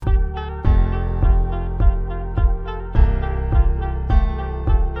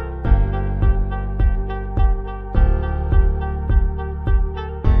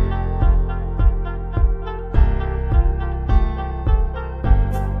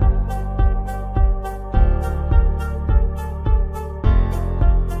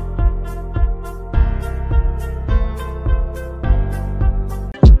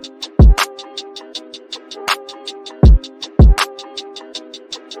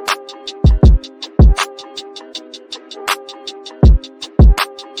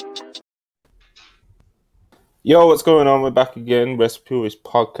Yo, what's going on? We're back again. WrestlePurists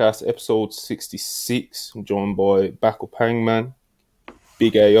podcast, episode 66. I'm joined by Backup Hangman,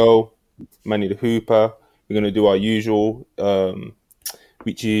 Big AO, Manny the Hooper. We're going to do our usual,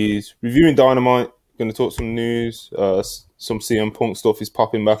 which is reviewing Dynamite. Going to talk some news. Some CM Punk stuff is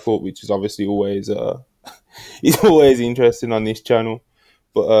popping back up, which is obviously always it's always interesting on this channel.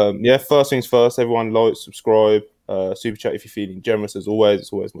 But yeah, first things first, everyone like, subscribe, super chat if you're feeling generous as always.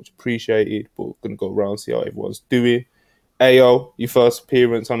 It's always much appreciated. But we're going to go around see how everyone's doing. AO, your first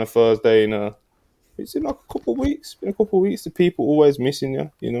appearance on a Thursday in it's in like a couple of weeks. It's been a couple of weeks. The people always missing you,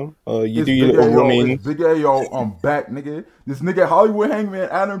 you know. You It's do your Big little AO. run-in. It's Big AO. I'm back, nigga. This nigga Hollywood Hangman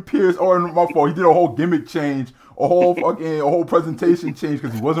Adam Pierce. Oh, my fault. He did a whole gimmick change, a whole presentation change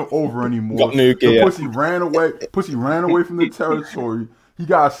because he wasn't over anymore. Got new gear. The pussy ran away. Pussy ran away from the territory. He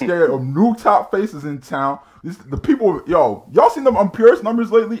got scared of new top faces in town. The people, y'all seen them on Pierce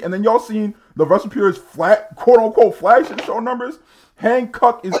numbers lately, and then y'all seen the WrestlePurists flat, quote unquote, flagship show numbers.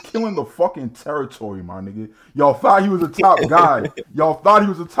 Hancock is killing the fucking territory, my nigga. Y'all thought he was a top guy. When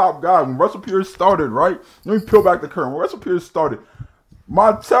WrestlePurists started, right? Let me peel back the curtain. When WrestlePurists started,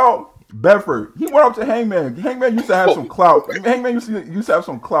 Martel Bedford, he went up to Hangman. Hangman used to have some clout. Hangman used to have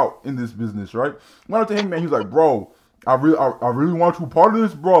some clout in this business, right? Went up to Hangman. He was like, bro, I really want you part of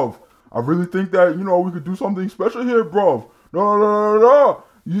this, bro. I really think that, we could do something special here, bro. No.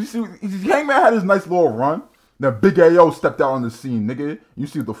 You see, Hangman had his nice little run. Then Big AO stepped out on the scene, nigga. You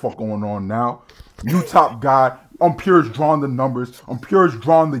see what the fuck going on now. New top guy. Pierce drawing the numbers. Pierce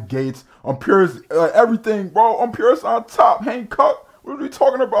drawing the gates. Pierce everything, bro. Pierce on top. Hancock. What are we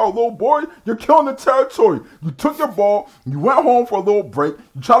talking about, little boy? You're killing the territory. You took your ball. You went home for a little break.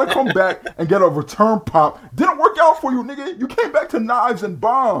 You try to come back and get a return pop. Didn't work out for you, nigga. You came back to knives and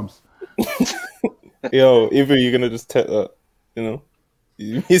bombs. Yo, either you're going to just take that,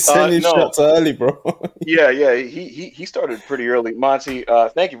 He's sending shots early, bro. Yeah. He started pretty early. Monty,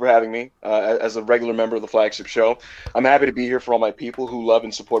 thank you for having me as a regular member of the flagship show. I'm happy to be here for all my people who love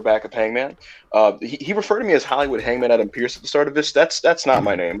and support Backup Hangman. He referred to me as Hollywood Hangman Adam Pierce at the start of this. That's not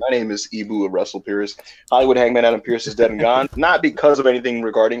my name. My name is Ibu of WrestlePurists. Hollywood Hangman Adam Pierce is dead and gone. Not because of anything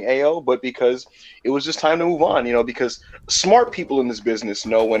regarding AO, but because it was just time to move on. Because smart people in this business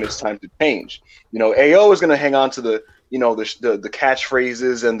know when it's time to change. AO is going to hang on to the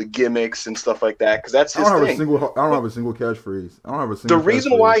catchphrases and the gimmicks and stuff like that because that's his thing. I don't have a single catchphrase. The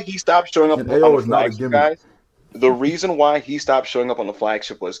reason why he stopped showing up on the flagship, guys, the reason why he stopped showing up on the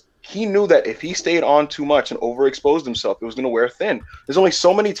flagship was he knew that if he stayed on too much and overexposed himself, it was going to wear thin. There's only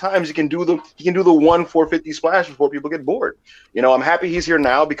so many times he can do the 1 450 splash before people get bored. I'm happy he's here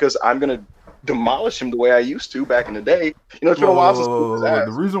now because I'm going to demolish him the way I used to back in the day. It's been a while since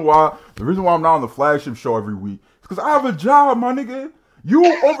the reason why I'm not on the flagship show every week. Because I have a job, my nigga. You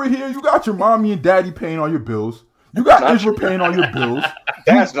over here, you got your mommy and daddy paying all your bills. You got Israel paying all your bills.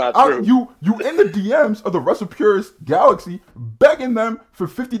 That's not true. You in the DMs of the WrestlePurists Galaxy, begging them for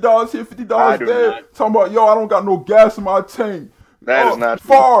 $50 here, $50 there. Talking about, I don't got no gas in my tank. That is not true.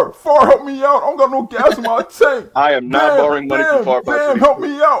 Far, help me out. I don't got no gas in my tank. I am not borrowing money from Far. Bam, help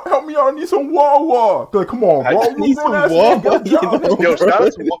me out. I need some Wawa. Like, come on, bro. I need some Wawa.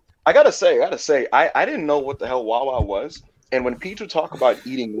 I gotta say, I didn't know what the hell Wawa was. And when Peter talked about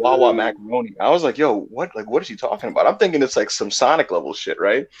eating Wawa macaroni, I was like, yo, what is he talking about? I'm thinking it's like some Sonic level shit,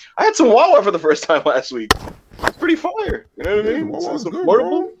 right? I had some Wawa for the first time last week. It's pretty fire. You know what I mean? Wawa's good,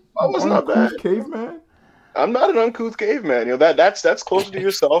 affordable. Wawa's not bad. Caveman. I'm not an uncouth caveman. That's closer to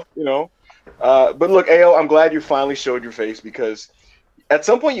yourself, But look, AO, I'm glad you finally showed your face because at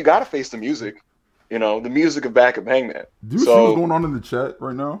some point you gotta face the music. The music of Backup Hangman. Do you see what's going on in the chat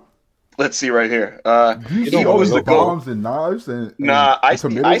right now? Let's see right here. Do you see all the bombs and knives and I see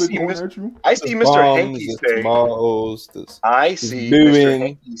Mr. Hanky's say. I see Mr.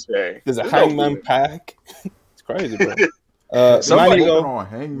 Hanky's say. There's a Hangman pack. It's crazy, bro. Manny,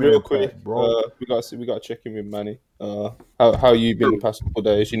 Hangman real quick, pack, bro. We got to check in with Manny. How you been the past couple of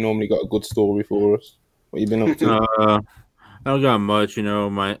days? You normally got a good story for us. What you been up to? I don't got much.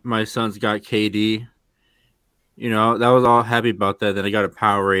 My son's got KD. That was all happy about that. Then I got a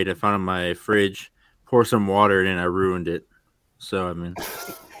Powerade. I found it in my fridge. Pour some water in and I ruined it. So, I mean.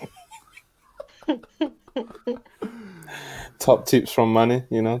 Top tips from Manny,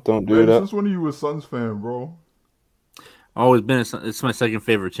 don't do that. Since when are you a Suns fan, bro? Always been. It's my second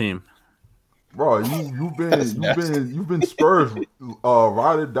favorite team. Bro, you've been Spurs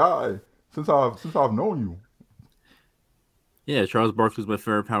ride or die since I've known you. Yeah, Charles Barkley's my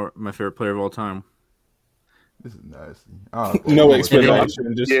favorite player of all time. This is nasty. No explanation.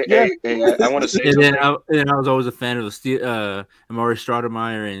 I want to say. And then I was always a fan of Amari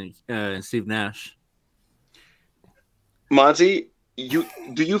Stoudemire and Steve Nash. Monty, do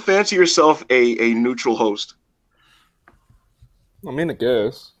you fancy yourself a neutral host? I mean, I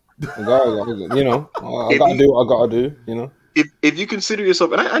guess. I gotta, you know, I If gotta you, do what I gotta do, you know. if you consider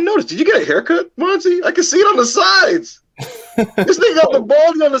yourself, and I noticed, did you get a haircut, Monty? I can see it on the sides. This nigga got the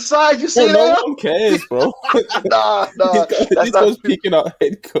balding on the sides. You see Bro, no that? one cares, bro. Nah, that's This not guy's true. picking out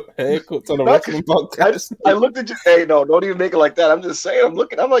haircuts on a No, wrestling podcast. I looked at you. Hey, no, don't even make it like that. I'm just saying. I'm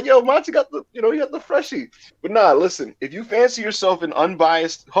looking. I'm like, yo, Monty got the, he got the freshie. But nah, listen. If you fancy yourself an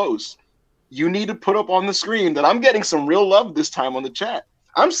unbiased host, you need to put up on the screen that I'm getting some real love this time on the chat.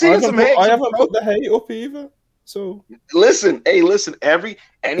 I'm seeing some hate. I haven't put the hate up either. So listen.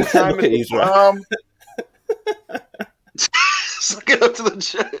 Anytime Look at it's Israel. Suck it up to the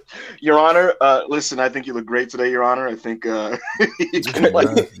chat. Your Honor, listen, I think you look great today, Your Honor. I think you can like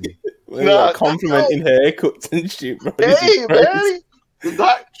complimenting haircuts and shit, bro. hey, man. This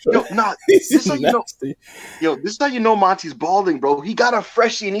is how you know. Nasty. Yo, this is how you know Monty's balding, bro. He got a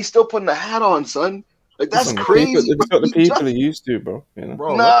freshie and he's still putting the hat on, son. Like that's Listen, crazy. It's got the people he used to, bro. You know?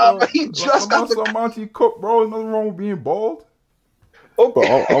 Bro, Nah, he just got the. Monty Cook, bro. There's nothing wrong with being bald.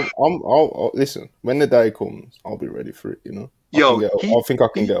 Okay. But I'll listen. When the day comes, I'll be ready for it. You know. I think I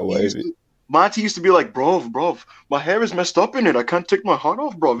can get away with it. Monty used to be like, bro, my hair is messed up in it. I can't take my hat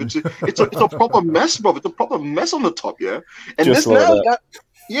off, bro. It's a proper mess, bro. It's a proper mess on the top, yeah. And Just this like now,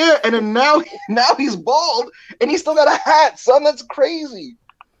 that. and then now he's bald and he still got a hat, son. That's crazy.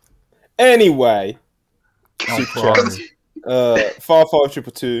 Anyway, I'm Super sorry. Chat.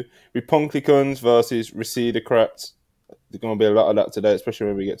 55222 Republicans versus Recedocrats. There's gonna be a lot of that today, especially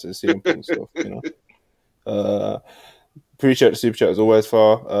when we get to the CM Punk stuff. You know. Appreciate the super chat as always,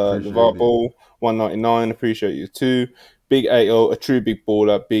 Far. LeVar Ball 199. Appreciate you too. Big 80, a true big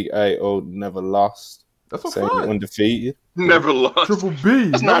baller. Big 80, never lost. That's a Saying fact. undefeated. Never lost. Triple B,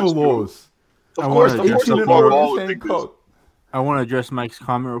 That's never not true. lost. Of course, wanna address LeVar something Ball would think this. I want to address Mike's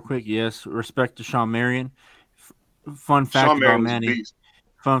comment real quick. Yes, respect to Sean Marion. Fun fact Sean about Marion's a Manny. beast.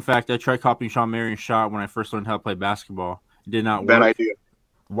 Fun fact: I tried copying Sean Marion's shot when I first learned how to play basketball. It did not Bad work. idea.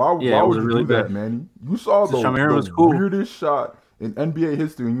 Why Yeah, it would was you really do that, bad. Manny? You saw So Sean Marion was the cool. weirdest shot in NBA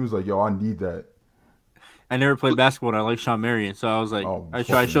history, and you was like, "Yo, I need that." I never played basketball, and I like Sean Marion, so I was like, Oh,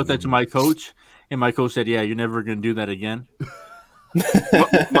 I showed that to my coach, and my coach said, "Yeah, you're never gonna do that again."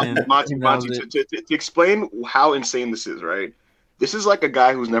 Monty, to explain how insane this is, right? This is like a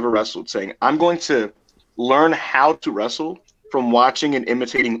guy who's never wrestled saying, I'm going to learn how to wrestle from watching and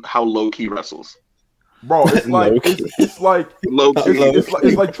imitating how low-key wrestles. Bro, it's like it's like Low-key.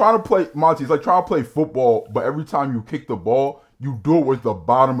 it's like trying to play Monty. It's like trying to play football, but every time you kick the ball, you do it with the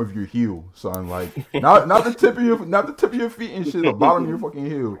bottom of your heel, son. Like not the tip of your feet and shit, the bottom of your fucking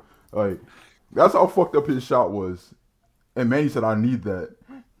heel. Like that's how fucked up his shot was. And Manny said, "I need that."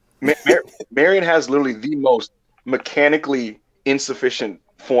 Marion has literally the most mechanically insufficient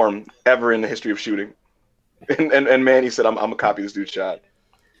form ever in the history of shooting. And Manny said, I'm gonna copy this dude's shot.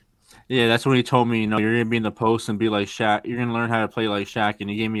 Yeah, that's when he told me, you're gonna be in the post and be like Shaq. You're gonna learn how to play like Shaq, and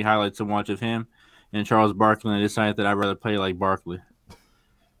he gave me highlights to watch of him and Charles Barkley, and I decided that I'd rather play like Barkley.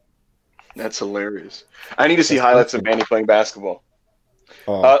 That's hilarious. I need to see highlights of Manny playing basketball.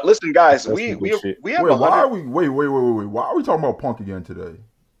 Listen, guys, we have Wait, why are we Why are we talking about Punk again today?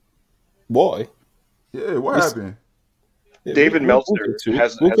 Why? Yeah, what happened? Yeah, David Meltzer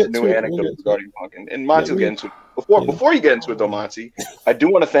has a new to anecdote regarding Punk, and Monty will get into it. Before you get into it, though, Monty, I do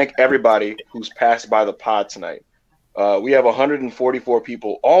want to thank everybody who's passed by the pod tonight. We have 144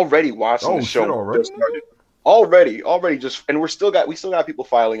 people already watching the show. Already, and we still got people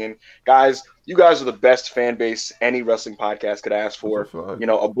filing in. Guys, you guys are the best fan base any wrestling podcast could ask for.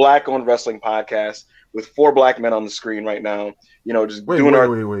 A black-owned wrestling podcast with 4 black men on the screen right now. Just doing our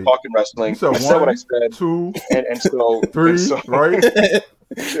talking wrestling. I said what I said. 2, and so 3, right?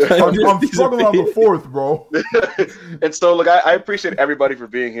 I'm struggling on the 4th, bro. And so, look, I appreciate everybody for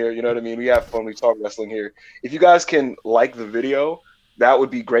being here. You know what I mean? We have fun. We talk wrestling here. If you guys can like the video, that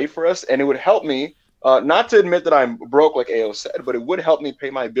would be great for us, and it would help me. Not to admit that I'm broke, like AO said, but it would help me pay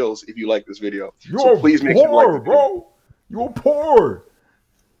my bills if you like this video. So please make sure you like the video. Bro. You're poor.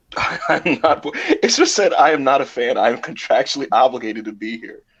 I'm not. It's just said I am not a fan. I am contractually obligated to be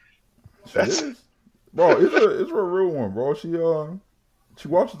here. Bro, it's a real one, bro. She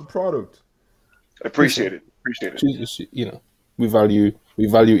watches the product. I appreciate it. We value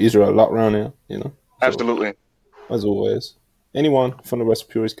Israel a lot around here. So, absolutely. As always, anyone from the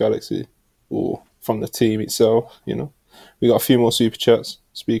WrestlePurists Galaxy or from the team itself, we got a few more super chats.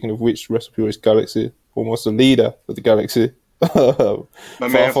 Speaking of which, WrestlePurists Galaxy, almost the leader of the Galaxy. My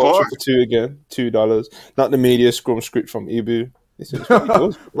man, for $2 again, $2. Not the media scrum script from Ibu. It's what he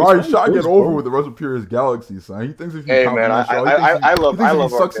does. Bro, he's trying to get over with the WrestlePurists Galaxy, son. He thinks if he I love he our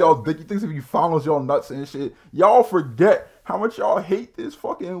sucks guys. y'all dick. He thinks if he follows y'all nuts and shit, y'all forget how much y'all hate this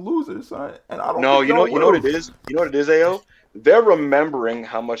fucking loser, son. And I don't. No, think you know y'all what it is. You know what it is, Ao. They're remembering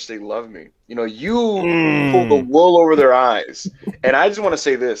how much they love me. You know, you pull the wool over their eyes, and I just want to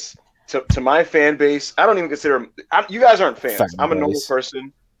say this to my fan base. I don't even consider you guys aren't fans. I'm a normal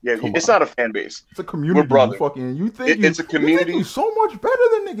person. Yeah, it's not a fan base. It's a community. We're brothers. You think It's a community. You so much better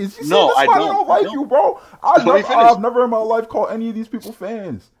than niggas. You No, see, I don't like you, bro. I've never in my life called any of these people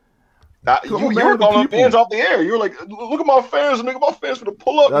fans. You were calling them fans off the air. You were like, "Look at my fans, nigga. My fans for the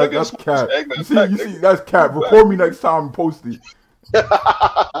pull up, nigga." That's cap. You see, that's cap. Record me next time and post it.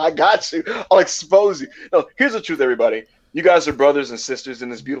 I got you. I'll expose you. No, here's the truth, everybody. You guys are brothers and sisters in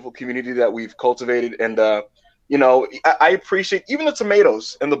this beautiful community that we've cultivated, and you know, I appreciate even the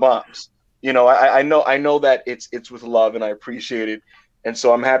tomatoes and the bombs. You know, I know that it's with love, and I appreciate it, and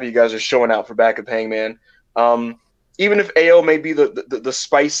so I'm happy you guys are showing out for Backup Hangman. Even if AO may be the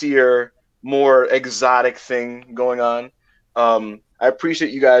spicier, more exotic thing going on, I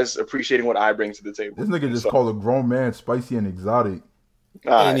appreciate you guys appreciating what I bring to the table. This nigga just called a grown man spicy and exotic.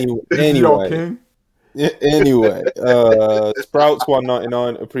 Anyway, King? Anyway, Sprouts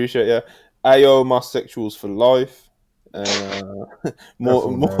 $1.99. Appreciate you. AO my sexuals for life. More.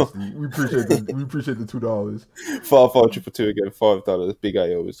 We appreciate the $2. 5-5-2 again. $5. Big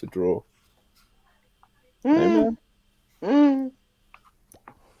AO is the draw. Hey, man.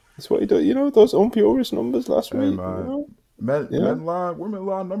 That's what he does. You know those unpurist numbers last week. Man. Men lie, women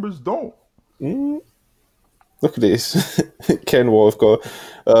lie. Numbers don't. Look at this. Ken Wolfco.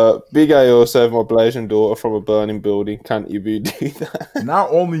 Big AO saved my blazing daughter from a burning building. Can't Ibu do that? Not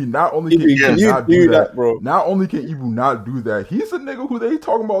only can you not do that, bro. Not only can Ibu not do that, he's a nigga who they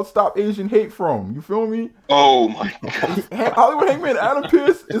talking about stop Asian hate from. You feel me? Oh my god. Hollywood Hangman Adam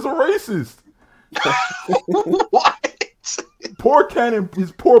Pearce is a racist. What? Poor Ken and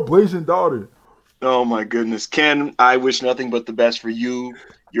his poor blazing daughter. Oh my goodness. Ken, I wish nothing but the best for you,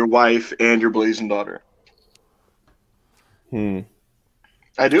 your wife, and your blazing daughter.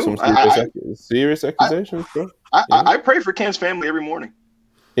 I do. Some serious accusations, bro. I pray for Ken's family every morning.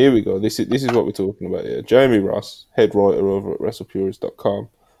 Here we go. This is what we're talking about here. Jamie Ross, head writer over at WrestlePurists.com.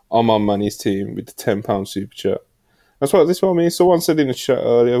 I'm on Manny's team with the £10 super chat. That's what I mean. Someone said in the chat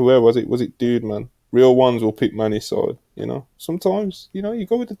earlier, where was it? Was it Dude Man? Real ones will pick Manny's side. You know, sometimes you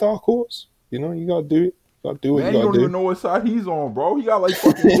go with the dark horse. You know, you gotta do it. You gotta do what you gotta do. Man, you don't even know what side he's on, bro. He got like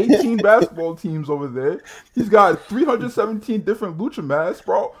fucking 18 basketball teams over there. He's got 317 different lucha masks,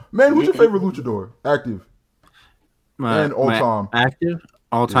 bro. Man, who's your favorite luchador? Active. And all time. Active?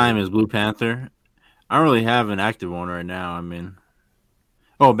 All time is Blue Panther. I don't really have an active one right now. I mean,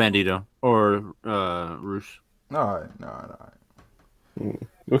 Bandito or Roosh. All right.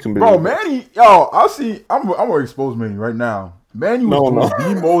 Bro, Manny, I'm gonna expose Manny right now. Manny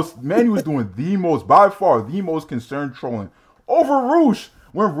was doing the most, by far, the most concerned trolling over Roosh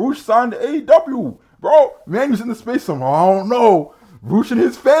when Roosh signed to AEW. Bro, Manny was in the space somehow. I don't know. Roosh and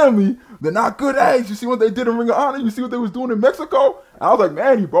his family, they're not good eggs. You see what they did in Ring of Honor? You see what they was doing in Mexico? And I was like,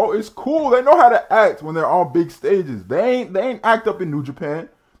 Manny, bro, it's cool. They know how to act when they're on big stages. They ain't act up in New Japan.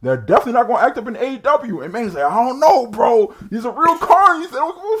 They're definitely not gonna act up in AEW. And Manny's like, I don't know, bro. He's a real carny. He said, I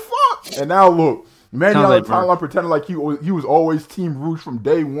don't give a fuck. And now look, Manny on the timeline pretending like he was always Team Roosh from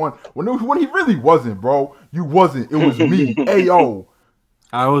day one. When he really wasn't, bro. You wasn't. It was me. Ayo.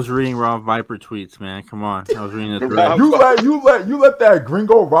 I was reading Rob Viper tweets, man. Come on. I was reading the thread. You let that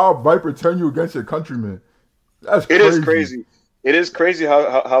gringo Rob Viper turn you against your countrymen. That's crazy. It is crazy. It is crazy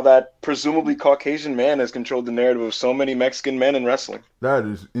how that presumably Caucasian man has controlled the narrative of so many Mexican men in wrestling. That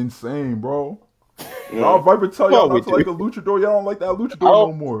is insane, bro. Rob Viper tell y'all not to like a luchador. Y'all don't like that luchador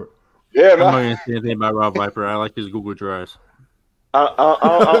no more. Yeah, man. I'm not going to say anything about Rob Viper. I like his Google Drives.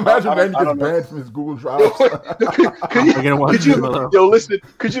 Imagine Manny gets banned from his Google Drive.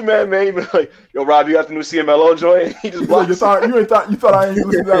 Could you Manny be like, yo, Rob, you got the new CMLO joint? He just blocked. You thought I ain't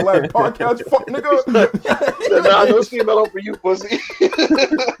listened to that last podcast, fuck nigga. Nah, no CMLO for you, pussy.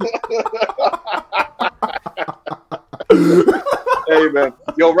 Hey man,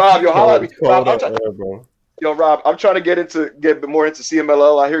 yo Rob, holla at me. Rob, I'm trying to get more into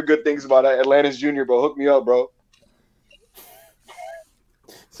CMLL. I hear good things about Atlantis Junior, bro. Hook me up, bro.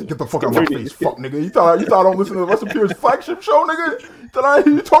 Get the fuck out of my face, fuck nigga. You thought I don't listen to the WrestlePurists flagship show, nigga?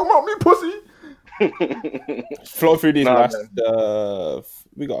 You talking about me, pussy? Flow through these last.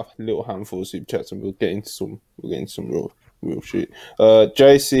 We got a little handful of super chats, and we'll get into some real shit.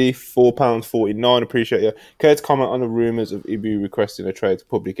 JC £4.49. Appreciate you. Care to comment on the rumors of Ibu requesting a trade to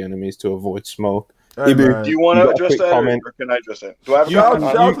Public Enemies to avoid smoke? Hey, man. Do you want You to got a address quick that, comment? or can I address that? Do I have a Shout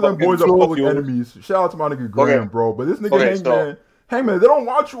comment? out to them boys at floor Public yours. Enemies. Shout out to my nigga Graham, bro. But this nigga Okay, Hangman, Hangman, they don't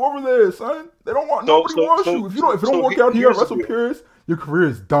want you over there, son. They don't want nobody wants you. If it don't work out here at here's the deal. WrestlePurists, your career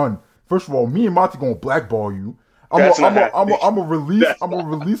is done. First of all, me and Monty gonna blackball you. I'm That's not gonna release That's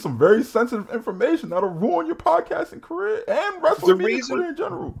release some very sensitive information that'll ruin your podcasting career and wrestling media career in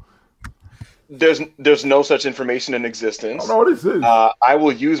general. There's no such information in existence. I don't know what this is. I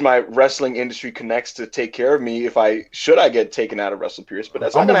will use my wrestling industry connects to take care of me if I get taken out of WrestlePurists, but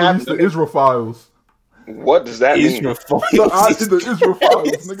that's not I'm gonna gonna release happen. the Israel files. What does that mean? The Israel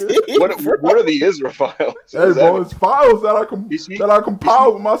files, nigga. What are the Israel files? Hey, bro, it's files that I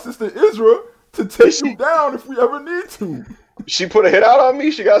compiled with my sister Israel to take you down if we ever need to. She put a hit out on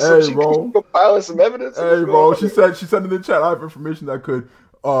me. She got some. Hey, She bro. compiling some evidence. Hey, bro, she said in the chat I have information that could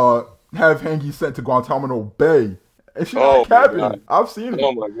have Hangy sent to Guantanamo Bay, and she's not capping. I've seen it.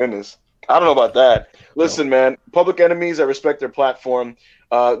 Oh my goodness. I don't know about that. Listen, man, Public Enemies, I respect their platform.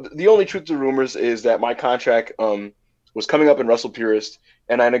 The only truth to rumors is that my contract was coming up in WrestlePurist,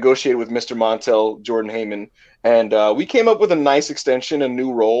 and I negotiated with Mr. Montel, Jordan Heyman, and we came up with a nice extension, a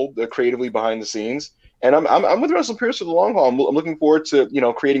new role, creatively behind the scenes. And I'm with WrestlePurist for the long haul. I'm looking forward to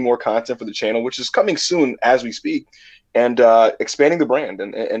creating more content for the channel, which is coming soon as we speak, and expanding the brand.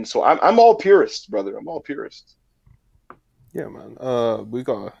 And so I'm all purist, brother. I'm all purist. Yeah, man. We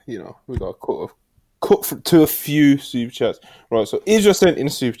got cut to a few super chats. Right, so Israel sent in a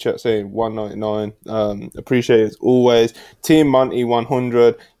super chat saying $1.99. Appreciate it as always. Team Monty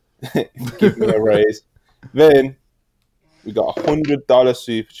 100. Give me a raise. Then we got $100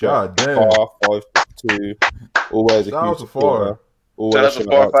 super chat. God damn. 552. Always a Shout out huge to supporter. Far. Always Shout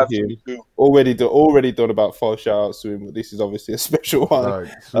shout out to out to him. 552. Already done about 5 shout outs to him, but this is obviously a special one.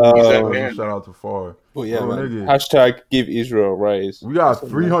 Right. man. Shout out to Far. But yeah, man. Nigga. Hashtag give Israel a raise. We got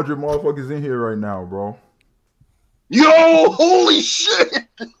 300 motherfuckers in here right now, bro. Yo, holy shit!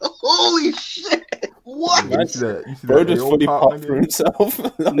 Holy shit! What? You see that Bro just AO fully pop, popped nigga? for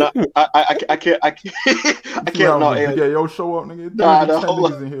himself. No, I can't. I can't. No, Big AO show up, nigga. Nah, 10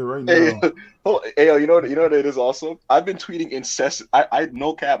 hold niggas in here right Hey, now. yo, you know what it is also? I've been tweeting incessant. I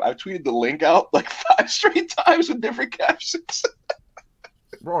no cap. I've tweeted the link out like 5 straight times with different captions.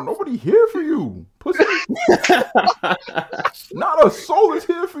 Bro, nobody here for you. Pussy. Not a soul is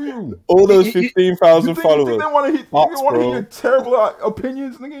here for you. All those 15,000 You followers. think they want to hear your terrible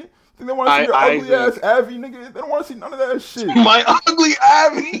opinions, nigga? Think they want to see your ugly ass Abby, nigga? They don't want to see none of that shit. My ugly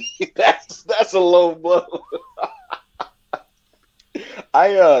Abby. That's a low blow.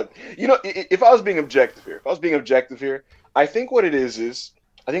 If I was being objective here, I think what it is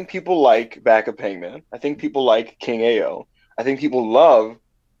I think people like Backup Hangman. I think people like King AO. I think people love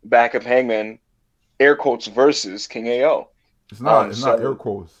Backup Hangman, air quotes, versus King AO. It's not air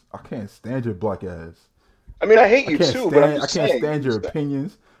quotes. I can't stand your black ass. I mean, I hate you too, but I'm just I can't stand your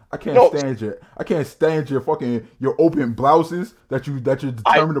opinions. I can't stand your open blouses that you're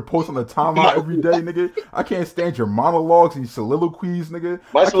determined to post on the timeline every day, nigga. I can't stand your monologues and soliloquies, nigga.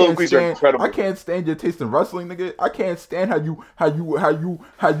 My soliloquies are incredible. I can't stand your taste in wrestling, nigga. I can't stand how you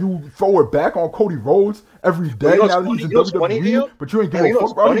throw it back on Cody Rhodes every day now that he's in WWE, but you ain't giving a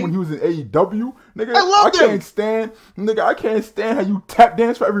fuck about him when he was in AEW, nigga. I can't stand how you tap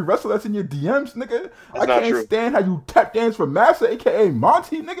dance for every wrestler that's in your DMs, nigga. I can't stand how you tap dance for Massa, aka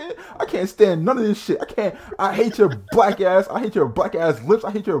Monty, nigga. I can't stand none of this shit. I hate your black ass. I hate your black ass lips.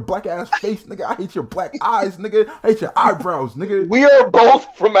 I hate your black ass face, nigga. I hate your black eyes, nigga. I hate your eyebrows, nigga. We are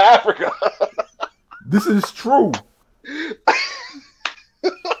both from Africa. This is true.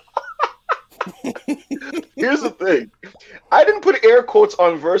 Here's the thing. I didn't put air quotes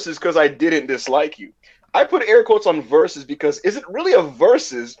on verses because I didn't dislike you. I put air quotes on verses because is it really a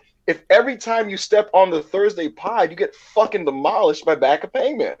versus if every time you step on the Thursday pod, you get fucking demolished by Backup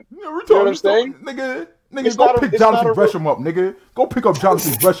Hangman? You know what I'm saying? Nigga, go pick Jonathan Gresham up, nigga. Go pick up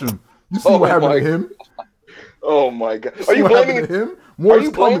Jonathan Gresham. You see what happened to him? Oh my god! Are you blaming him? Are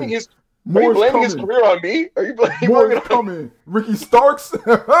you blaming his career on me? Are you blaming more is coming? Ricky Starks,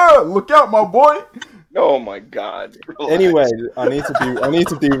 look out, my boy! Oh my god! Relax. Anyway, I need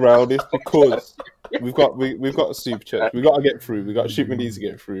to derail this because we've got super chats. We got to get through. We got shipment needs to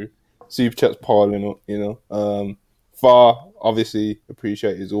get through. Super chats piling up. Far obviously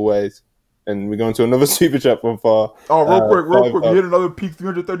appreciate as always. And we're going to another super chat from Far. Oh, real quick. We hit another peak,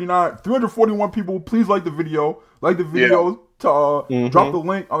 341 people. Please like the video. Drop the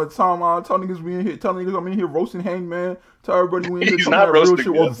link on the timeline. Tell niggas we in here. Tell niggas I'm in here roasting Hangman. Tell everybody we in here talking real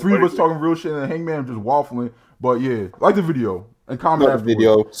shit. Well, the 3 of us talking real shit and Hangman just waffling. But yeah, like the video. And comment Like the afterwards.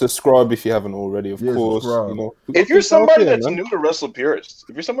 video. Subscribe if you haven't already, of Yeah, course. subscribe. You know, If you're somebody that's new to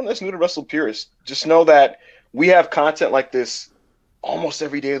WrestlePurists, just know that we have content like this almost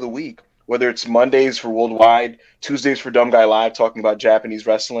every day of the week. Whether it's Mondays for Worldwide, Tuesdays for Dumb Guy Live talking about Japanese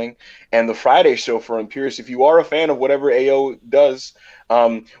wrestling, and the Friday show for Imperius. If you are a fan of whatever AO does,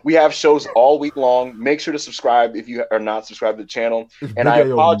 we have shows all week long. Make sure to subscribe if you are not subscribed to the channel. It's And Big I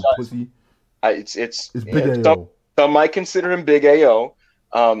AO, apologize. pussy. It's Big AO. Some might consider him Big AO.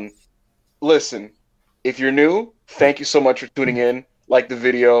 Listen, if you're new, thank you so much for tuning in. Like the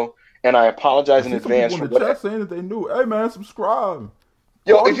video, and I apologize in advance for for the chat saying that they knew. Hey man, subscribe.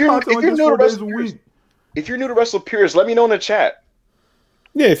 Yo, if you're new to WrestlePurists, let me know in the chat.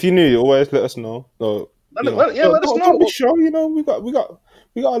 Yeah, if you're new, always let us know. So, let us know. Don't be shy. You know, we got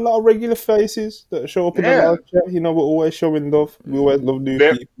a lot of regular faces that show up in the live chat. You know, we're always showing love. We always love new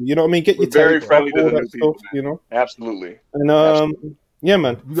people. You know what I mean? Get your very take friendly all to the that new stuff. people, You know, absolutely. And yeah,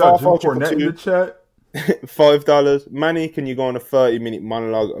 man. You got Jim Cornette in the chat. $5. Manny, can you go on a 30-minute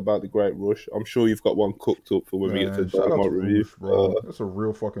monologue about the Great Rush? I'm sure you've got one cooked up for when we get to the Dynamite review. Bro. That's a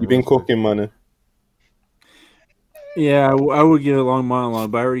real fucking. You've been cooking, Manny. Yeah, I would give a long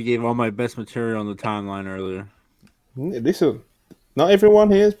monologue, but I already gave all my best material on the timeline earlier. Listen, not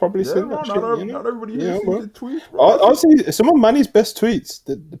everyone here has probably seen that shit. Not everybody here sees the tweets, bro. I'll see some of Manny's best tweets.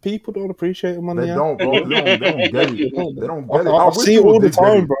 The people don't appreciate them on the They don't, bro. They don't get it. They don't get it. I see it all the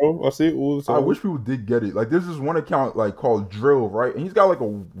time, bro. I see it all the time. I wish people did get it. Like, there's this one account like called Drill, right? And he's got like a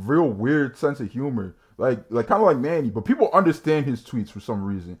real weird sense of humor. Like kind of like Manny, but people understand his tweets for some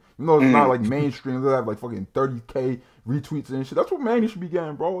reason. You know, it's not like mainstream. They have like fucking 30K retweets and shit. That's what Manny should be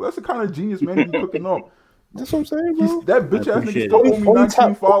getting, bro. That's the kind of genius Manny be cooking up. That's what I'm saying, bro. That bitch ass nigga still owe me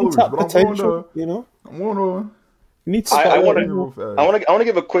 19 followers, but I'm gonna. You need to. I want to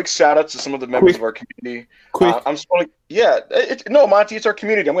give a quick shout out to some of the members of our community. I'm scrolling. Yeah, no, Monty, it's our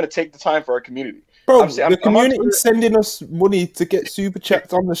community. I'm going to take the time for our community, bro. The community is sending us money to get super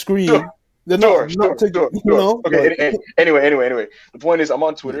chats on the screen. Sure. They're not Okay. Anyway. The point is, I'm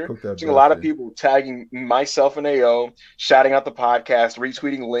on Twitter. Seeing a lot of people tagging myself and AO, shouting out the podcast,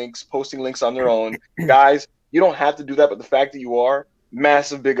 retweeting links, posting links on their own. Guys, you don't have to do that, but the fact that you are,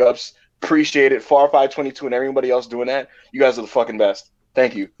 massive big ups. Appreciate it. Far522 and everybody else doing that. You guys are the fucking best.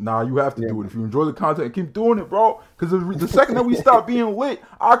 Thank you. Nah, you have to do it. If you enjoy the content, keep doing it, bro. Because the second that we stop being lit,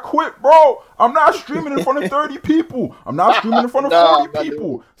 I quit, bro. I'm not streaming in front of 30 people. I'm not streaming in front of 40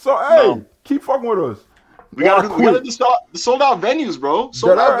 people. So, hey, keep fucking with us. We gotta the sold out venues, bro.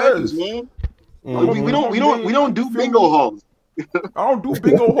 Sold out venues, man. Mm-hmm. We don't do bingo halls. I don't do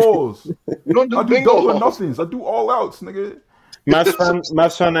bingo halls. We don't do I do bingo double or halls. nothings. I do all outs, nigga.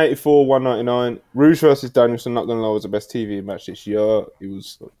 Mavs fan 84 199. Rouge versus Danielson. Not gonna lie, was the best TV match this year. It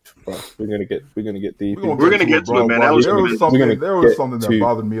was. Bro, we're gonna get deep. We're gonna get to it, man. There was something that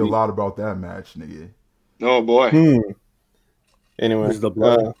bothered me a lot about that match, nigga. Oh boy. Anyway,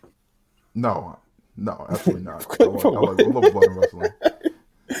 no, absolutely not. I love blood and wrestling.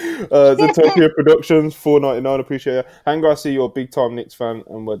 The Tokyo Productions $4.99. Appreciate it. Hanger, I see you're a big time Knicks fan,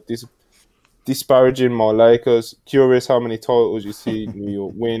 and we're disparaging my Lakers. Curious how many titles you see New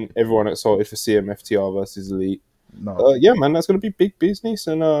York win. Everyone excited for CMFTR versus Elite. No. Yeah, man, that's going to be big business.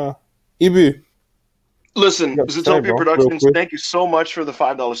 And Ibu. Listen, Zootopia Productions, thank you so much for the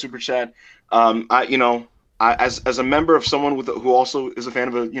 $5 super chat. As a member of someone who also is a fan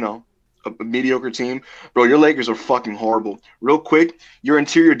of a mediocre team, bro, your Lakers are fucking horrible. Real quick, your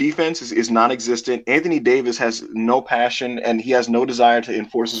interior defense is non-existent. Anthony Davis has no passion and he has no desire to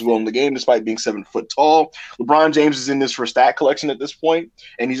enforce his will in the game despite being 7 foot tall. LeBron James is in this for stat collection at this point,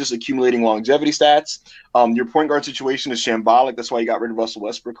 and he's just accumulating longevity stats. Your point guard situation is shambolic. That's why you got rid of Russell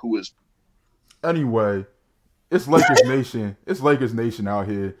Westbrook, who is... Anyway, it's Lakers Nation. It's Lakers Nation out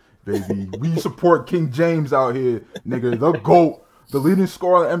here, baby. We support King James out here, nigga. The GOAT. The leading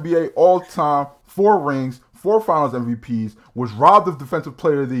scorer in the NBA all time, 4 rings, 4 Finals MVPs, was robbed of Defensive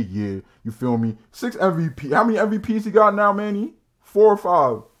Player of the Year. You feel me? 6 MVP. How many MVPs he got now, Manny? 4 or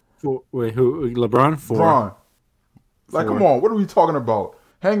 5? Wait, who? LeBron? 4. LeBron. Like, come on. What are we talking about?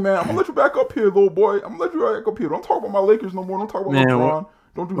 Hangman, I'm going to let you back up here, little boy. I'm going to let you back up here. Don't talk about my Lakers no more. Don't talk about LeBron.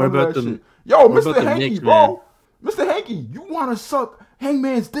 Don't do none of that shit. Yo, Mr. Hanky, bro. Mr. Hanky, you want to suck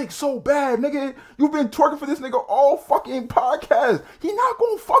Hangman's dick so bad, nigga. You've been twerking for this nigga all fucking podcast. He not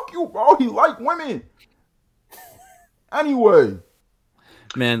gonna fuck you, bro. He like women. Anyway.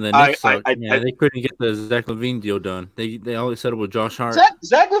 Man, the Knicks suck. They couldn't get the Zach LaVine deal done. They always settled with Josh Hart.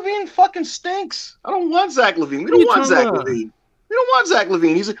 Zach LaVine fucking stinks. I don't want Zach LaVine. We don't want Zach LaVine. We don't want Zach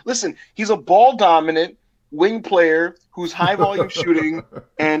LaVine. He's a ball dominant wing player who's high volume shooting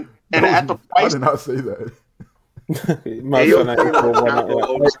and at the price. I did not say that. Man's Ayo, on 84,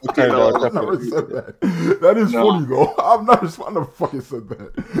 Ayo, I've never said that. That is funny though. I've never fucking said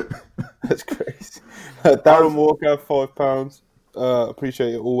that. That's crazy. Darren Walker, £5.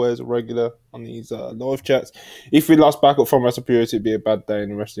 Appreciate it always, a regular on these live chats. If we lost backup from WrestlePurists, it'd be a bad day in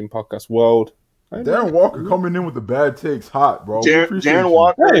the wrestling podcast world. Darren Walker coming in with the bad takes, hot, bro. Darren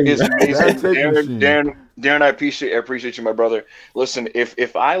Walker is amazing. Darren, I appreciate you, my brother. Listen,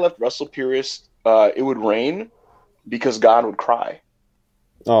 if I left WrestlePurists, it would rain because God would cry.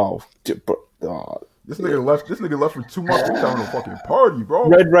 This nigga left for 2 months. He's having a fucking party, bro.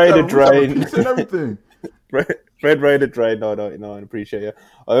 Red Raider Drain. Pizza and everything. Red Raider Drain, no, I appreciate you.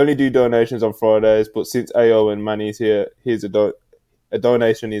 I only do donations on Fridays, but since AO and Manny's here, here's a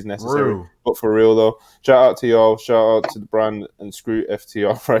donation is necessary. Real. But for real though, shout out to y'all, shout out to the brand, and screw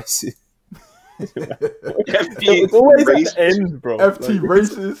FTR racing. It's always at the end, bro. FT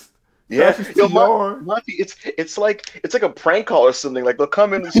racist. Yeah, yo, Monty, it's like a prank call or something. Like they'll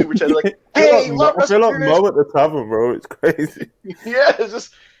come in the super chat like, "Hey, I feel like Mo at the tavern, bro. It's crazy. Yeah, it's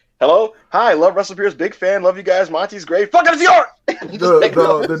just hello, hi, love WrestlePurists, big fan, love you guys. Monty's great. Fuck FTR.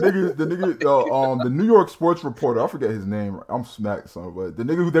 The New York sports reporter, I forget his name. I'm smacked, son, but the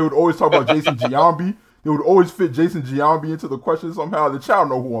nigga who they would always talk about Jason Giambi. They would always fit Jason Giambi into the question somehow. The child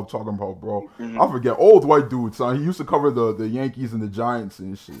know who I'm talking about, bro. Mm-hmm. I forget. Old white dude, son. He used to cover the Yankees and the Giants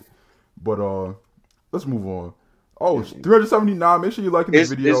and shit. But let's move on. Oh, 379. Make sure you're liking the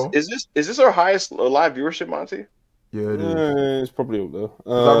video. Is this our highest live viewership, Monty? Yeah, it is. It's probably up there.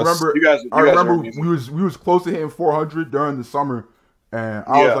 I remember we was close to hitting 400 during the summer, and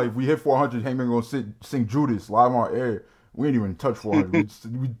I was like, we hit 400. Hangman gonna sing Judas live on air. We ain't even touch 400.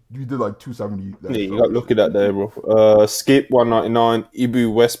 we did like 270. Yeah, you got lucky that day, bro. Skip 199.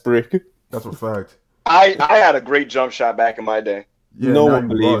 Ibu Westbrook. That's a fact. I had a great jump shot back in my day. Yeah, no one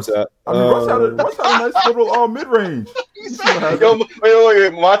believes that. I mean, Russ had a nice little mid-range.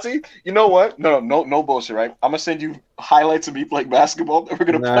 Wait, Monty. You know what? No bullshit, right? I'm gonna send you highlights of me playing basketball. We're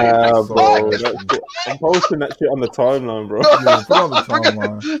gonna play it. Bro, I'm posting that shit on the timeline, bro. Yeah, put on the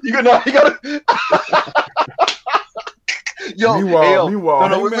timeline. You gotta. Yo, meanwhile,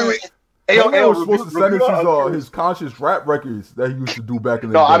 wait. Hangman was supposed to send us his conscious rap records that he used to do back in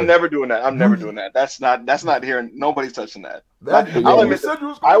the day. No, I'm never doing that. That's not here. Nobody's touching that.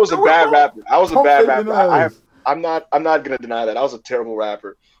 I was a bad rapper. I'm not gonna deny that. I was a terrible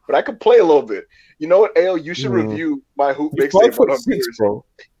rapper, but I could play a little bit. You know what, Ayo? You should review my hoop mixtape on Purists, bro.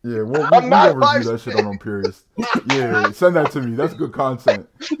 Yeah, we gotta review that shit on Purists. Yeah, send that to me. That's good content.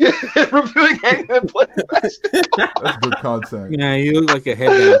 Reviewing Hangman playing basketball. That's good content. Yeah, you look like a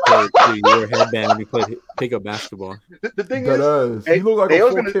headband player too. You wear a headband when you pick up basketball. The thing is, he looked like a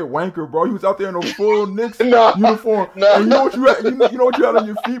full kid wanker, bro. He was out there in a full Knicks uniform. And you know what you had? You know what you had on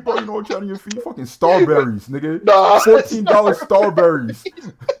your feet, bro? You know what you had on your feet? Fucking Starberries, nigga. $14 Starberries.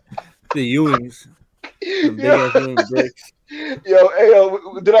 The Ewings. The big ass Ewing bricks.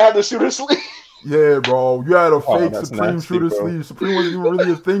 Yo, did I have the shooter sleeve? Yeah, bro. You had a fake Supreme shooter sleeve. Supreme wasn't even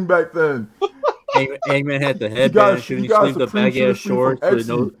really a thing back then. Eggman had the headband. Shooting sleeve, the baggy ass shorts.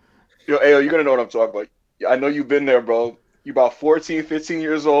 Yo, Ayo, you're gonna know what I'm talking about. I know you've been there, bro. You're about 14, 15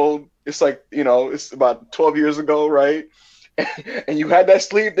 years old. It's like, it's about 12 years ago, right? And you had that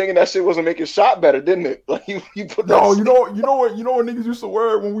sleeve thing, and that shit wasn't making shot better, didn't it? Like you put that. No, you know what niggas used to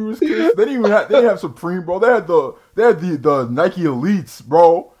wear when we was kids. They didn't have Supreme, bro. They had the Nike Elites,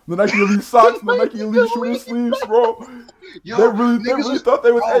 bro. The Nike Elite socks, the Nike Elite shooter sleeves, bro. Yo, they really thought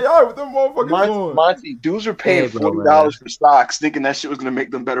they was AI with them motherfuckers. Monty, dudes were paying $40 for stocks, thinking that shit was gonna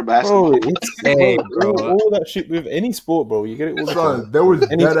make them better basketball. Bro, all that shit with any sport, bro. You get it all the time. There was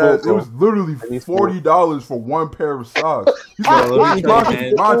it was literally $40 for one pair of socks. Monty.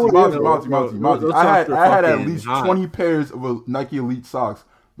 I had at least 20 pairs of Nike Elite socks,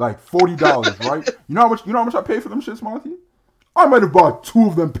 like $40, right? You know how much I paid for them shits, Monty? I might have bought 2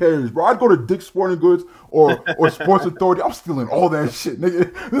 of them pairs, bro. I'd go to Dick's Sporting Goods or Sports Authority. I'm stealing all that shit,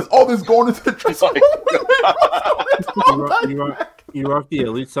 nigga. All this going into the dress. You rock the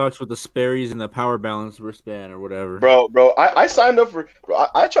Elite socks with the Sperry's and the Power Balance wristband or whatever. Bro, I signed up for.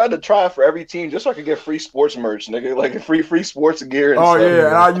 I tried to try for every team just so I could get free sports merch, nigga, like free sports gear. And stuff. Yeah,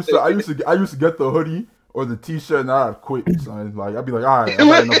 and I used to get the hoodie or the T-shirt, and I'd quit. Son. Like I'd be like, all right, I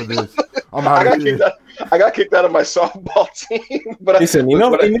got enough of this. I'm out of here. I got kicked out of my softball team. But listen,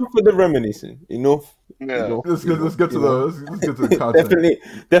 enough with the reminiscing. Enough. Yeah. Let's get to the content.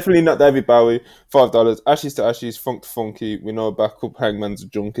 Definitely not David Bowie. $5. Ashes to Ashes. Funk to Funky. We know backup Hangman's a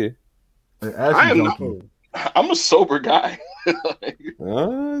junkie. I'm a sober guy. That's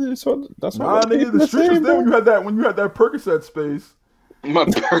what. Nigga, the streets was there when you had that Percocet space. My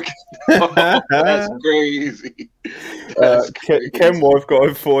Birkenstock. Oh, that's crazy. That's crazy. Ken Wolfguy,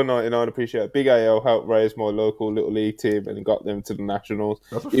 $4.99. Appreciate it. Big AL helped raise my local little league team and got them to the nationals.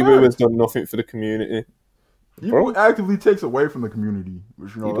 That's a Ibu has fact. done nothing for the community. Ibu actively takes away from the community,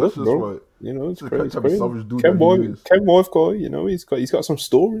 which He that's does, just bro. what It's the crazy. type of selfish dude Ken that he is. Wolfguy, he's got some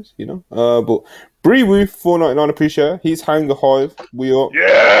stories, But Bree Woo, $4.99. Appreciate it. He's Hanger Hive. We are.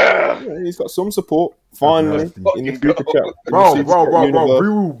 Yeah. He's got some support. Finally, nasty. in the Fucking super go. chat. Bro, Super chat universe.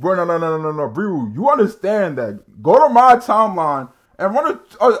 Brew, no, Brew, you understand that? Go to my timeline and run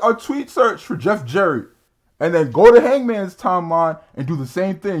a tweet search for Jeff Jarrett, and then go to Hangman's timeline and do the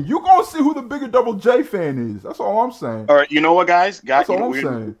same thing. You gonna see who the bigger Double J fan is. That's all I'm saying. All right, you know what, guys? That's all I'm we're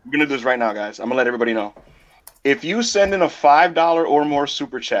saying. gonna do this right now, guys. I'm gonna let everybody know. If you send in a $5 or more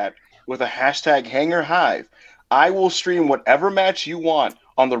super chat with a hashtag Hanger Hive, I will stream whatever match you want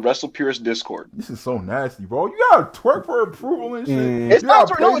on the WrestlePurists Discord. This is so nasty, bro. You gotta twerk for approval and shit. It's You not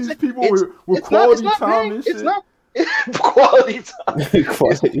gotta no, pay it's- these people it's- with it's not- quality it's not time big. and shit. It's not quality time.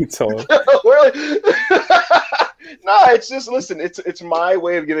 Quality time. No, it's just listen. It's my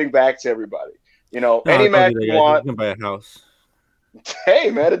way of giving back to everybody. Any don't match do that, you guys. want. You can buy a house. Hey,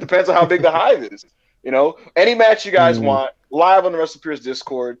 man, it depends on how big the hive is. Any match you guys want, live on the WrestlePurists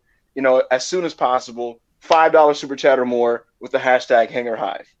Discord, as soon as possible. $5 super chat or more with the hashtag Hanger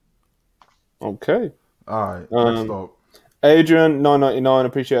Hive. Okay. All right, next up. Adrian, $9.99.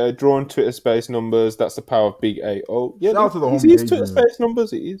 Appreciate it. Drawn Twitter space numbers. That's the power of Big AO. Yeah, Shout out to the these homie Twitter Adrian. space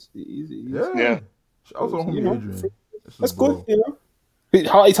numbers. It is. Yeah. Shout out to the homie Adrian. That's good.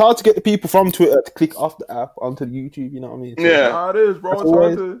 It's hard to get the people from Twitter to click off the app onto the YouTube. You know what I mean? So Yeah. Nah, it is, bro. It's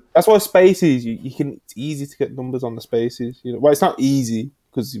hard to. That's why spaces. You can. It's easy to get numbers on the spaces. Well, it's not easy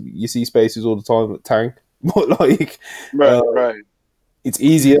because you see spaces all the time at Tank, but like, Right. it's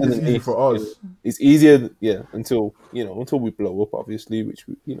easier. It's easy for us. It's easier, until we blow up, obviously, which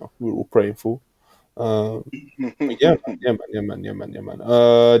we're all praying for. Yeah, man.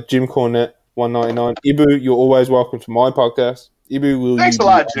 Jim Cornette, $1.99. Ibu, you're always welcome to my podcast. Ibu, Thanks a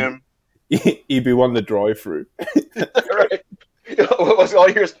lot, Jim. Ibu on the drive-through. Right. All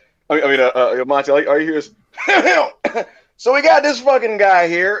you hear is, Monty, all you hear is, so we got this fucking guy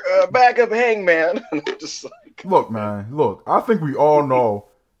here, backup Hangman. Just like, Look, man. Look, I think we all know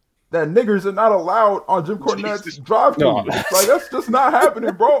that niggers are not allowed on Jim Cornette's drive-thru. No. Like, that's just not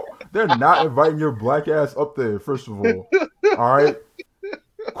happening, bro. They're not inviting your black ass up there, first of all. All right?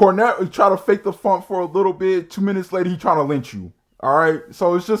 Cornette was trying to fake the funk for a little bit. 2 minutes later, he trying to lynch you. All right?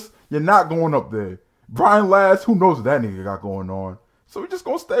 So it's just, you're not going up there. Brian Last, who knows what that nigga got going on? So we're just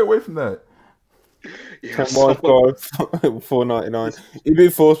going to stay away from that. $4.99.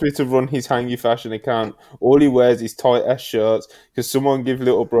 Ibu forced me to run his hangy fashion account. All he wears is tight ass shirts because someone give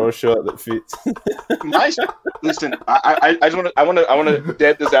little bro a shirt that fits. nice. Listen, I want to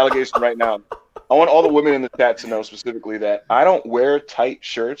dead this allegation right now. I want all the women in the chat to know specifically that I don't wear tight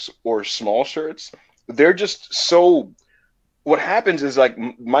shirts or small shirts. They're just so. What happens is like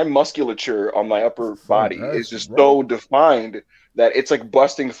my musculature on my upper body is just so defined that it's like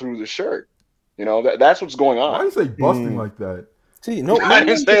busting through the shirt. That's what's going on. Why do you say busting like that? See, I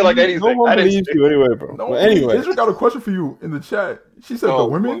didn't say like anything. No one believes you anyway, bro. No, but anyway, Israel got a question for you in the chat. She said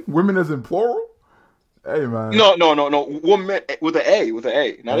the women as in plural. Hey, man. No. Woman with an A,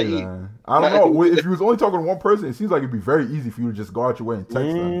 not an E. Man. I don't know. If you was only talking to one person, it seems like it'd be very easy for you to just go out your way and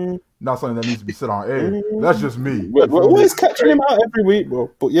text them. Not something that needs to be said on air. That's just me. We're always catching him out every week, bro.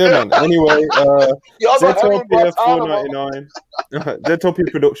 But yeah, man. Anyway, Zetopia $4.99.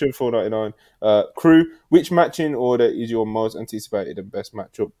 Zetopia Production $4.99. Crew, which matching order is your most anticipated and best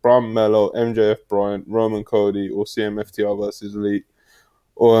matchup? Braun Mello, MJF Bryant, Roman Cody, or CMFTR versus Elite?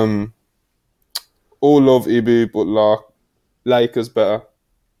 All love Ibu, but Lakers better.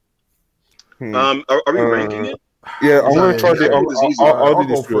 Are we ranking it? Yeah, I'm gonna try to. I'll do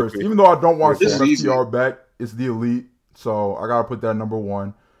go this first. Even though I don't want CMFTR back, it's the Elite, so I gotta put that number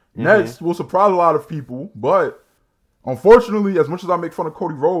one. Next, will surprise a lot of people, but unfortunately, as much as I make fun of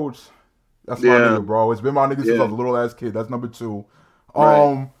Cody Rhodes, that's my nigga, bro. It's been my nigga since I was a little ass kid. That's number two.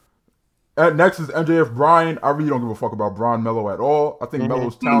 Next is MJF Bryan. I really don't give a fuck about Braun Mello at all. I think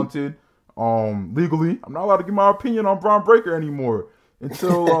Mello's talented. Legally, I'm not allowed to give my opinion on Braun Breaker anymore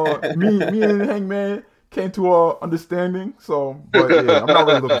until me and Hangman came to a understanding. So, but yeah, I'm not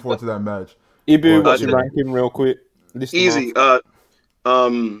really looking forward to that match. Ibu, what's your ranking, real quick? Easy.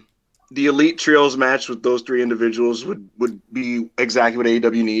 The Elite Trios match with those three individuals would be exactly what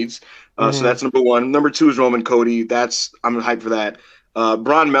AEW needs. So that's number one. Number two is Roman Cody. I'm hyped for that.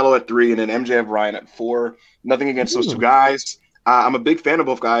 Braun Mello at 3, and then MJF Bryan at 4. Nothing against those two guys. I'm a big fan of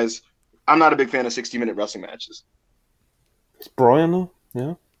both guys. I'm not a big fan of 60-minute wrestling matches. It's Brian, though.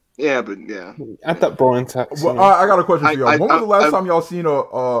 Yeah. Yeah, but yeah. Add that Brian tax. Well, I got a question for y'all. When was the last time y'all seen a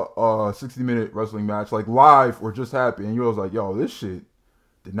 60-minute wrestling match, like live or just happened, and you was like, yo, this shit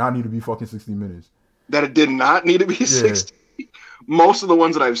did not need to be fucking 60 minutes? That it did not need to be 60. Most of the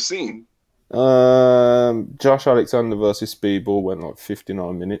ones that I've seen. Josh Alexander versus Speedball went like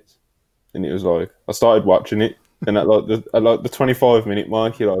 59 minutes, and it was like I started watching it, and at like the 25-minute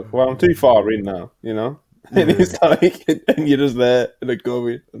mark, you're like, well, I'm too far in now, you know. Yeah. And it's like, and you're just there, and they're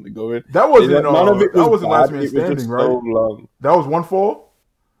going, and they're going. That wasn't none of it was that wasn't bad. last man standing, right? So long. That was 1-4.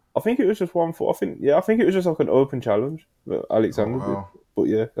 I think it was just 1-4. I think it was just like an open challenge that Alexander did. But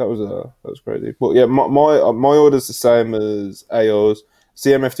yeah, that was crazy. But yeah, my order's the same as AO's.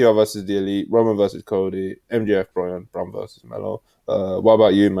 CMFTR versus the Elite, Roman versus Cody, MJF Brian versus Melo. What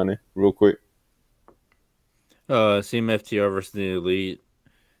about you, Manny? Real quick. CMFTR versus the Elite.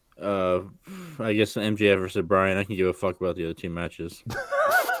 I guess MJF versus Brian. I can give a fuck about the other two matches.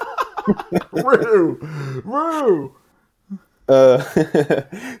 Real.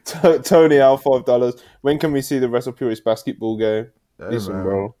 Tony Al, $5. When can we see the WrestlePurists basketball game? Listen,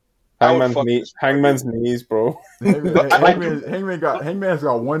 bro. Hangman's knees, bro. Hangman's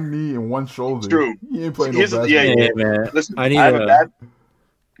got one knee and one shoulder. It's true. He ain't playing no basketball. Yeah, man. Listen, I have a bad.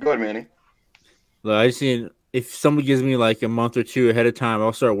 Go ahead, Manny. Look, I seen if somebody gives me like a month or two ahead of time,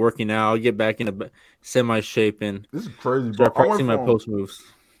 I'll start working out. I'll get back into semi shape and this is crazy, bro. Start practicing my post moves.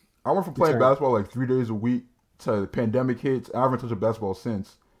 I went from playing basketball like 3 days a week to the pandemic hits. I haven't touched a basketball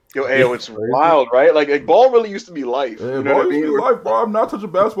since. Yo, Ayo, it's wild, right? Like ball really used to be life. Yeah, you know what I mean? Life, bro. I've not touched a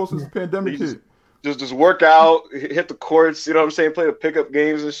basketball since the pandemic hit. Just work out, hit the courts. You know what I'm saying? Play the pickup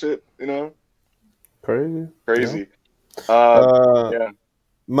games and shit. You know, crazy. Yeah.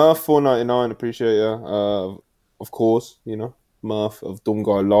 Murph $4.99, appreciate you. Of course, you know Murph of Dumb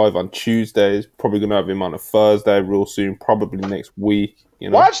Guy live on Tuesdays. Probably gonna have him on a Thursday real soon. Probably next week. You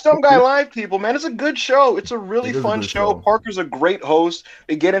know? Watch Dumb Guy live, people. Man, it's a good show. It's a really fun show. Parker's a great host.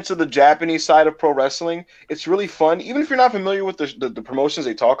 They get into the Japanese side of pro wrestling. It's really fun. Even if you're not familiar with the promotions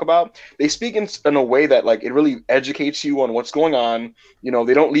they talk about, they speak in a way that like it really educates you on what's going on. You know,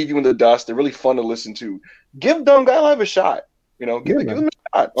 they don't leave you in the dust. They're really fun to listen to. Give Dumb Guy live a shot. You know, give them a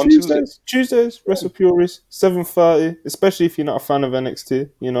shot on Tuesdays, WrestlePurists, 7:30. Especially if you're not a fan of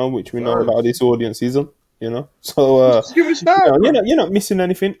NXT, you know, which we know a lot of this audience isn't. You know, so just give it a shot, you're not missing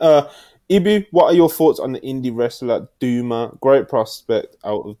anything. Ibu, what are your thoughts on the indie wrestler Duma? Great prospect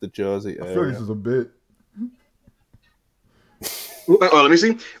out of the Jersey area. I feel this is a bit. Let me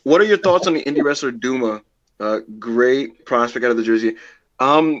see. What are your thoughts on the indie wrestler Duma? Great prospect out of the Jersey.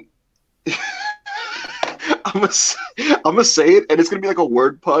 I'm gonna say it, and it's gonna be like a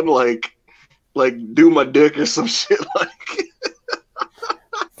word pun, like do my dick or some shit like.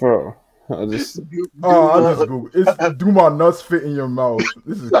 Bro, I just Google. It's do my nuts fit in your mouth.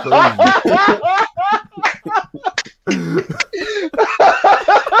 This is crazy.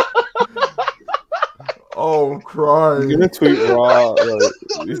 Oh, I'm crying. You're gonna tweet raw. Do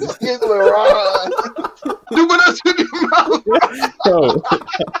my nuts fit in your mouth.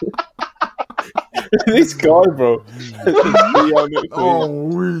 This guy, bro. Oh,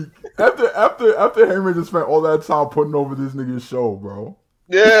 weak. After Heyman just spent all that time putting over this nigga's show, bro.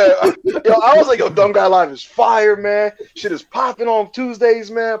 Yeah, yo, I was like, yo, Dumb Guy Live is fire, man. Shit is popping on Tuesdays,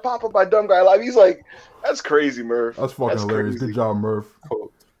 man. Pop up by Dumb Guy Live. He's like, that's crazy, Murph. That's fucking hilarious. Crazy. Good job, Murph.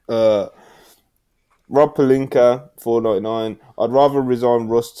 Rob Palinka, $4.99. I'd rather resign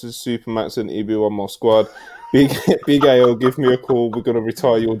Russ to Supermax than Ibu on my squad. Big AO, give me a call. We're gonna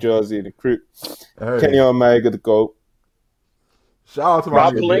retire your jersey in the crew. Hey. Kenny Omega, the GOAT. Shout out to my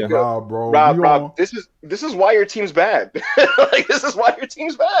Rob Palinka, bro. Rob, this is why your team's bad. Like this is why your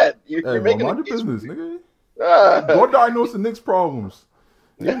team's bad. You're making mind your business, nigga. Don't diagnose the Knicks' problems.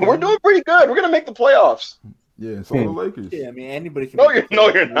 Yeah, we're doing pretty good. We're gonna make the playoffs. Yeah, so the Lakers. Yeah, I mean anybody can. No,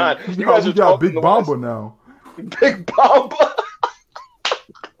 you're not. You guys are got Big Bamba now. Big Bamba.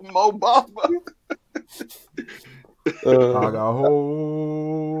 Mo Bamba. I got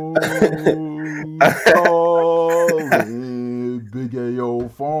hold Big AO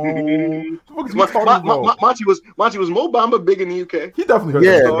phone. Monty was Mo Bamba big in the UK? He definitely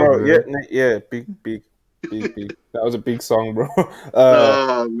big. That was a big song, bro.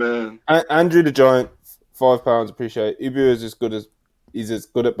 Oh man. Andrew the Giant, £5. Appreciate it. Ibu is as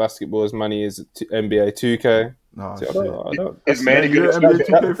good at basketball as Manny is at NBA 2K. No, I don't. Is Manny good at NBA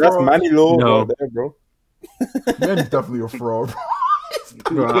 2K? That's Manny Law right there, bro. Manny's definitely a fraud.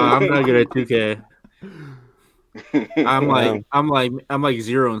 Bro, I'm not good at 2K. I'm like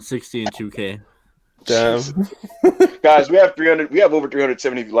 0 and 60 in 2K. Damn. Guys, we have over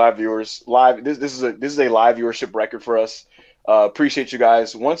 370 live viewers. This is a live viewership record for us. Appreciate you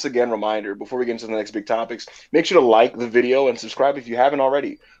guys. Once again, reminder before we get into the next big topics, make sure to like the video and subscribe if you haven't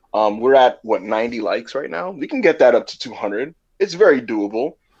already. We're at 90 likes right now. We can get that up to 200. It's very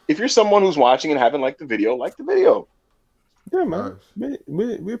doable. If you're someone who's watching and haven't liked the video, like the video. Yeah, man.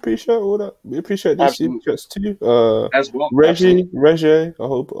 We appreciate all that. We appreciate these super Absolutely. chats too. As well. Reggie, I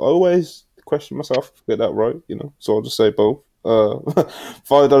hope I always question myself to get that right, So I'll just say both.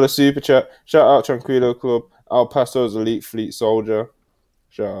 $5 super chat. Shout out Tranquilo Club. El Paso's Elite Fleet Soldier.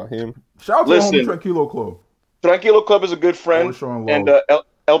 Shout out him. Shout out to the homie Tranquilo Club. Tranquilo Club is a good friend, and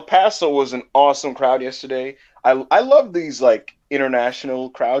El Paso was an awesome crowd yesterday. I love these like international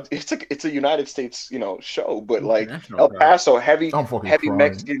crowds. It's a United States show, but like El Paso heavy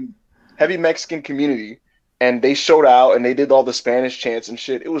Mexican community, and they showed out and they did all the Spanish chants and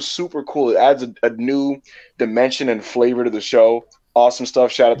shit. It was super cool. It adds a new dimension and flavor to the show. Awesome stuff.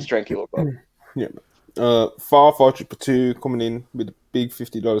 Shout out to Tranquilo Club. Yeah. Far 2 coming in with a big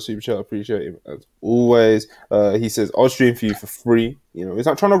 $50 super chat. I appreciate him as always. He says, I'll stream for you for free. He's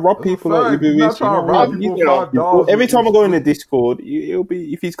not trying to rob people like Ibu is. Not trying to rob people $5. Every time I go in the Discord, it'll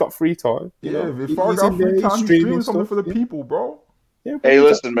be if he's got free time. If Far got free time, he's streaming something for the people, bro. Yeah, hey,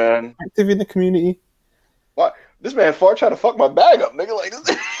 listen, man. Active in the community. What? This man Far trying to fuck my bag up, nigga. Like this.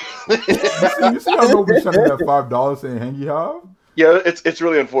 You see how nobody's sending that $5 saying Hangy Hive? Yeah, it's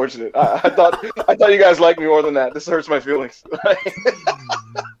really unfortunate. I thought you guys liked me more than that. This hurts my feelings.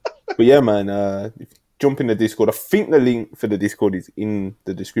 But yeah, man, if you jump in the Discord. I think the link for the Discord is in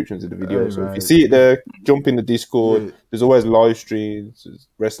the descriptions of the video. So if you see it there, jump in the Discord. Yeah. There's always live streams, there's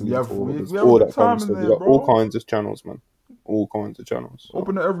wrestling talks, all that kind of stuff. There's all kinds of channels, man. All kinds of channels. So.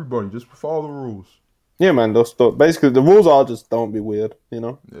 Open to everybody. Just follow the rules. Yeah, man. Basically, the rules are just don't be weird.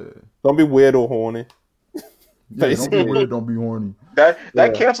 Yeah. Don't be weird or horny. Yeah, don't be weird, don't be horny.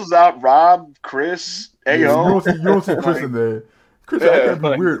 That cancels out Rob, Chris, Ayo. You don't see Chris in there. Chris, I can't be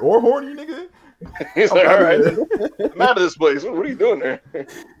weird or horny, nigga. He's like, all right, I'm out of this place. What are you doing there?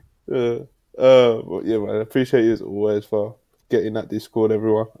 Yeah, man. I appreciate you as always for getting that Discord,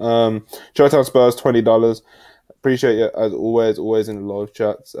 everyone. Showtime Spurs, $20. Appreciate you as always in the live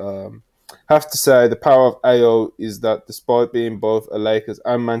chats. Have to say, the power of AO is that despite being both a Lakers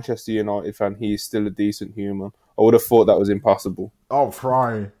and Manchester United fan, he is still a decent human. I would have thought that was impossible. Oh,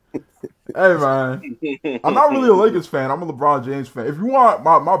 crying. Hey, man. I'm not really a Lakers fan. I'm a LeBron James fan. If you want,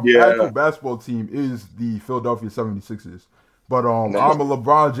 my actual basketball team is the Philadelphia 76ers. But I'm a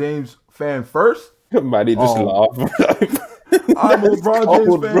LeBron James fan first. Man, he just laughed. I'm a LeBron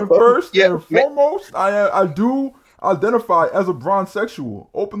James fan first and foremost. I do identify as a bronsexual,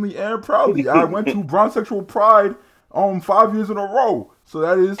 openly and proudly. I went to bronsexual pride 5 years in a row. So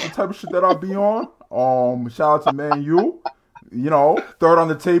that is the type of shit that I'll be on. Shout out to Man U. Third on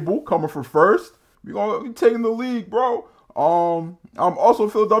the table, coming for first. We're gonna be taking the league, bro. I'm also a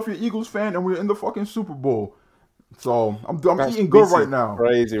Philadelphia Eagles fan, and we're in the fucking Super Bowl. So I'm eating good right now.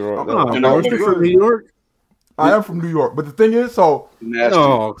 Crazy, right? You're from New York? I am from New York, but the thing is, no.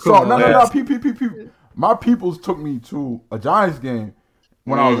 My peoples took me to a Giants game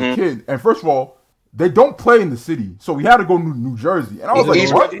when I was a kid, and first of all, they don't play in the city, so we had to go to New Jersey, and I was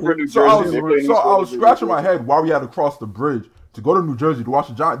like, "What?" So I was scratching my head why we had to cross the bridge to go to New Jersey to watch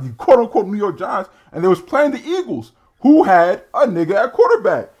the Giants, the quote unquote New York Giants, and they was playing the Eagles, who had a nigga at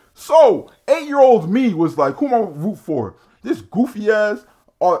quarterback. So 8-year-old me was like, "Who am I root for? This goofy ass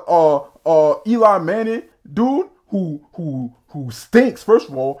Eli Manning dude who stinks, first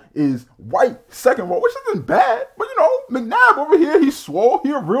of all, is white, second of all, which isn't bad, but McNabb over here, he's swole,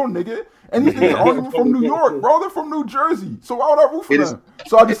 he a real nigga, and these niggas aren't even from New York, bro, they're from New Jersey, so why would I root for them?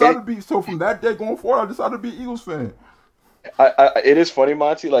 So I decided from that day going forward, I decided to be an Eagles fan. It is funny,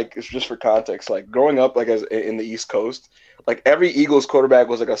 Monty, like, it's just for context, like, growing up, like, as in the East Coast, like, every Eagles quarterback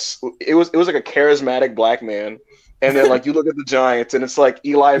was like it was like a charismatic black man. And then, like, you look at the Giants, and it's like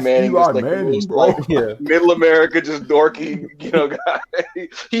Eli Manning, middle America, just dorky, guy.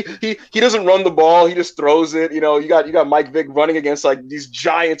 He doesn't run the ball; he just throws it. You got Mike Vick running against like these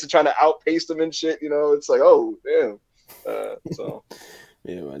Giants and trying to outpace them and shit. It's like, oh damn.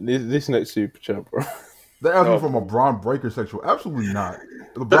 Yeah, man. This next super chat, bro. They're asking from a Braun Breaker sexual. Absolutely not.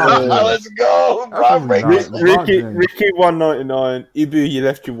 Let's go. Braun Breaker. Ricky 199. Ibu, you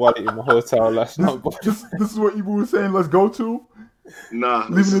left your wallet in my hotel last night. This is what Ibu was saying. Let's go to. Nah,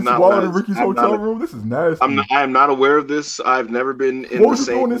 leaving his wallet in Ricky's hotel room. This is nasty. I am not aware of this. I've never been in. What was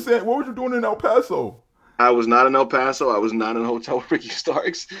you doing in El Paso? I was not in El Paso. I was not in a hotel with Ricky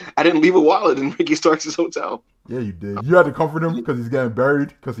Starks. I didn't leave a wallet in Ricky Starks' hotel. Yeah, you did. You had to comfort him because he's getting buried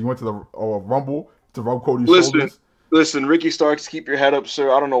because he went to the Rumble to rub Cody's shoulders. Listen, Ricky Starks, keep your head up,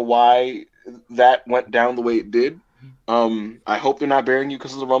 sir. I don't know why that went down the way it did. I hope they're not burying you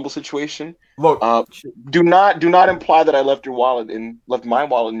because of the Rumble situation. Look, Do not imply that I left my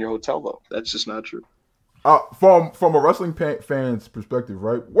wallet in your hotel though. That's just not true. from a wrestling fan's perspective,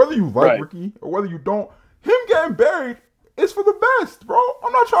 right? Whether you like Ricky or whether you don't, him getting buried is for the best, bro.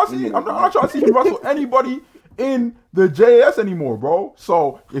 I'm not trying to see. I'm not trying to see him wrestle anybody in the JAS anymore, bro.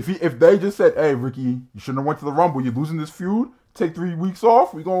 So if they just said, "Hey, Ricky, you shouldn't have went to the Rumble. You're losing this feud. Take 3 weeks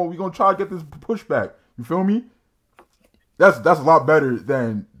off. We gonna try to get this pushback." You feel me? That's a lot better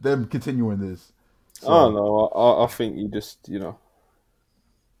than them continuing this. So, I don't know. I think you just, you're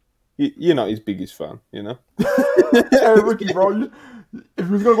not his biggest fan, Hey, Ricky, bro, if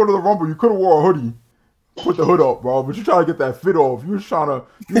you was gonna go to the Rumble, you could have wore a hoodie. Put the hood up, bro. But you trying to get that fit off. You trying to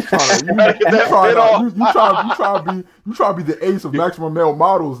be the ace of maximum male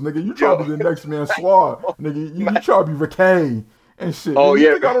models, nigga. You trying to be the next man Swad, nigga. You trying to be Ricky and shit. Oh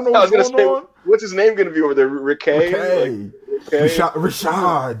nigga. yeah, I don't know what's going on. What's his name gonna be over there? Ricky.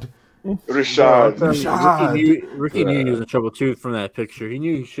 Rashad. Ricky knew he was in trouble too from that picture. He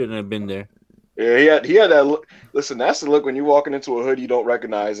knew he shouldn't have been there. Yeah, he had that look. Listen, that's the look when you're walking into a hood you don't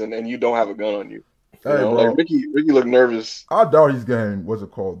recognize and you don't have a gun on you. Hey, bro. Like Ricky looked nervous. I doubt he's getting what's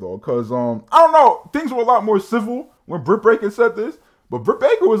it called though, because I don't know. Things were a lot more civil when Britt Baker said this, but Britt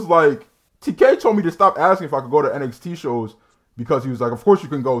Baker was like, TK told me to stop asking if I could go to NXT shows because he was like, of course you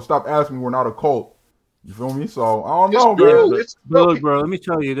can go. Stop asking. We're not a cult. You feel me? So I don't know, man. Look, bro. Let me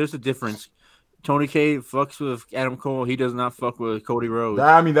tell you, there's a difference. Tony K fucks with Adam Cole. He does not fuck with Cody Rhodes.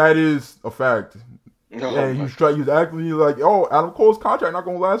 That is a fact. Yeah, he was actually like, oh, Adam Cole's contract not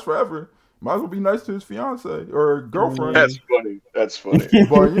gonna last forever. Might as well be nice to his fiance or girlfriend. That's funny.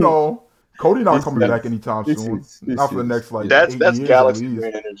 But Cody not coming back anytime soon. Not for the next that's 8 years Galaxy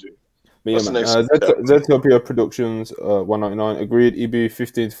Man energy. Zetopia Productions, $1.99. Agreed. EB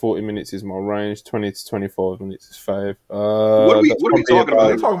 15 to 40 minutes is my range. 20 to 25 minutes is fave. What are we talking about?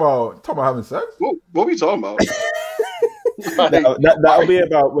 Are you talking about having sex? What are we talking about? That'll be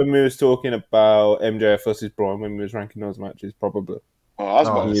about when we was talking about MJF versus Braun when we was ranking those matches, probably. Oh, I was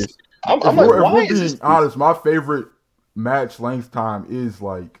about to say. I'm if we're being honest, my favorite match length time is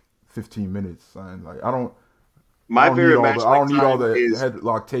like 15 minutes. And like I don't need all the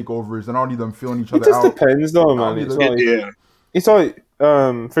headlock takeovers, and I don't need them feeling each other out. It just depends, though, man. It's like,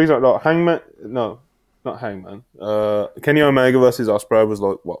 for example, like Hangman. No, not Hangman. Kenny Omega versus Ospreay was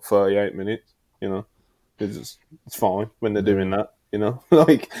like 38 minutes. It's fine when they're doing that.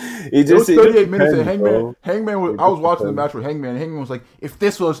 Like it was 38 minutes. And Hangman was. I was watching the match with Hangman. And Hangman was like, if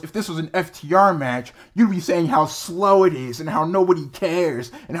this was an FTR match, you'd be saying how slow it is and how nobody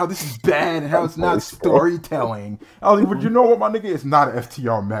cares and how this is bad and how it's not storytelling. I was like, but you know what, my nigga, it's not an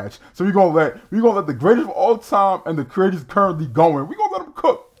FTR match. So we're gonna let the greatest of all time and the greatest currently going. We're gonna let them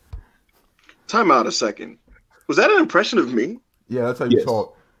cook. Time out a second. Was that an impression of me? Yeah, that's how you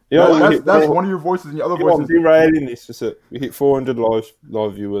talk. Yeah, that's one of your voices, and the other voice is derailing this. We hit 400 live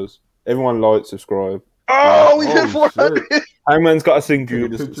viewers. Everyone like, subscribe. Oh, we hit 400. Hangman's got to sing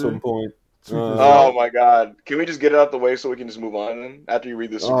Judas at some point. Oh my God! Can we just get it out the way so we can just move on then after you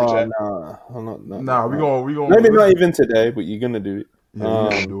read the super chat? Nah, we gonna maybe not even today, but you're gonna do it. Yeah, you're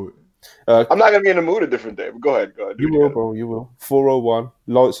gonna do it. I'm not gonna be in the mood a different day. But go ahead. You will, bro. You will. 401.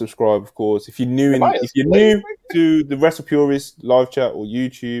 Like, subscribe, of course. If you're new to the WrestlePurists live chat or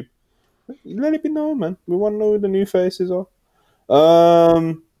YouTube, let it be known, man. We want to know who the new faces are.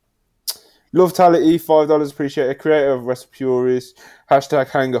 Lovetality, $5 appreciated. Creator of WrestlePurists.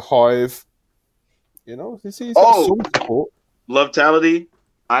 # Hanger Hive. He's got some support. Lovetality,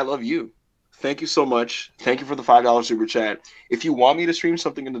 I love you. Thank you so much. Thank you for the $5 super chat. If you want me to stream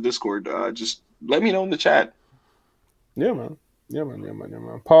something in the Discord, just let me know in the chat. Yeah, man.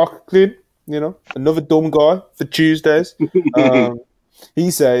 Park Clid, another dumb guy for Tuesdays. He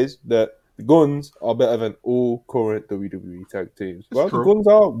says that the Guns are better than all current WWE tag teams. Well, the Guns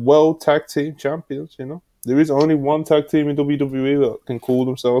are world tag team champions, There is only one tag team in WWE that can call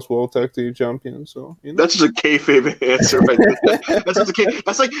themselves world tag team champions. So that's just a kayfabe answer, right there.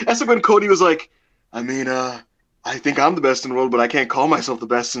 That's like when Cody was like, I think I'm the best in the world, but I can't call myself the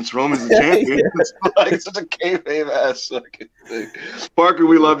best since Roman's the champion. It's such a kayfabe ass fucking thing. Parker,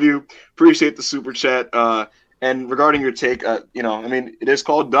 we love you. Appreciate the super chat. And regarding your take, it is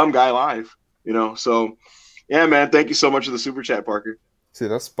called Dumb Guy Live. So yeah, man. Thank you so much for the super chat, Parker. See,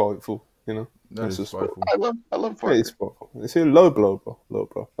 that's spiteful. That's just spiteful. I love Parker. It's spiteful. It's a low blow,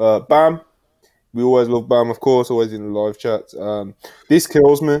 bro. Bam. We always love Bam, of course. Always in the live chats. This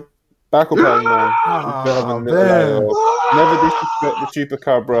kills me. Back up, man. Never disrespect the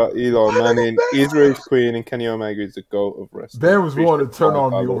Chupacabra, Eli Manning, Israel's Queen, and Kenny Omega is the GOAT of wrestling. Ben was willing to turn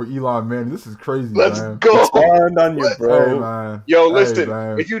on me Apollo. over Elon Manning. This is crazy, Let's man. go. Turned on you, Hey, bro. man. Yo, Hey, listen.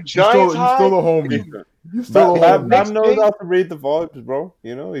 man. If you You still Giants the high, homie. You still the Bam homie. knows how to read the vibes, bro.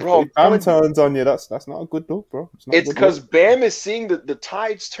 You know, if Bro, I'm Bam telling you. turns on you, that's not a good look, bro. Not a It's good because look. Bam is seeing the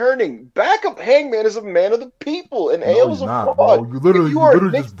tides turning. Backup Hangman is a man of the people, and No, AO you're is a not, fraud. bro. You If you are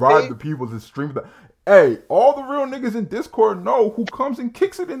literally just Nick's bribe face, the people to stream that. Hey, all the real niggas in Discord know who comes and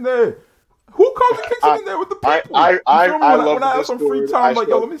kicks it in there. Who comes and kicks it in there with the people? You feel me? When I have some free time, like,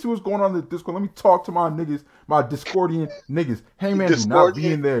 yo, let me see what's going on in the Discord. Let me talk to my niggas, my Discordian niggas. Hangman do not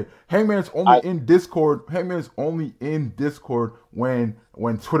be in there. Hangman's only in Discord. Hangman's only in Discord when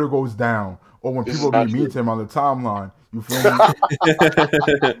Twitter goes down or when people be mean to him on the timeline. You feel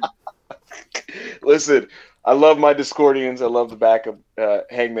me? Listen, I love my Discordians. I love the backup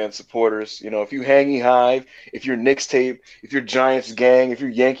Hangman supporters. You know, if you Hangy Hive, if you're Knicks tape, if you're Giants gang, if you're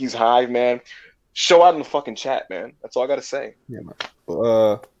Yankees Hive, man, show out in the fucking chat, man. That's all I gotta say. Yeah, man.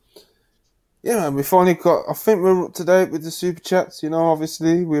 But yeah, man, we finally got. I think we're up to date with the super chats. You know,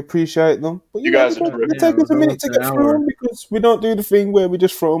 obviously we appreciate them. But You guys are it take us a minute to get through them because we don't do the thing where we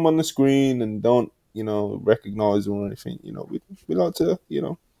just throw them on the screen and don't, you know, recognize them or anything. You know, we like to, you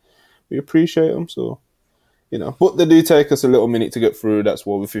know, we appreciate them. So, you know, but they do take us a little minute to get through. That's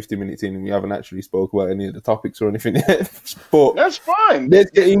why we're 50 minutes in and we haven't actually spoke about any of the topics or anything yet. But that's fine. Let's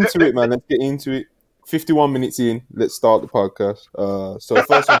get into it, man. Let's get into it. 51 minutes in. Let's start the podcast. So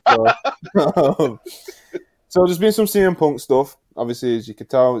first of all, so there's been some CM Punk stuff. Obviously, as you can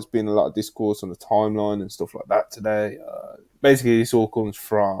tell, it's been a lot of discourse on the timeline and stuff like that today. Basically, this all comes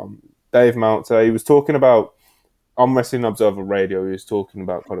from Dave Meltzer. He was talking about on Wrestling Observer Radio. He was talking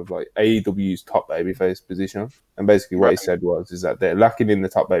about kind of like AEW's top babyface position, and basically what he said is that they're lacking in the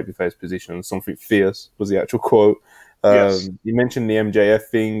top babyface position. Something fierce was the actual quote. You mentioned the MJF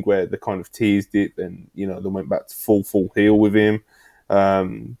thing where they kind of teased it, and you know they went back to full heel with him,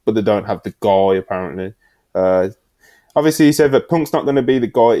 but they don't have the guy apparently. Obviously, he said that Punk's not going to be the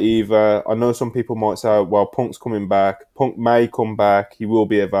guy either. I know some people might say, well, Punk's coming back. Punk may come back. He will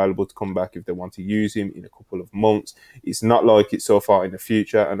be available to come back if they want to use him in a couple of months. It's not like it's so far in the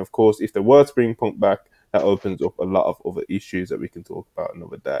future. And of course, if they were to bring Punk back, that opens up a lot of other issues that we can talk about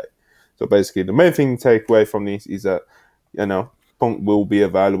another day. So basically, the main thing to take away from this is that, you know, Punk will be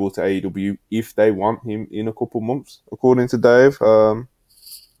available to AEW if they want him in a couple months, according to Dave.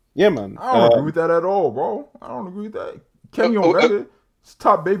 Yeah, man. I don't agree with that at all, bro. I don't agree with that. Kenny Omega is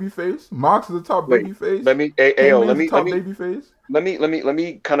top babyface. Mox is a top babyface. Let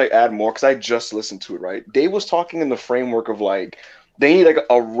me kind of add more because I just listened to it. Right, Dave was talking in the framework of like they need like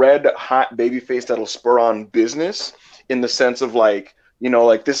a red hot babyface that'll spur on business in the sense of like, you know,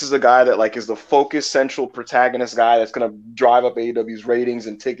 like this is a guy that like is the focus central protagonist guy that's gonna drive up AEW's ratings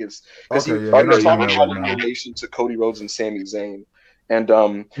and tickets because he was talking about in relation to Cody Rhodes and Sami Zayn. And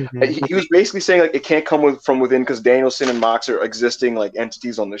he was basically saying like it can't come from within because Danielson and Mox are existing like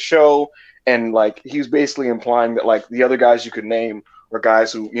entities on the show, and like he was basically implying that like the other guys you could name are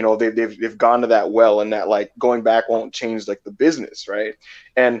guys who, you know, they've gone to that well, and that like going back won't change like the business, right?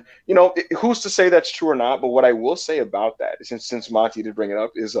 And you know, who's to say that's true or not? But what I will say about that, since Monty did bring it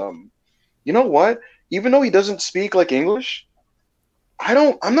up, is you know what? Even though he doesn't speak like English,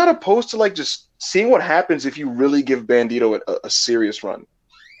 I'm not opposed to like just seeing what happens if you really give Bandito a serious run.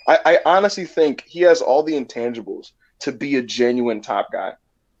 I honestly think he has all the intangibles to be a genuine top guy.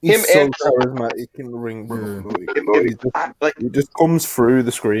 He's so charismatic in the ring, bro. He just comes through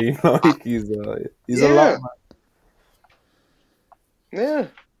the screen like he's a lot, man. Yeah,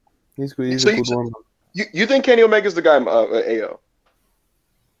 he's a good one. You think Kenny Omega's the guy, AO?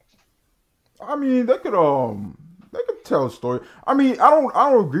 I mean, they could tell a story. I mean, I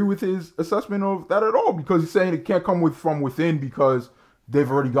don't agree with his assessment of that at all because he's saying it can't come from within because they've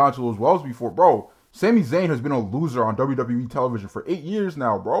already gone to those wells before, bro. Sami Zayn has been a loser on WWE television for 8 years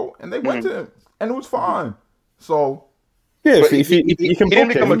now, bro, and they went to him, and it was fine. So yeah, if he can didn't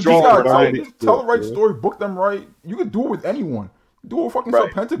become a draw, tell the right story, book them right. You can do it with anyone. Do a fucking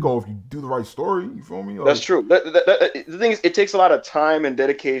Serpentico if you do the right story. You feel me? Like, that's true. The thing is, it takes a lot of time and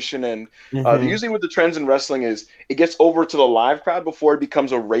dedication, and usually with the trends in wrestling is it gets over to the live crowd before it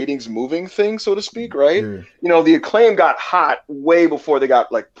becomes a ratings moving thing, so to speak, right? Yeah. You know, the Acclaim got hot way before they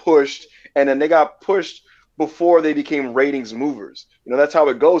got like pushed, and then they got pushed before they became ratings movers. You know, that's how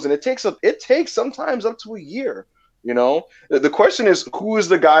it goes, and it takes sometimes up to a year You know, the question is, who is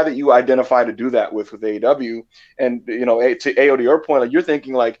the guy that you identify to do that with AEW? And to AO, to your point, like you're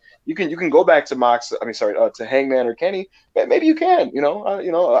thinking like you can go back to to Hangman or Kenny. Maybe you can.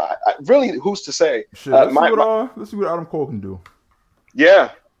 Really, who's to say? Shit, let's see what Adam Cole can do.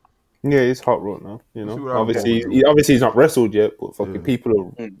 Yeah. Yeah, he's hot right now. Obviously he's not wrestled yet, but fucking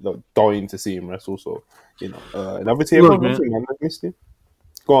people are like, dying to see him wrestle. So and obviously everyone loves him, man. I missed him.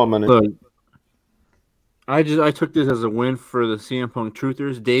 Go on, man. Look, I took this as a win for the CM Punk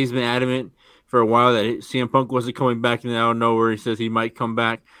truthers. Dave's been adamant for a while that CM Punk wasn't coming back, and out of nowhere he says he might come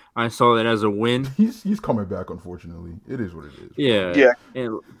back. I saw that as a win. He's coming back. Unfortunately, it is what it is. Yeah.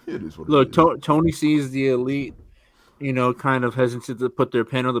 And it is what it is. Look, Tony sees the Elite, kind of hesitant to put their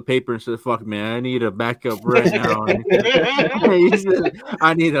pen on the paper and said, "Fuck, man, I need a backup right now." He said,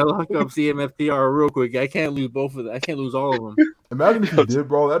 "I need to lock up CMFTR real quick. I can't lose both of them. I can't lose all of them." Imagine if he did,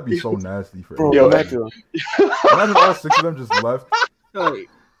 bro. That'd be so nasty for bro. Imagine all 6 of them just left.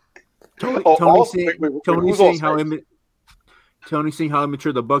 Tony seeing how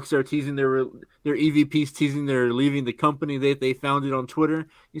immature the Bucks are, teasing their EVPs, teasing they're leaving the company they founded on Twitter.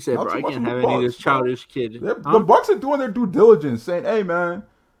 He said, "Bro, I can't have any of this childish kid." The Bucks are doing their due diligence, saying, "Hey, man,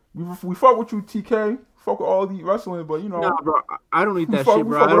 we fuck with you, TK. Fuck with all the wrestling, but nah, bro, I don't need that shit, bro.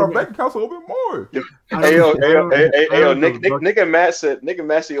 We fuck with our bank accounts a little bit more." Nick and Matt said,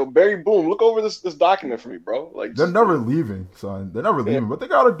 "Yo, Barry Boone, look over this document for me, bro." Like they're never leaving, son. They're never leaving, but they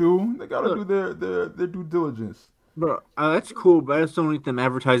gotta do their due diligence. Bro, that's cool, but I just don't need them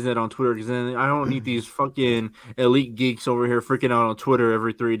advertising that on Twitter, because then I don't need these fucking elite geeks over here freaking out on Twitter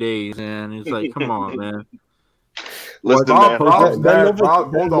every 3 days, and it's like, come on, man. Rob's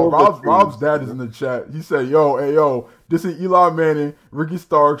dad is in the chat. He said, yo, this is Eli Manning, Ricky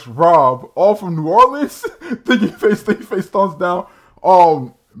Starks, Rob, all from New Orleans. Thinking face thumbs down.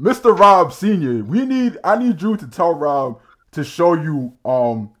 Mr. Rob Sr., I need Drew to tell Rob to show you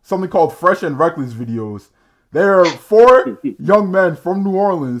something called Fresh and Reckless videos. There are 4 young men from New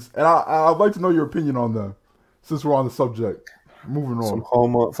Orleans, and I'd like to know your opinion on them, since we're on the subject. Moving on. Some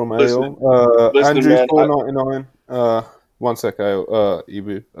homework from AO. Andrew 499. 1 sec, AO.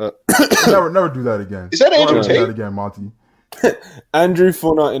 Ibu. Never do that again. Is that Andrew Tate? Do that again, Monty. Andrew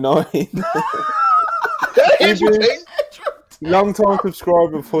 499. Andrew Tate? Long time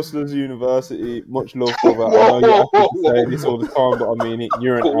subscriber of Hustlers University. Much love for that. I know you have to say this all the time, but I mean it.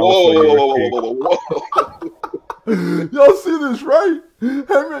 You're an alpha. Y'all see this, right? Him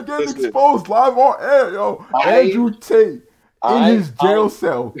getting exposed live on air, yo. Andrew Tate in his jail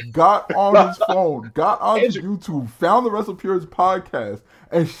cell got on his phone, got onto YouTube, found the WrestlePurists podcast,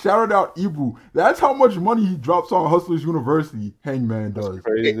 and shouted out Ibu. That's how much money he drops on Hustlers University. Hangman does. That's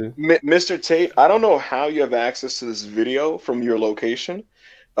crazy. Mr. Tate, I don't know how you have access to this video from your location.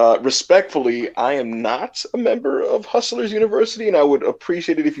 Respectfully, I am not a member of Hustlers University, and I would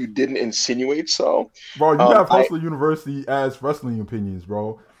appreciate it if you didn't insinuate so. Bro, you have Hustler University as wrestling opinions,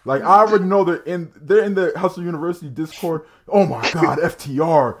 bro. Like, I already know they're in the Hustler University Discord. Oh my God,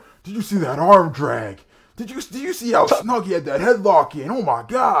 FTR! Did you see that arm drag? Did you see how snug he had that headlock in? Oh my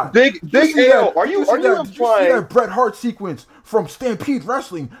God! Big AO, are you implying? Did you see that Bret Hart sequence from Stampede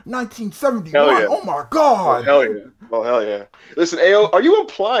Wrestling 1971? Yeah. Oh my God! Oh hell yeah! Listen, AO, are you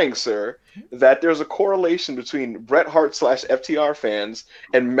implying, sir, that there's a correlation between Bret Hart / FTR fans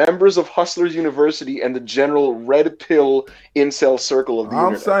and members of Hustlers University and the general red pill incel circle of the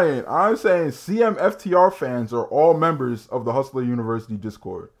internet? I'm saying CMFTR fans are all members of the Hustler University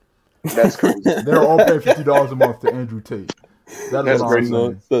Discord. That's crazy. They're all paying $50 a month to Andrew Tate. That's great.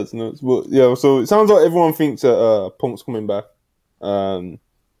 That's nuts. But yeah, so it sounds like everyone thinks that Punk's coming back.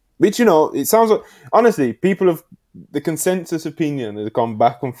 Which, it sounds like, honestly, people have, the consensus opinion has gone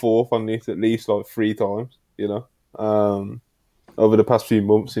back and forth on this at least like 3 times, over the past few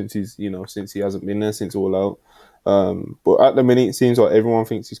months since since he hasn't been there, since All Out. But at the minute, it seems like everyone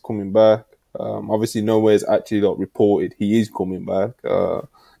thinks he's coming back. Obviously, nowhere's actually reported he is coming back.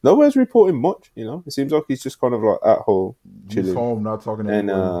 Nowhere's reporting much, It seems like he's just kind of like at home, chilling. He's home, not talking to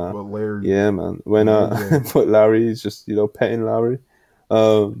anyone but Larry. Yeah, man. But Larry is just, petting Larry.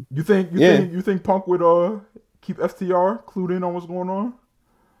 You think Punk would keep FTR clued in on what's going on?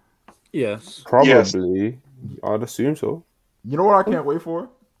 Yes. Probably. Yes. I'd assume so. You know what I can't wait for?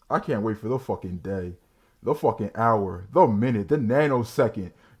 I can't wait for the fucking day, the fucking hour, the minute, the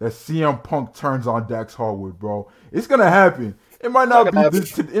nanosecond that CM Punk turns on Dax Harwood, bro. It's gonna happen. It might not be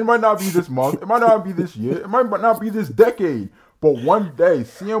this. It might not be this month. It might not be this year. It might not be this decade. But one day,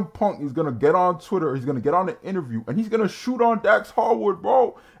 CM Punk is gonna get on Twitter. He's gonna get on an interview, and he's gonna shoot on Dax Harwood,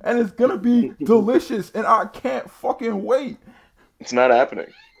 bro. And it's gonna be delicious, and I can't fucking wait. It's not happening.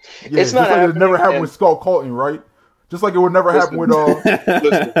 Yeah, it's not happening. It never happened with Skull Colton, right? Just like it would never happen with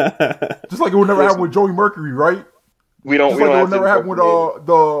just like it would never happen with Joey Mercury, right? We don't. Just We like don't it have would never to happen with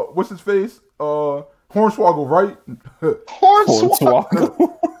the what's his face Hornswoggle, right?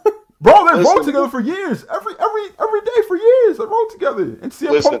 Hornswoggle. Bro, they rode together for years. Every day for years, they rode together. And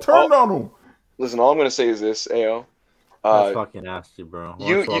CM Punk turned on them. Listen, all I'm gonna say is this, Ao. That's fucking nasty, bro.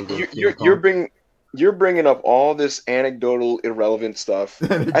 You're bringing up all this anecdotal, irrelevant stuff.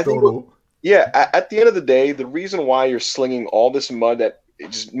 Anecdotal. At the end of the day, the reason why you're slinging all this mud that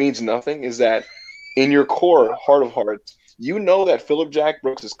it just means nothing is that in your core, heart of hearts, you know that Philip Jack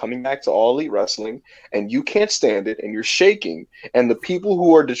Brooks is coming back to All Elite Wrestling, and you can't stand it, and you're shaking. And the people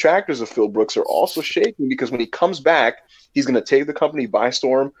who are detractors of Phil Brooks are also shaking because when he comes back, he's going to take the company by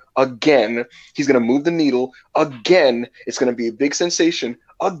storm again. He's going to move the needle again. It's going to be a big sensation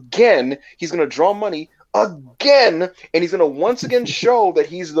again. He's going to draw money again, and he's going to once again show that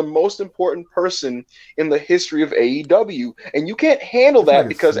he's the most important person in the history of AEW. And you can't handle that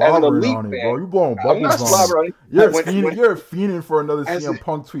because as an elite fan, bro, you blowing I'm not bubbles on slobbering it. You're fiending for another CM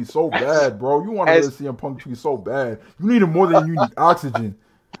Punk tweet so bad, bro. You want another CM Punk tweet so bad. You need him more than you need oxygen.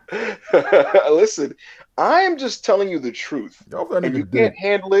 Listen, I am just telling you the truth. And you can't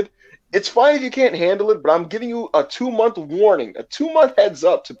handle it. It's fine if you can't handle it, but I'm giving you a 2-month warning, a 2-month heads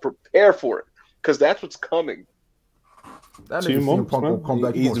up to prepare for it, because that's what's coming. That 2 months, man. Come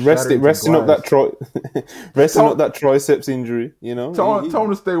back, He's resting up that triceps injury. You know, tell him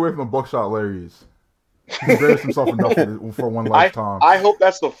to stay away from the buckshot Larrys. He embarrassed himself enough for one lifetime. I hope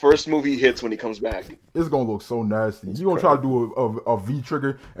that's the first move he hits when he comes back. It's gonna look so nasty. He's gonna try to do a V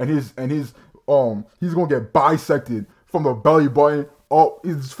trigger, and he's gonna get bisected from the belly button. Oh,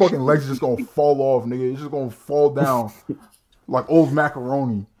 his fucking legs just gonna fall off, nigga. It's just gonna fall down like old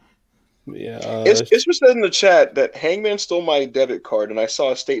macaroni. Yeah, it's said in the chat that Hangman stole my debit card, and I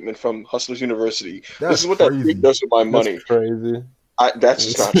saw a statement from Hustlers University. This is what that freak does with my money. That's crazy. That's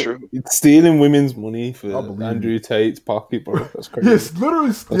just not true. It's stealing women's money for Andrew Tate's pocket, bro. That's crazy. Yeah, it's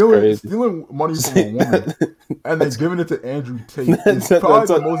literally stealing money from a woman and then giving it to Andrew Tate. That's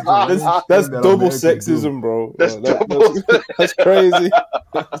double sexism, bro. That's crazy.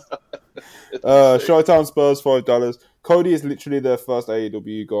 Showtime Spurs $5. Cody is literally their first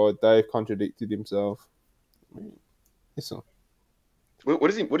AEW guy. Dave contradicted himself. What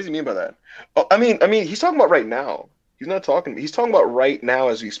does he mean by that? Oh, I mean, he's talking about right now. He's not talking. He's talking about right now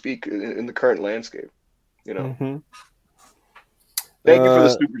as we speak in the current landscape. You know. Mm-hmm. Thank you for the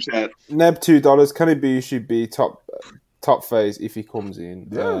super chat. Neb $2. Can it be top phase if he comes in?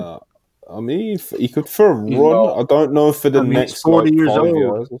 Yeah. I mean, he could for a run. No. I don't know for the next 40 years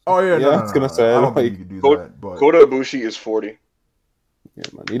old. Oh yeah, I was gonna say. I don't think you could do that. But Kota Ibushi is 40. Yeah,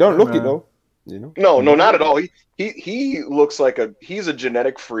 man. You don't look it though. You know. No, not at all. He looks like he's a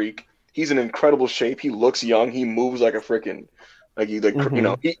genetic freak. He's in incredible shape. He looks young. He moves like a freaking you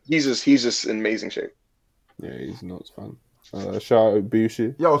know. He's just in amazing shape. Yeah, he's nuts, fun. Shout out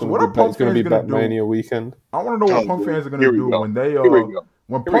Bushi. Yo, so what are Punk fans gonna do? Mania weekend. I want to know what Punk fans are gonna do when they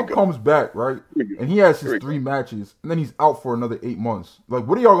when Punk comes back, right? And he has his 3 matches, and then he's out for another 8 months. Like,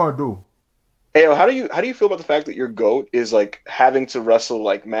 what are y'all gonna do? Hey, how do you feel about the fact that your GOAT is like having to wrestle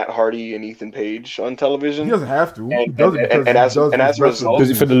like Matt Hardy and Ethan Page on television? He doesn't have to. He does it as a result,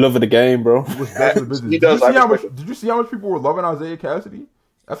 does it for the love of the game, bro. He does. Did you see how much people were loving Isaiah Cassidy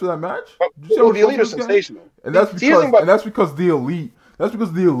after that match? The Elite are sensational, and that's because the Elite. That's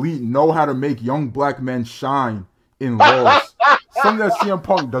because the Elite know how to make young black men shine in laws. Something that CM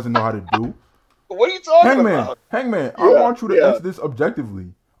Punk doesn't know how to do. What are you talking about? Hangman, I want you to answer this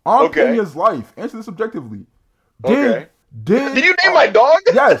objectively. On Kenya's life. Answer this objectively. Did you name my dog?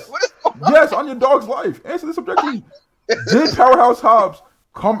 Yes. Yes, on your dog's life. Answer this objectively. Did Powerhouse Hobbs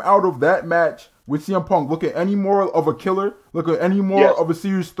come out of that match with CM Punk looking any more of a killer? Looking any more of a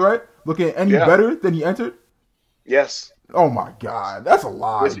serious threat? Looking any better than he entered? Yes. Oh my God. That's a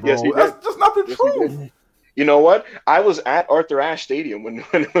lie, bro. That's just not the truth. You know what? I was at Arthur Ashe Stadium when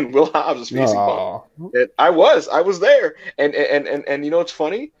Will Hobbs was facing Punk. And I was there. And you know what's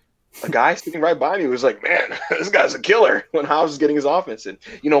funny? A guy sitting right by me was like, "Man, this guy's a killer." When Hobbs was getting his offense in,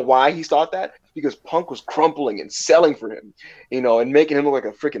 you know why he thought that? Because Punk was crumpling and selling for him, you know, and making him look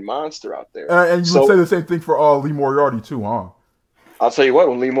like a freaking monster out there. And you would say the same thing for Lee Moriarty too, huh? I'll tell you what.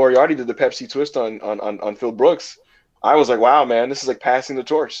 When Lee Moriarty did the Pepsi twist on Phil Brooks, I was like, "Wow, man, this is like passing the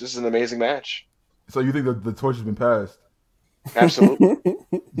torch. This is an amazing match." So you think the torch has been passed? Absolutely.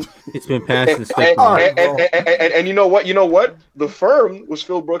 It's been passed. And you know what? You know what? The firm was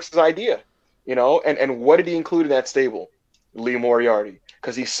Phil Brooks' idea. You know, and what did he include in that stable? Lee Moriarty,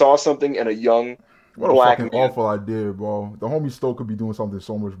 because he saw something in a young black man. Awful idea, bro. The homie Stoke could be doing something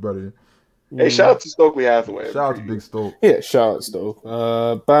so much better. Hey, shout out to Stokely Hathaway. Shout out to Big Stoke. Yeah, shout out Stoke.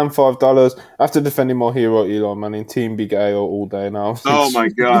 Bam $5 after defending my hero Elon Manning. Team Big AO all day now. Oh my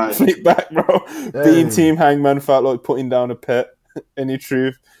God. Flip back, bro. Being Team Hangman felt like putting down a pet. Any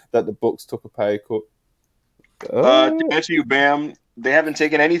truth that the Bucks took a pay cut? To answer you, Bam, they haven't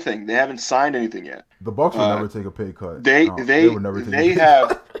taken anything. They haven't signed anything yet. The Bucks would never take a pay cut. They would never take a pay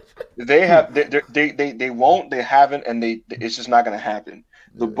cut. They won't. They haven't, and it's just not going to happen.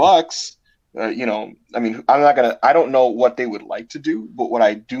 The Bucks. I mean, I don't know what they would like to do, but what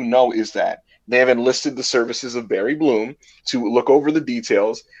I do know is that they have enlisted the services of Barry Bloom to look over the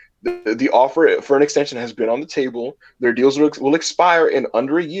details. The offer for an extension has been on the table. Their deals will expire in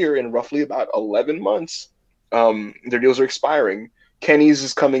under a year, in roughly about 11 months. Their deals are expiring. Kenny's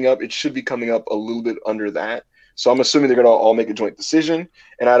is coming up. It should be coming up a little bit under that. So I'm assuming they're going to all make a joint decision.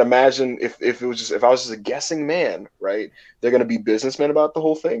 And I'd imagine if I was just a guessing man, right, they're going to be businessmen about the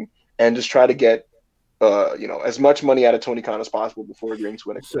whole thing. And just try to get, as much money out of Tony Khan as possible before agreeing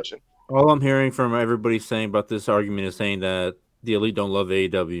to an extension. All I'm hearing from everybody saying about this argument is saying that the Elite don't love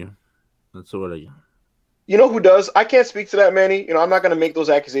AEW. That's what I. You know who does? I can't speak to that, Manny. I'm not going to make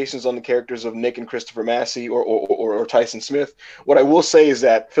those accusations on the characters of Nick and Christopher Massey or Tyson Smith. What I will say is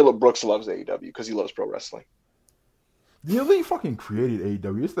that Phillip Brooks loves AEW because he loves pro wrestling. The Elite fucking created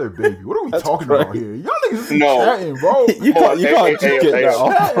AEW. It's their baby. What are we talking about here? Y'all niggas just chatting, bro. You can't just get that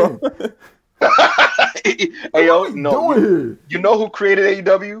off, bro. You know who created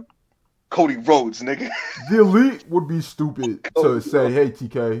AEW? Cody Rhodes, nigga. The Elite would be stupid to say, hey,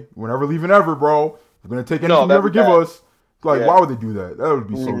 TK, we're never leaving ever, bro. We're going to take anything you ever give us. Like, why would they do that? That would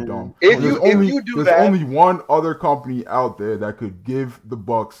be so dumb. There's only one other company out there that could give the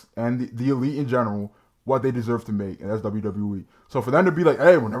Bucks and the Elite in general what they deserve to make, and that's WWE. So for them to be like,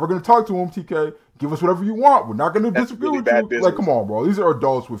 hey, we're never going to talk to them, TK. Give us whatever you want. We're not going to disagree with you. Business. Like, come on, bro. These are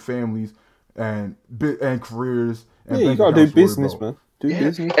adults with families and careers. And you got to do business, man. Do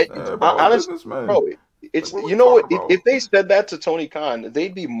business. Honestly, bro, it's like, you know what? If they said that to Tony Khan,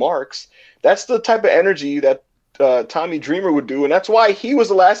 they'd be marks. That's the type of energy that Tommy Dreamer would do, and that's why he was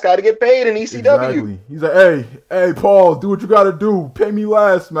the last guy to get paid in ECW. Exactly. He's like, hey, Paul, do what you got to do. Pay me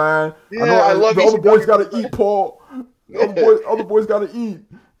last, man. Yeah, I love the other boys got to eat, Paul. The other boys got to eat.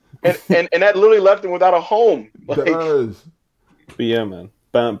 And that literally left him without a home. Like, does. But yeah, man.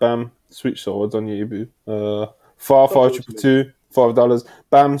 Bam, switch swords on your Ibu. Far 222, $5.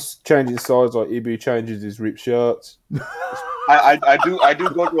 Bam's changing sides like Ibu changes his ripped shirts. I do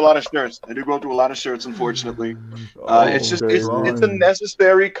go through a lot of shirts. Unfortunately. It's a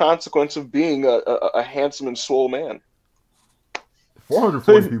necessary consequence of being a handsome and swole man.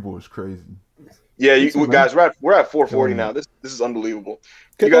 440 people is crazy. Yeah, guys, we're at 440 now. This is unbelievable.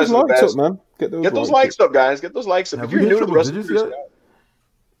 Get those likes up, man. Get those likes up, guys. Get those likes up. If you're new to the WrestlePurists,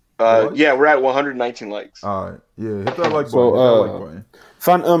 yeah, we're at 119 likes. All right, yeah, hit that like button.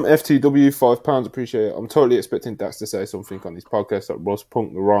 Phantom FTW, £5. Appreciate it. I'm totally expecting Dax to say something on this podcast that Ross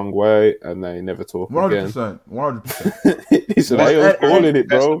punked the wrong way, and they never talk 100%, 100%. He's calling it,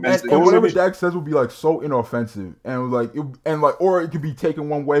 bro. And whatever Dax says will be like so inoffensive, and or it could be taken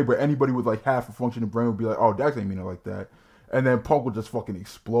one way, but anybody with like half a functioning brain would be like, "Oh, Dax ain't mean it like that," and then Punk will just fucking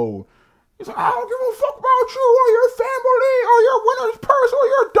explode. He's like, I don't give a fuck about you or your family or your winner's purse or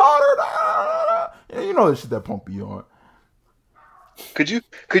your daughter. Yeah, you know the shit that Punk be on. Could you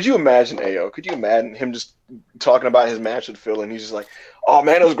imagine AO? Could you imagine him just talking about his match with Phil, and he's just like, "Oh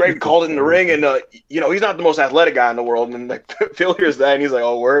man, it was great. We called it in the ring, and he's not the most athletic guy in the world." And like Phil hears that, and he's like,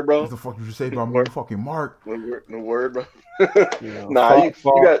 "Oh, word, bro." What the fuck you should say about me, fucking Mark? No word, bro. Nah, you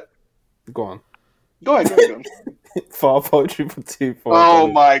got. Go on. Go ahead. Far poetry for 2. Oh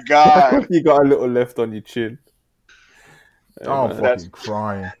my god! You got a little left on your chin. Oh, I'm fucking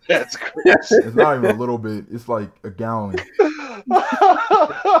crying. That's crazy. It's not even a little bit. It's like a gallon.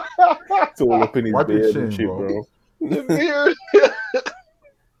 It's all up in his beard and shit, bro. The beard.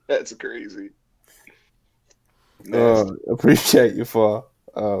 That's crazy. Appreciate you, Far.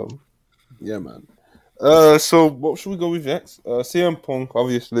 Yeah, man. So what should we go with next? CM Punk,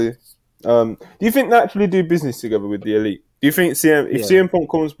 obviously. Do you think they actually do business together with the Elite? Do you think CM Punk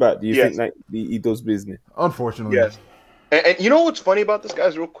comes back, do you think that he does business? Unfortunately. Yes. And you know what's funny about this,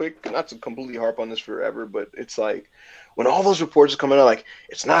 guys, real quick? Not to completely harp on this forever, but it's like when all those reports are coming out, like,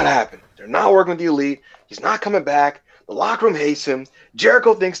 it's not happening. They're not working with the Elite. He's not coming back. The locker room hates him.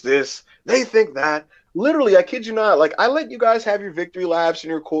 Jericho thinks this. They think that. Literally, I kid you not. Like, I let you guys have your victory laps and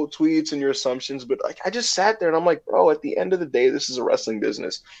your quote tweets and your assumptions, but like, I just sat there and I'm like, bro, at the end of the day, this is a wrestling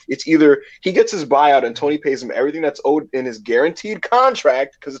business. It's either he gets his buyout and Tony pays him everything that's owed in his guaranteed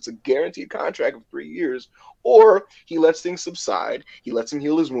contract, because it's a guaranteed contract of 3 years, or he lets things subside, he lets him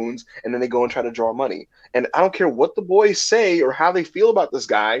heal his wounds, and then they go and try to draw money. And I don't care what the boys say or how they feel about this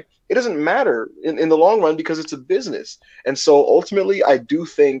guy. It doesn't matter in the long run because it's a business. And so ultimately, I do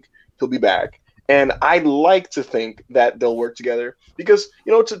think he'll be back. And I'd like to think that they'll work together because,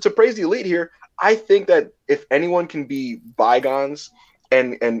 to praise the Elite here, I think that if anyone can be bygones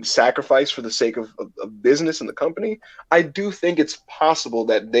and sacrifice for the sake of business and the company, I do think it's possible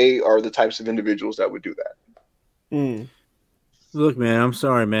that they are the types of individuals that would do that. Mm. Look, man, I'm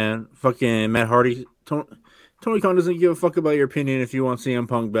sorry, man. Fucking Matt Hardy, Tony Khan doesn't give a fuck about your opinion if you want CM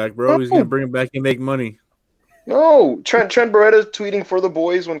Punk back, bro. He's going to bring him back and make money. No, Trent Beretta tweeting for the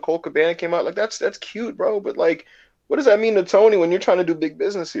boys when Colt Cabana came out. Like, that's cute, bro. But, like, what does that mean to Tony when you're trying to do big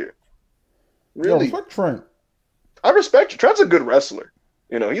business here? Really? Yo, fuck Trent. I respect you. Trent's a good wrestler.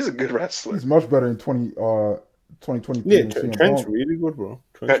 He's a good wrestler. He's much better in 2023. Yeah, Trent's really good, bro.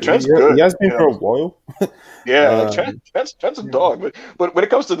 Trent's good. He has been for a while. Yeah, like Trent's a dog. But when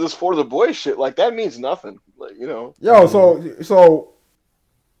it comes to this for the boys shit, like, that means nothing. Like, Yo, so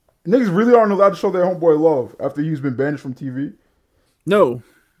niggas really aren't allowed to show their homeboy love after he's been banished from TV. No.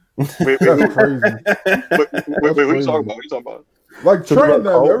 That's crazy. What are you talking about? Like Trent and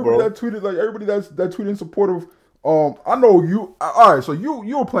them, everybody that tweeted in support of. I know you. All right, so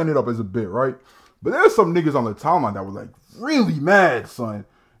you were playing it up as a bit, right? But there's some niggas on the timeline that were like really mad, son.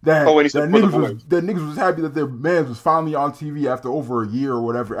 That niggas was happy that their man was finally on TV after over a year or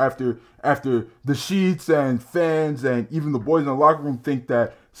whatever. After the sheets and fans and even the boys in the locker room think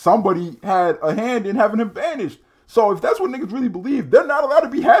that somebody had a hand in having him banished. So if that's what niggas really believe, they're not allowed to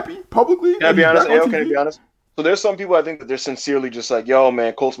be happy publicly. Can I be honest? Okay, be honest. So there's some people I think that they're sincerely just like, yo,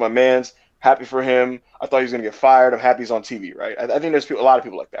 man, Colt's my man's. Happy for him. I thought he was going to get fired. I'm happy he's on TV, right? I think there's a lot of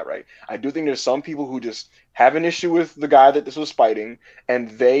people like that, right? I do think there's some people who just have an issue with the guy that this was fighting, and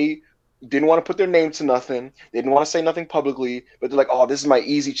they didn't want to put their name to nothing. They didn't want to say nothing publicly, but they're like, oh, this is my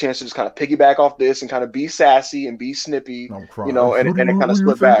easy chance to just kind of piggyback off this and kind of be sassy and be snippy, and it kind of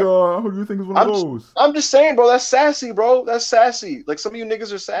split back. Who do you think is one of those? I'm just saying, bro, that's sassy, bro. That's sassy. Like, some of you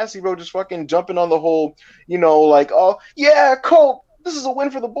niggas are sassy, bro, just fucking jumping on the whole, like, oh, yeah, Colt, this is a win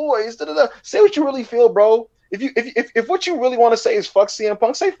for the boys. Da-da-da. Say what you really feel, bro. If what you really want to say is fuck CM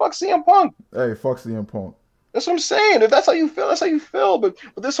Punk, say fuck CM Punk. Hey, fuck CM Punk. That's what I'm saying. If that's how you feel, that's how you feel. But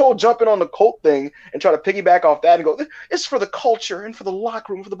this whole jumping on the Colt thing and try to piggyback off that and go, it's for the culture and for the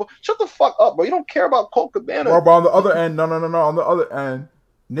locker room, for the boy. Shut the fuck up, bro. You don't care about Colt Cabana. Bro, but on the other end, no. On the other end,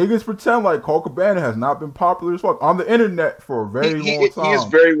 niggas pretend like Colt Cabana has not been popular as fuck on the internet for a very long time. He is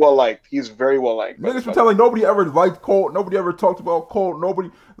very well liked. He's very well liked. Niggas pretend like nobody ever liked Colt. Nobody ever talked about Colt. Nobody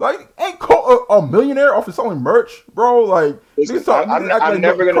ain't Colt a millionaire off of selling merch, bro? Like, listen, I'm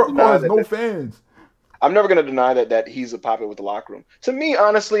never gonna deny that. No fans. I'm never gonna deny that he's a popular with the locker room. To me,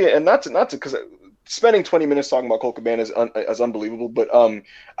 honestly, and not to because spending 20 minutes talking about Colt Cabana is unbelievable. But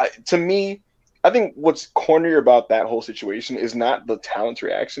to me, I think what's corny about that whole situation is not the talent's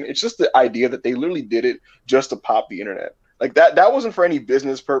reaction. It's just the idea that they literally did it just to pop the internet. Like, that wasn't for any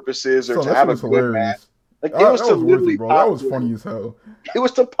business purposes or to have a good match. Like, it was to literally pop. That was funny as hell. It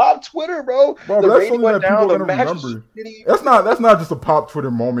was to pop Twitter, bro. Bro, that's something that people are gonna remember. That's not just a pop Twitter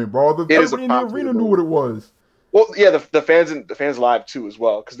moment, bro. Everybody in the arena knew what it was. Well, yeah, the fans live too as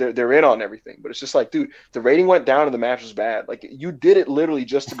well, because they're in on everything. But it's just like, dude, the rating went down and the match was bad. Like, you did it literally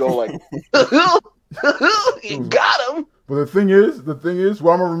just to go like, you got him. But the thing is,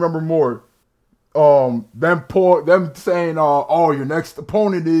 what I'm gonna remember more, them saying, oh, your next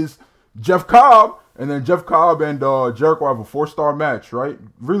opponent is Jeff Cobb. And then Jeff Cobb and Jericho have a 4-star match, right?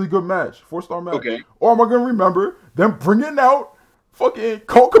 Really good match, 4-star match. Okay. Or am I gonna remember them bringing out fucking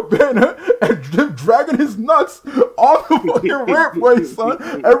Colt Cabana and him dragging his nuts on the fucking rampway,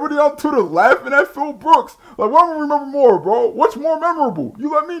 son? Everybody on Twitter laughing at Phil Brooks. Like, what am I gonna remember more, bro? What's more memorable?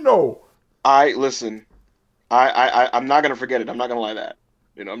 You let me know. Listen. I'm not gonna forget it. I'm not gonna lie that.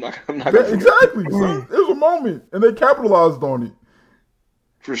 I'm not gonna exactly, son. It was a moment, and they capitalized on it.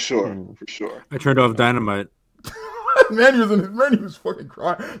 For sure. I turned off Dynamite. Manny was fucking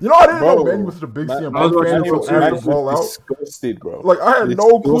crying. I didn't know Manny was such a big CM Punk fan until after Brawl Out. Disgusted, bro. Like, I had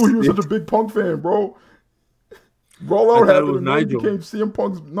no clue he was such a big Punk fan, bro. Brawl Out happened and he became CM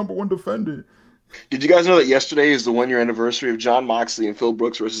Punk's #1 defender. Did you guys know that yesterday is the 1-year anniversary of Jon Moxley and Phil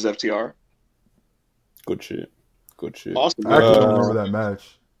Brooks versus FTR? Good shit. Awesome. I actually don't remember that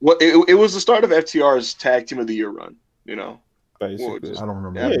match. Well, it was the start of FTR's Tag Team of the Year run, basically. I don't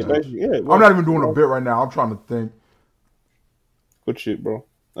remember Yeah, that Yeah, match. basically, yeah. I'm not even doing a bit right now. I'm trying to think. Good shit, bro.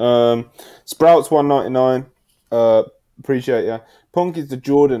 Sprouts 199. Appreciate ya. Punk is the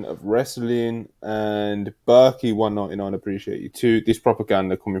Jordan of wrestling, and Berkey 199. Appreciate you too. This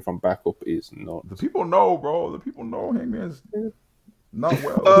propaganda coming from backup is not. The people know, bro. The people know Hangman's not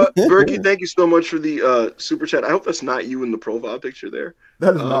well. Berkey, thank you so much for the super chat. I hope that's not you in the profile picture there.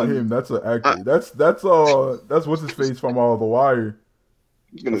 That is not him. That's an actor. That's what's his face from The Wire.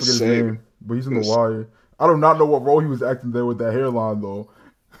 I was I gonna forget his say, name, but he's in The Wire. I do not know what role he was acting there with that hairline though.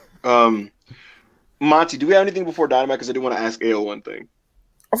 Monty, do we have anything before Dynamite? Because I do want to ask AO one thing.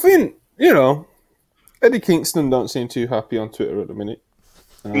 I think Eddie Kingston don't seem too happy on Twitter at the minute.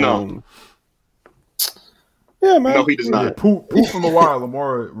 No. Yeah, man. No, he does Yeah, not. Poop from The Wire.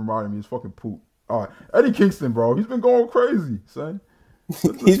 Lamar reminded me. It's fucking Poop. All right, Eddie Kingston, bro. He's been going crazy, son.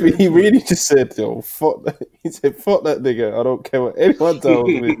 He really just said, "Yo, fuck that." He said, "Fuck that nigga. I don't care what anyone tells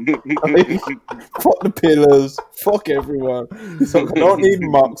me. Fuck the pillars. Fuck everyone. He's like, I don't need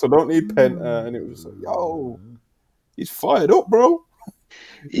Mox. I don't need Penta." And it was just like, "Yo, he's fired up, bro."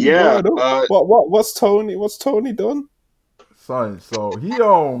 Yeah. What's Tony done? Son, so he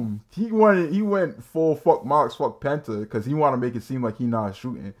went full fuck Mox, fuck Penta because he want to make it seem like he not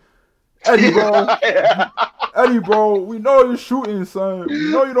shooting. Eddie, bro, we know you're shooting, son.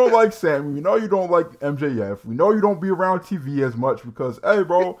 We know you don't like Sammy. We know you don't like MJF. We know you don't be around TV as much because, hey,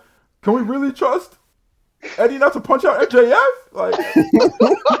 bro, can we really trust Eddie not to punch out MJF? Like,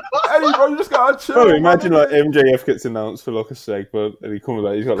 Eddie, bro, you just gotta chill. Bro, imagine like MJF gets announced for like a segment and he comes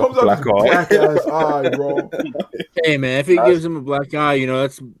out, he's got like a black eye. Black ass eye, bro. Hey man, if he gives him a black eye,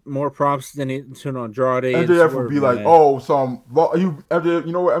 that's more props than he to Andrade. MJF would be like, oh, MJF,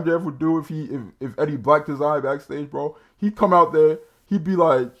 you know what MJF would do if Eddie blacked his eye backstage, bro? He'd come out there, he'd be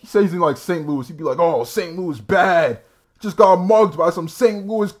like, he says he's in like St. Louis, he'd be like, oh, St. Louis bad. Just got mugged by some St.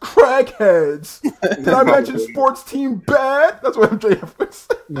 Louis crackheads. Did I mention sports team bad? That's what MJF would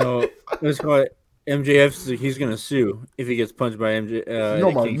say. No, let's call it MJF's. He's gonna sue if he gets punched by MJ.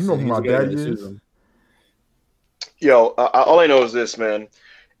 You know who my daddy is. Yo, all I know is this, man.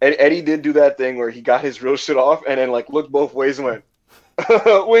 Eddie did do that thing where he got his real shit off and then like looked both ways and went,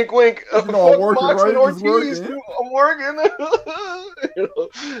 wink, wink. I'm working, right? Ortiz, I'm working.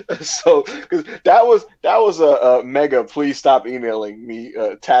 So, because that was a mega. Please stop emailing me.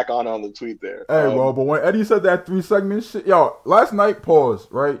 Tack on the tweet there. Hey, bro, but when Eddie said that 3 segment shit, yo, last night, pause,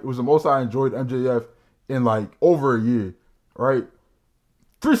 right? It was the most I enjoyed MJF in like over a year, right?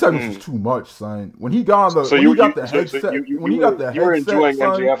 3 segments is too much, son. When he got on the, headset, you were enjoying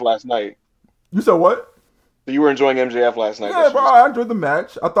MJF last night. You said what? So you were enjoying MJF last night. Yeah, bro, I enjoyed the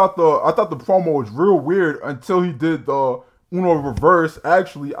match. I thought the promo was real weird until he did the Uno reverse.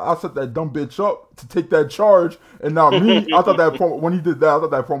 Actually, I set that dumb bitch up to take that charge, and not me. I thought that promo, when he did that, I thought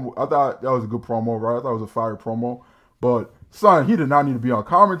that was a good promo, right? I thought it was a fire promo. But son, he did not need to be on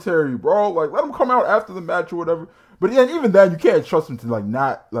commentary, bro. Like, let him come out after the match or whatever. But even then, you can't trust him to like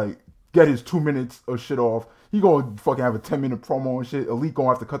not like get his 2 minutes of shit off. He gonna fucking have a 10-minute promo and shit. Elite gonna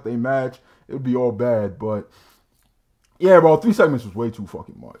have to cut their match. It would be all bad, but yeah, bro, 3 segments was way too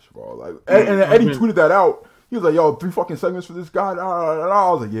fucking much, bro. Like, and Eddie tweeted that out. He was like, "Yo, 3 fucking segments for this guy."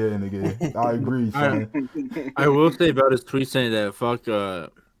 I was like, "Yeah, nigga, I agree." I will say about his tweet saying that fuck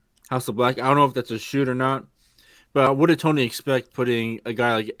House of Black. I don't know if that's a shoot or not, but what did Tony expect putting a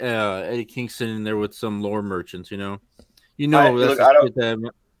guy like Eddie Kingston in there with some lore merchants? That's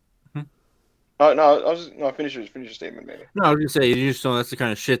that. Finish your statement, maybe. No, I was gonna say you just know that's the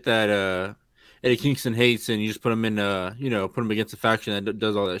kind of shit that Eddie Kingston hates, and you just put him in, put him against a faction that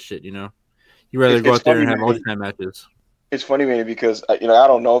does all that shit. You rather go out there and have all-time matches. It's funny, man, because I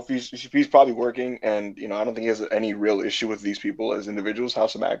don't know if he's probably working, and I don't think he has any real issue with these people as individuals,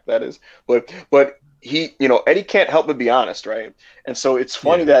 House of Mac, that is. But he, Eddie can't help but be honest, right? And so it's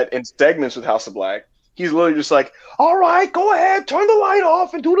funny that in segments with House of Black, he's literally just like, all right, go ahead, turn the light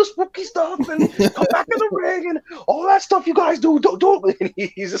off and do the spooky stuff and come back in the ring and all that stuff you guys do. Don't. And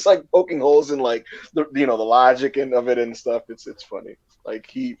he's just like poking holes in like the logic of it and stuff. It's funny. Like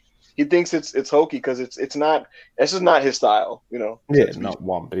he thinks it's hokey because it's not. This is not his style. Yeah, it's not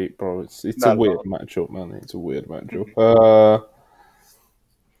one bit, bro. It's a weird matchup, man. It's a weird matchup.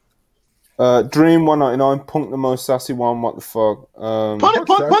 Dream 199, Punk the most sassy one. What the fuck?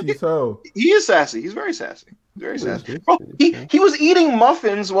 Punk, he is sassy. He's very sassy. Very sassy. Bro, he was eating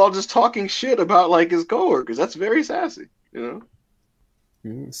muffins while just talking shit about like his coworkers. That's very sassy.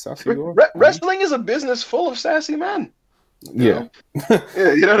 Sassy. Wrestling is a business full of sassy men. Yeah.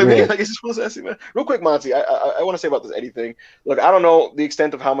 Yeah, you know what I mean? Yeah. Like, it's just possessive, man. Real quick, Monty, I want to say about this Eddie thing. Look, I don't know the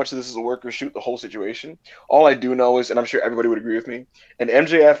extent of how much of this is a work or shoot, the whole situation. All I do know is, and I'm sure everybody would agree with me, an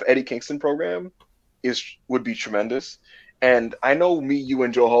MJF Eddie Kingston program would be tremendous. And I know me, you,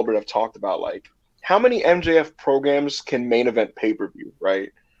 and Joe Hulbert have talked about like how many MJF programs can main event pay-per-view,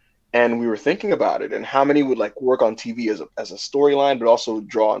 right? And we were thinking about it and how many would like work on TV as a storyline, but also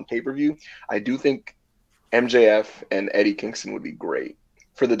draw on pay-per-view. I do think MJF and Eddie Kingston would be great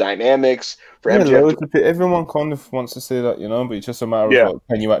for the dynamics for Yeah, MJF to. loads of people. Everyone kind of wants to say that, but it's just a matter of Yeah, like,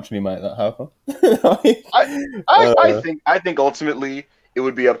 can you actually make that happen? I I, I uh, think I think ultimately it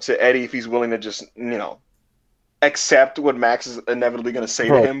would be up to Eddie if he's willing to just accept what Max is inevitably going to say to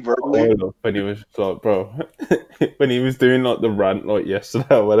bro, him verbally. when he was just like, bro, when he was doing like the rant like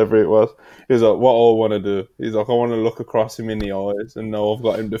yesterday or whatever it was, he was like, what I want to do. He's like, I want to look across him in the eyes and know I've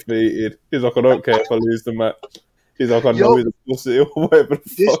got him defeated. He's like, I don't care if I lose the match. He's like, I know Yo, he's a pussy or whatever the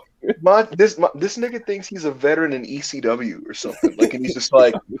this fuck. this nigga thinks he's a veteran in ECW or something. Like, and he's just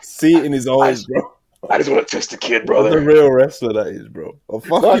like, See it in his I eyes, just, bro. I just want to test the kid, What a brother. real wrestler that is, bro. I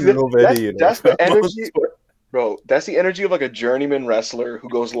fucking No, love that's Eddie. that's the I energy. swear. Bro, that's the energy of like a journeyman wrestler who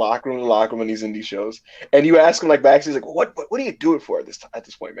goes locker room to locker room in these indie shows. And you ask him like backstage, like, what do you do it for at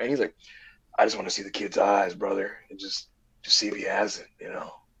this point, man? He's like, I just want to see the kid's eyes, brother, and just see if he has it,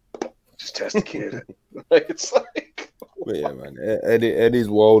 Just test the kid. Like, it's like, But yeah, man, Eddie's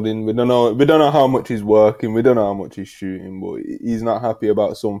wilding. We don't know how much he's working. We don't know how much he's shooting, but he's not happy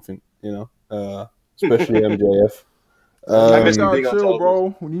about something, especially MJF. I MJF, miss you him gotta being on chill, television.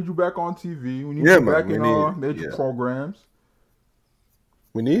 bro. We need you back on TV. We need Yeah, you man, back we in need major programs.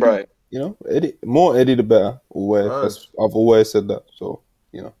 we need him. Right. Eddie, more Eddie the better. Always, Yes. I've always said that. So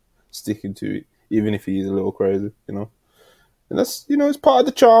sticking to it, even if he's a little crazy, and that's it's part of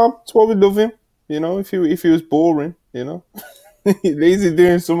the charm. It's why we love him. If he was boring, at least he's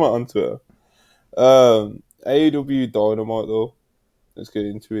doing something on Twitter. AEW Dynamite though. Let's get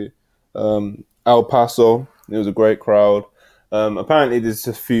into it. El Paso, it was a great crowd. Apparently, there's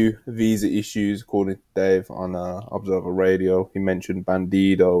a few visa issues, according to Dave on Observer Radio. He mentioned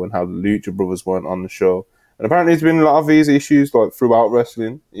Bandido and how the Lucha Brothers weren't on the show. And apparently, there's been a lot of visa issues like throughout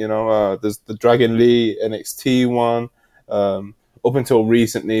wrestling. There's the Dragon Lee NXT one. Up until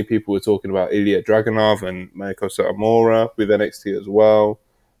recently, people were talking about Ilya Dragunov and Meiko Satomura with NXT as well.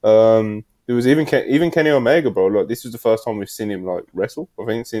 There was even Kenny Omega, bro. Like, this was the first time we've seen him like wrestle. I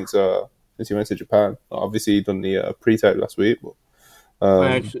think since he went to Japan. Obviously, he done the pre-tape last week. But,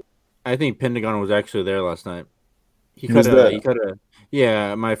 I think Pentagon was actually there last night. He was there.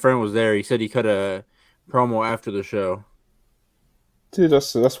 Yeah, my friend was there. He said he cut a promo after the show. Dude,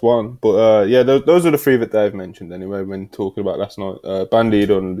 that's one. But yeah, those are the three that Dave mentioned anyway when talking about last night.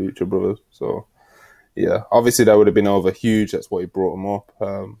 Bandido and Lucha Brothers. So yeah, obviously that would have been over huge. That's why he brought them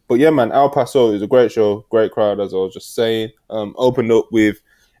up. But yeah, man, El Paso is a great show, great crowd, as I was just saying. Opened up with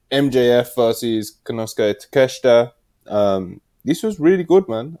MJF versus Konosuke Takeshita. This was really good,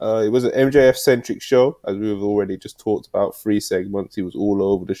 man. It was an MJF-centric show, as we've already just talked about. 3 segments. He was all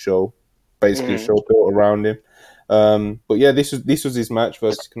over the show. Basically, the show built around him. But yeah, this was his match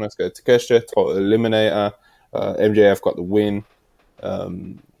versus Konosuke Takeshita, total eliminator. MJF got the win.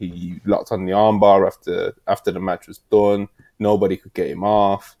 He locked on the armbar after the match was done. Nobody could get him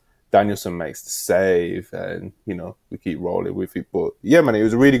off. Danielson makes the save, and we keep rolling with it. But yeah, man, it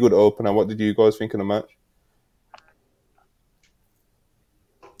was a really good opener. What did you guys think of the match?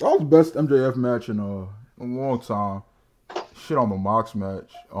 That was the best MJF match in a long time. Shit on the Mox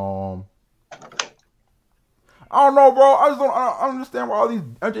match. I don't know, bro. I don't understand why all these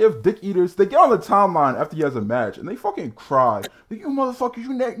MJF dick eaters, they get on the timeline after he has a match and they fucking cry. Like, you motherfuckers,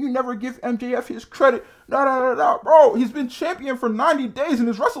 you never give MJF his credit. No. Bro, he's been champion for 90 days and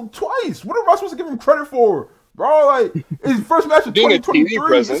has wrestled twice. What am I supposed to give him credit for? Bro, like, his first match in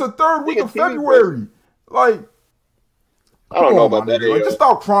 2023, it's the third week of February. Like, I don't know about that. Like, just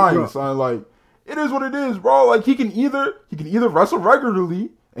stop crying, son. Like, it is what it is, bro. Like, he can either wrestle regularly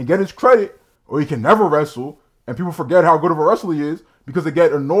and get his credit, or he can never wrestle. And people forget how good of a wrestler he is because they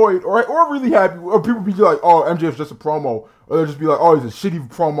get annoyed or really happy. Or people be like, oh, MJF's just a promo. Or they'll just be like, oh, he's a shitty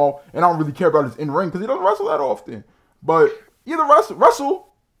promo. And I don't really care about his in-ring because he doesn't wrestle that often. But either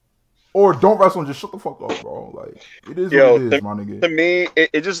wrestle or don't wrestle and just shut the fuck up, bro. Like, it is what it is, my nigga. To me,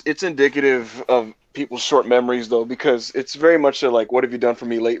 it's indicative of people's short memories, though, because it's very much like, what have you done for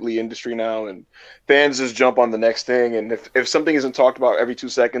me lately industry now? And fans just jump on the next thing. And if something isn't talked about every 2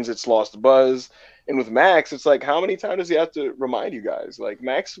 seconds, it's lost buzz. And with Max, it's like, how many times does he have to remind you guys? Like,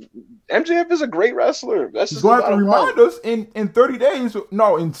 MJF is a great wrestler. That's he's going to have to remind us in 30 days,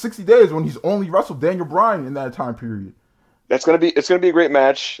 no, in 60 days when he's only wrestled Daniel Bryan in that time period. It's gonna be a great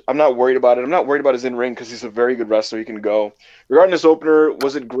match. I'm not worried about it. I'm not worried about his in ring because he's a very good wrestler. He can go. Regarding this opener,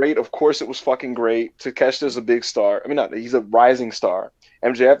 was it great? Of course, it was fucking great. Takeshita's a big star. I mean, not he's a rising star.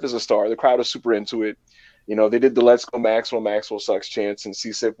 MJF is a star. The crowd is super into it. You know, they did the "Let's Go Maxwell Sucks" chants and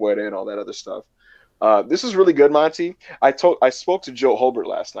 "Si Se Puede" and all that other stuff. This is really good, Monty. I spoke to Joe Hulbert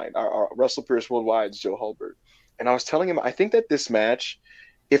last night, our WrestlePurists Worldwide's Joe Hulbert, and I was telling him I think that this match,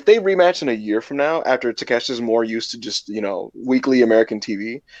 if they rematch in a year from now, after Takeshi's more used to just weekly American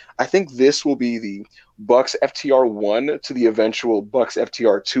TV, I think this will be the Bucks FTR 1 to the eventual Bucks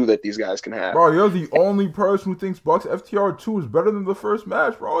FTR 2 that these guys can have. Bro, you're the only person who thinks Bucks FTR 2 is better than the first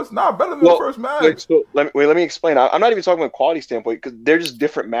match, bro. It's not better than the first match. So let me explain. I'm not even talking about a quality standpoint because they're just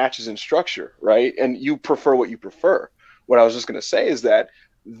different matches in structure, right? And you prefer what you prefer. What I was just going to say is that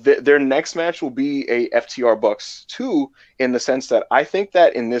their next match will be a FTR Bucks 2 in the sense that I think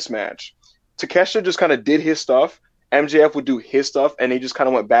that in this match, Takeshita just kind of did his stuff. MJF would do his stuff, and they just kind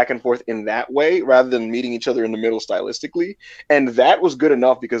of went back and forth in that way rather than meeting each other in the middle stylistically. And that was good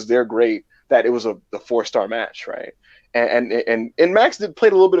enough because they're great that it was a 4-star match, right? And Max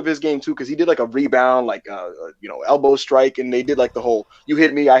played a little bit of his game too because he did like a rebound, like elbow strike, and they did like the whole you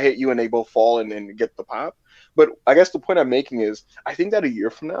hit me, I hit you, and they both fall and get the pop. But I guess the point I'm making is I think that a year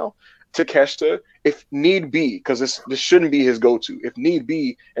from now, Takeshita, if need be, because this shouldn't be his go-to, if need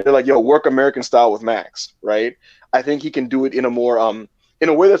be, and they're like, yo, work American style with Max, right? I think he can do it in a more in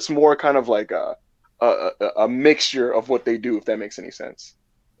a way that's more kind of like a mixture of what they do, if that makes any sense.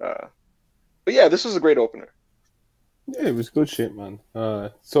 But yeah, this was a great opener. Yeah, it was good shit, man.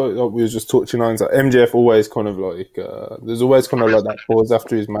 So like we was just touching on, like MJF always kind of like there's always kind of like that pause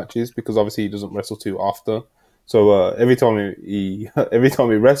after his matches because obviously he doesn't wrestle too often. So every time he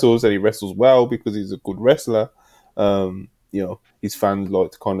wrestles and he wrestles well because he's a good wrestler, his fans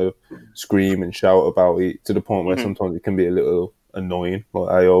like to kind of scream and shout about it to the point where sometimes it can be a little annoying, like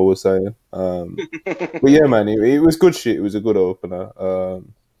AO was saying. But yeah, man, it was good shit. It was a good opener.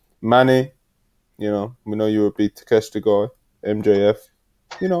 Manny, we know you're a big Takeshita guy. MJF,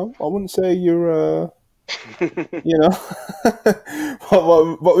 I wouldn't say you're,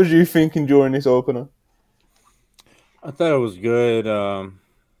 what was you thinking during this opener? I thought it was good.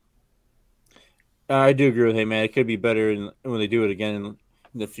 I do agree with him, man. It could be better when they do it again in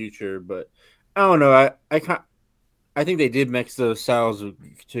the future, but I don't know. I think they did mix those styles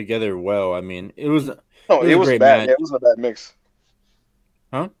together well. I mean, it was a great bad. Yeah, it wasn't a bad mix.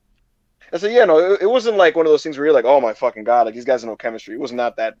 Huh? I said, it wasn't like one of those things where you're like, oh my fucking god, like these guys have no chemistry. It was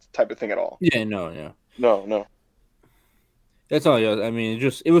not that type of thing at all. Yeah, no. That's all. I mean,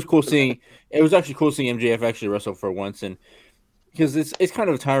 it was cool seeing. It was actually cool seeing MJF actually wrestle for once, and because it's kind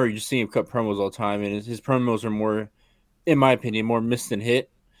of tiring just seeing him cut promos all the time, and his promos are more, in my opinion, more missed than hit.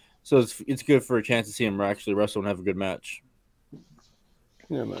 So it's good for a chance to see him actually wrestle and have a good match.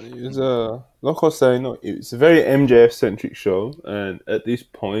 Yeah, man. It was like I was saying, it's a very MJF centric show, and at this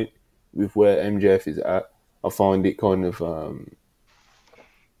point, with where MJF is at, I find it kind of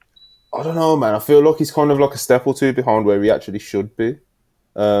I don't know, man. I feel like he's kind of like a step or two behind where he actually should be,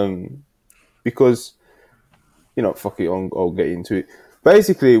 because fuck it, I'll get into it.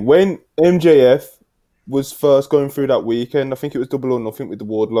 Basically, when MJF was first going through that weekend, I think it was Double or Nothing with the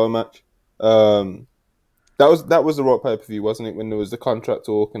Wardlow match. That was the right pay-per-view, wasn't it? When there was the contract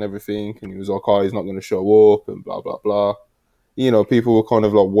talk and everything, and he was like, "Oh, he's not going to show up," and blah blah blah. People were kind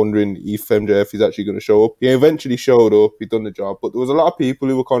of like wondering if MJF is actually going to show up. He eventually showed up. He'd done the job, but there was a lot of people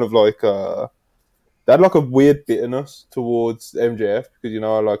who were kind of like, they had like a weird bitterness towards MJF because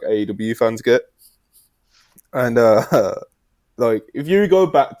how like AEW fans get. And like if you go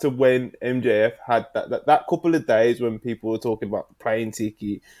back to when MJF had that couple of days when people were talking about the plane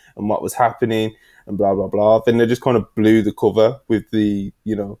ticket and what was happening and blah blah blah, then they just kind of blew the cover with the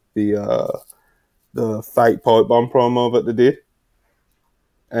fake pipe bomb promo that they did.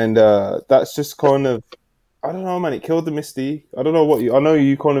 And that's just kind of, I don't know, man. It killed the mystique. I don't know I know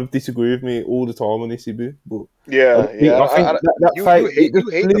you kind of disagree with me all the time on this, Ibu, but I think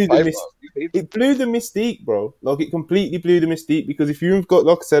it blew the mystique, bro. Like it completely blew the mystique because if you've got,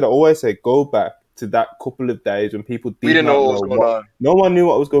 like I said, I always say, go back to that couple of days when people didn't know what was going on. No one knew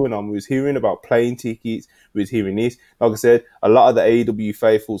what was going on. We was hearing about plane tickets. We was hearing this. Like I said, a lot of the AEW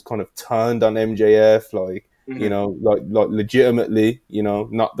faithfuls kind of turned on MJF, like. Like legitimately,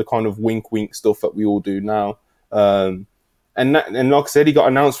 not the kind of wink stuff that we all do now. And like I said, he got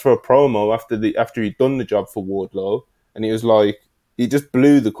announced for a promo after he'd done the job for Wardlow, and it was like he just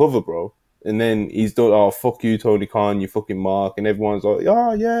blew the cover, bro. And then he's done, oh fuck you, Tony Khan, you fucking mark, and everyone's like,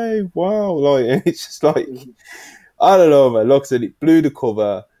 oh yay, wow, like, and it's just like, I don't know, man. Like I said, it blew the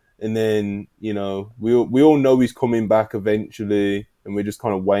cover. And then, you know, we all know he's coming back eventually, and we're just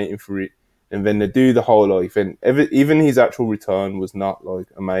kind of waiting for it. And then they do the whole like, even his actual return was not like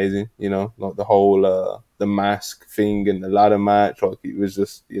amazing, you know, like the whole the mask thing and the ladder match, like it was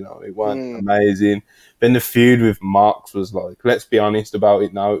just, you know, it wasn't amazing. Then the feud with Mox was like, let's be honest about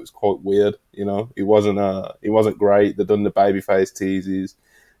it now, it was quite weird, you know, it wasn't great. They done the babyface teases,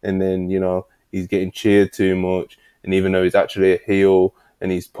 and then, you know, he's getting cheered too much, and even though he's actually a heel,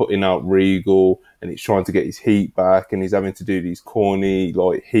 and he's putting out Regal, and he's trying to get his heat back, and he's having to do these corny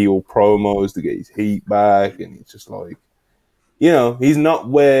like heel promos to get his heat back, and it's just like, you know, he's not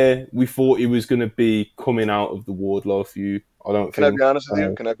where we thought he was going to be coming out of the Wardlow feud. I don't Can I think. be honest with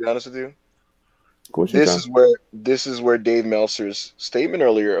you? Can I be honest with you? Of course you This is where Dave Meltzer's statement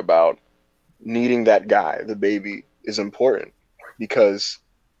earlier about needing that guy, the baby, is important, because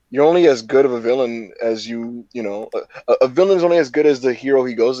you're only as good of a villain as you know. A villain is only as good as the hero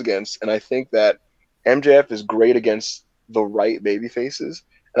he goes against, and I think that MJF is great against the right baby faces.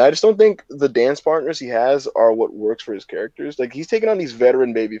 And I just don't think the dance partners he has are what works for his characters. Like, he's taking on these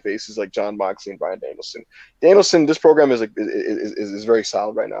veteran baby faces like John Moxley and Bryan Danielson. This program is like is very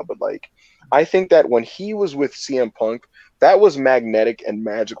solid right now, but like, I think that when he was with CM Punk, that was magnetic and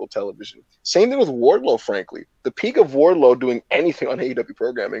magical television. Same thing with Wardlow, frankly. The peak of Wardlow doing anything on AEW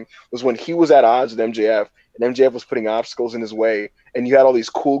programming was when he was at odds with MJF, and MJF was putting obstacles in his way, and you had all these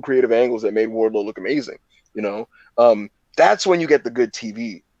cool creative angles that made Wardlow look amazing. You know, that's when you get the good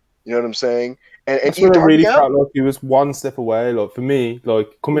TV. You know what I'm saying? And That's when I really felt like he was one step away. Like, for me,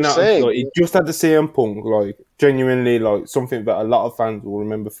 like, coming out, like, he just had the CM Punk, like, genuinely, like, something that a lot of fans will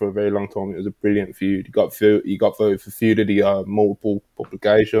remember for a very long time. It was a brilliant feud. He got voted for feud of the multiple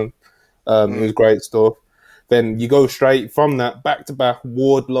publication. It was great stuff. Then you go straight from that back to back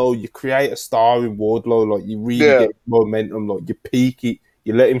Wardlow. You create a star in Wardlow. Like, you really get momentum. Like, you peak it.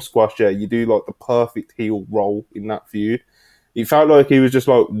 You let him squash it. You do like the perfect heel role in that feud. He felt like he was just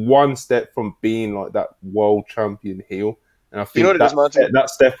like one step from being like that world champion heel. And I think that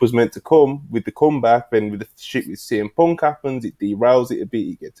step was meant to come with the comeback. Then with the shit with CM Punk happens, it derails it a bit.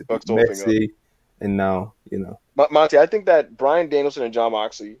 It gets a bit messy. And now, you know. Monty, I think that Bryan Danielson and John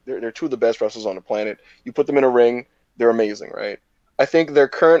Moxley, they're two of the best wrestlers on the planet. You put them in a ring, they're amazing, right? I think they're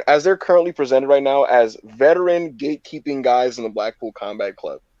currently presented right now as veteran gatekeeping guys in the Blackpool Combat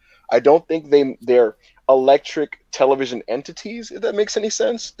Club. I don't think they're electric television entities, if that makes any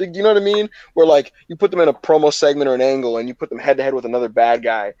sense. Do you know what I mean? Where like you put them in a promo segment or an angle and you put them head to head with another bad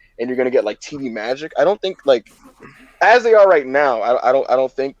guy and you're gonna get like TV magic. I don't think, like, as they are right now, I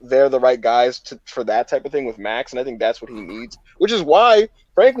don't think they're the right guys for that type of thing with Max, and I think that's what he needs. Which is why,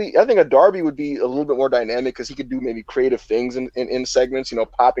 frankly, I think a Darby would be a little bit more dynamic because he could do maybe creative things in segments, you know,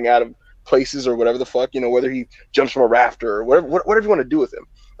 popping out of places or whatever the fuck, you know, whether he jumps from a rafter or whatever you want to do with him.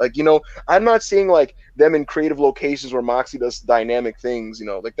 Like, you know, I'm not seeing like them in creative locations where Moxley does dynamic things, you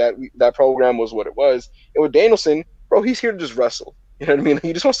know, like that program was what it was. And with Danielson, bro, he's here to just wrestle. You know what I mean?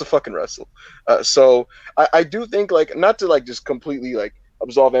 He just wants to fucking wrestle. So I do think, like, not to like just completely like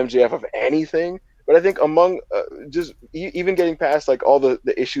absolve MJF of anything, but I think among just even getting past like all the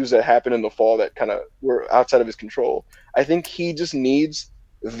issues that happened in the fall that kind of were outside of his control, I think he just needs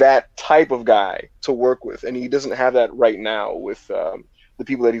that type of guy to work with, and he doesn't have that right now with the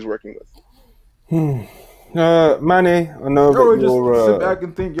people that he's working with. Manny, I know that you're... just sit back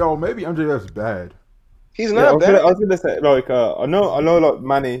and think, yo, maybe MJF's bad. He's not bad. I was gonna say, like, I know, like,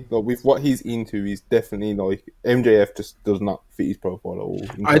 Manny, like, with what he's into, he's definitely, like, MJF just does not fit his profile at all.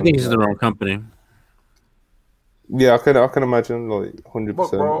 I think he's in the wrong company. Yeah, I can imagine, like, 100%.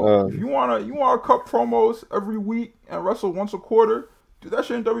 Look, bro, if you wanna cut promos every week and wrestle once a quarter, do that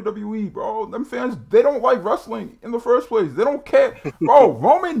shit in WWE, bro. Them fans, they don't like wrestling in the first place. They don't care. Bro,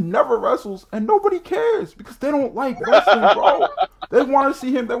 Roman never wrestles, and nobody cares because they don't like wrestling, bro. They want to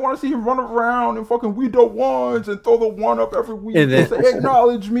see him run around and fucking we the ones and throw the one up every week and say,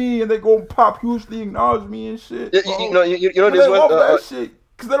 acknowledge me, and they go pop hugely acknowledge me and shit. Bro. You know, they love that shit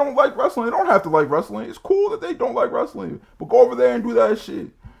because they don't like wrestling. They don't have to like wrestling. It's cool that they don't like wrestling, but go over there and do that shit.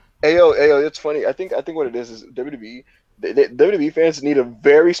 Ayo, it's funny. I think what it is WWE. WWE fans need a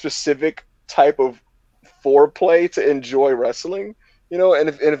very specific type of foreplay to enjoy wrestling, you know, and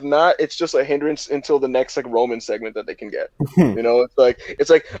if not, it's just a hindrance until the next like Roman segment that they can get. You know, it's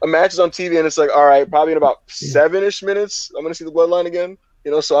like a match is on TV and it's like, all right, probably in about 7-ish minutes, I'm gonna see the bloodline again, you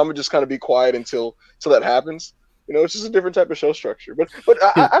know, so I'm gonna just kind of be quiet until that happens. You know, it's just a different type of show structure. But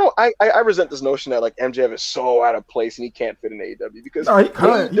I resent this notion that like MJF is so out of place and he can't fit in AEW because no, he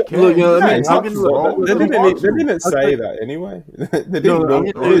can't. They didn't say that anyway. They didn't.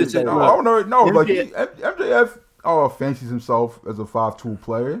 MJF fancies himself as a 5-tool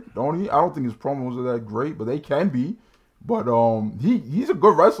player, don't he? I don't think his promos are that great, but they can be. But he's a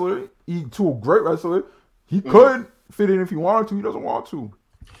good wrestler. He's a great wrestler. He could fit in if he wanted to. He doesn't want to.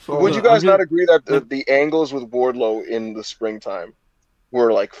 So Would you guys not agree that the angles with Wardlow in the springtime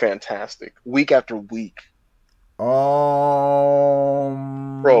were like fantastic, week after week?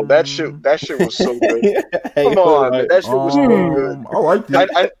 Bro, that shit was so good. Come on, man. That shit was so good. I liked it.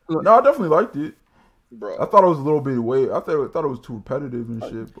 I definitely liked it. Bro, I thought it was a little bit I thought it was too repetitive and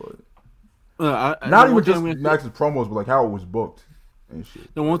shit, but not even just Max's promos, but like how it was booked and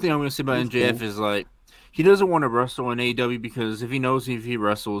shit. The one thing I'm gonna say about MJF is like he doesn't want to wrestle in AEW because if he knows if he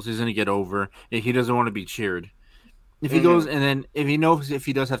wrestles, he's gonna get over, and he doesn't want to be cheered. If he goes and then if he knows if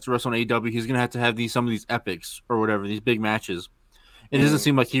he does have to wrestle in AEW, he's gonna have to have some of these epics or whatever, these big matches. It doesn't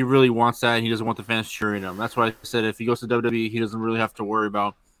seem like he really wants that, and he doesn't want the fans cheering him. That's why I said if he goes to WWE, he doesn't really have to worry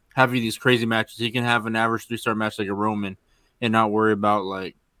about having these crazy matches. He can have an average 3-star match like a Roman, and not worry about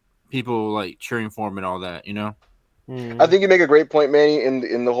like people like cheering for him and all that. You know. I think you make a great point, Manny,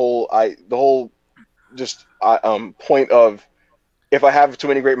 in the whole point of if I have too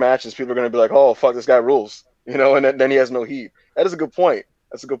many great matches, people are going to be like, oh fuck, this guy rules, you know, and then he has no heat. That is a good point.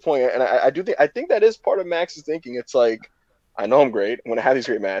 That's a good point, and I think that is part of Max's thinking. It's like, I know I'm great. When I have these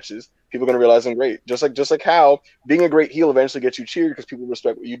great matches, people are going to realize I'm great. Just like how being a great heel eventually gets you cheered because people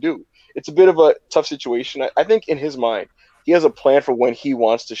respect what you do. It's a bit of a tough situation. I think in his mind, he has a plan for when he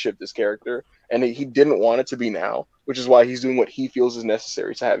wants to ship this character, and he didn't want it to be now, which is why he's doing what he feels is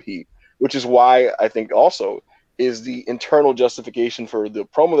necessary to have heat, which is why I think also is the internal justification for the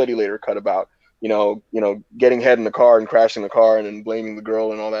promo that he later cut about, you know, getting head in the car and crashing the car and then blaming the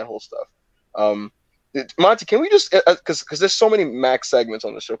girl and all that whole stuff. Monty, can we just, because there's so many Max segments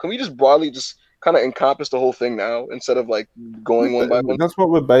on the show, can we just broadly just kind of encompass the whole thing now instead of like going one by one? That's what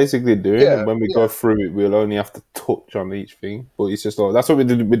we're basically doing. And when we go through it, we'll only have to touch on each thing. But it's just like, that's what we're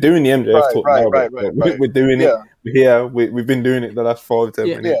doing. We're doing the MJF talk now. Right. We're doing it here. We've been doing it the last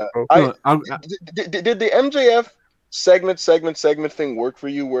 5-10 minutes. Yeah. Did the MJF segment thing work for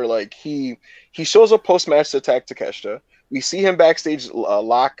you where like he shows up post-match to attack Takeshita? We see him backstage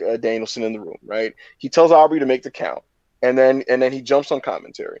lock Danielson in the room, right? He tells Aubrey to make the count, and then he jumps on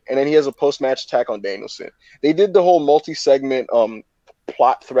commentary, and then he has a post-match attack on Danielson. They did the whole multi-segment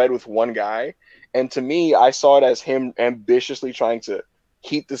plot thread with one guy, and to me, I saw it as him ambitiously trying to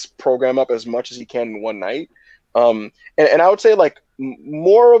keep this program up as much as he can in one night. And I would say like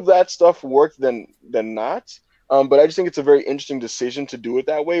more of that stuff worked than not, but I just think it's a very interesting decision to do it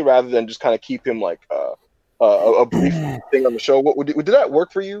that way rather than just kind of keep him like a brief thing on the show. Did that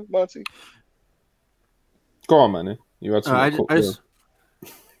work for you, Monty? Go on, man. You had some. I don't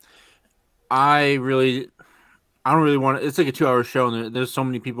really want. It's like a 2-hour show, and there's so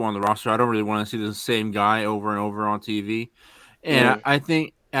many people on the roster. I don't really want to see the same guy over and over on TV. And I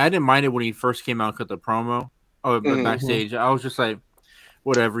think I didn't mind it when he first came out and cut the promo. But backstage, I was just like,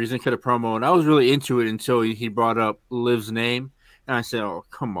 whatever. He's gonna cut a promo, and I was really into it until he brought up Liv's name. And I said, oh,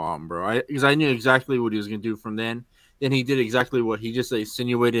 come on, bro. Because I knew exactly what he was going to do from then. Then he did exactly what he just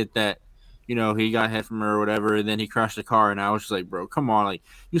insinuated that, you know, he got hit from her or whatever. And then he crashed the car. And I was just like, bro, come on. Like,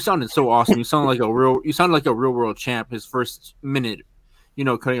 you sounded so awesome. You sounded like a real world champ his first minute, you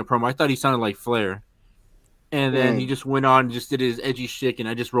know, cutting a promo. I thought he sounded like Flair. And then he just went on and just did his edgy shtick. And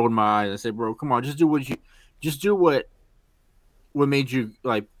I just rolled my eyes. I said, bro, come on. Just do what made you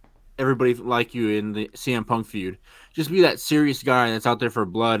like everybody like you in the CM Punk feud. Just be that serious guy that's out there for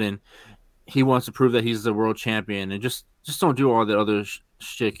blood, and he wants to prove that he's the world champion. And just don't do all the other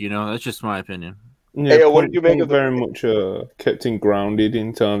shtick, you know. That's just my opinion. Yeah, hey, what did you make of very much kept him grounded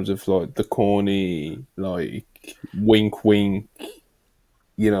in terms of like the corny, like wink, you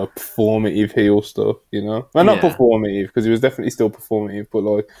know, performative heel stuff, you know. Well, not performative because he was definitely still performative, but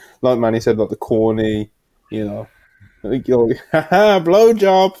like Manny said, like the corny, you know. Like, you're like, haha,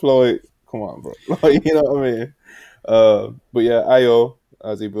 blowjob. Like, come on, bro. Like, you know what I mean? But yeah, Ayo,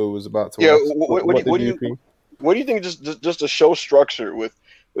 as Ibu was about to ask, what do you think? What do you think? Just a show structure with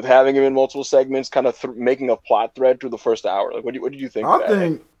having him in multiple segments, kind of making a plot thread through the first hour. Like, what did you think? I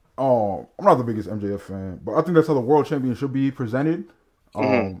think I'm not the biggest MJF fan, but I think that's how the world champion should be presented.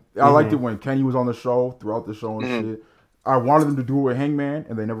 I liked it when Kenny was on the show throughout the show and shit. I wanted them to do it with Hangman,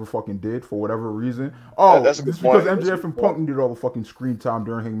 and they never fucking did for whatever reason. Oh, that's because MJF and Punk needed all the fucking screen time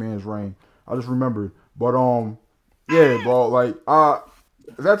during Hangman's reign. I just remembered. But yeah, bro, like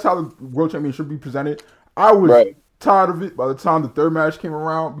that's how the world champion should be presented. I was tired of it by the time the third match came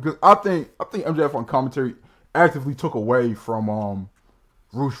around because I think MJF on commentary actively took away from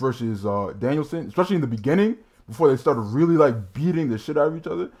Rush versus Danielson, especially in the beginning before they started really like beating the shit out of each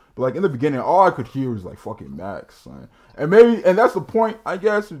other. But like in the beginning, all I could hear was like fucking Max, son. And that's the point, I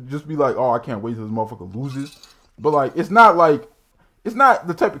guess, just be like, oh, I can't wait till this motherfucker loses. But like, it's not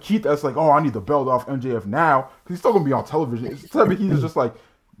the type of heat that's like, oh, I need the belt off MJF now because he's still gonna be on television. It's the type of heat that's just like,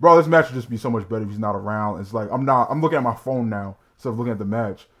 bro, this match would just be so much better if he's not around. It's like I'm looking at my phone now instead of looking at the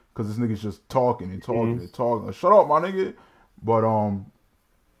match because this nigga's just talking and talking and talking. Like, shut up, my nigga. But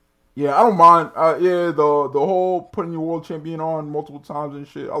yeah, I don't mind. Yeah, the whole putting your world champion on multiple times and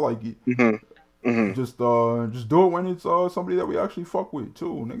shit, I like it. Just do it when it's somebody that we actually fuck with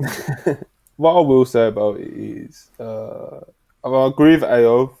too, nigga. What I will say about it is, I agree with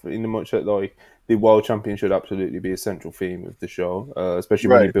AO in the much that like the world champion should absolutely be a central theme of the show, especially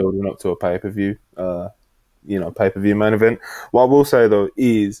when you're building up to a pay-per-view, pay-per-view main event. What I will say though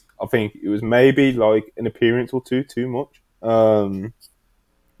is, I think it was maybe like an appearance or two too much. People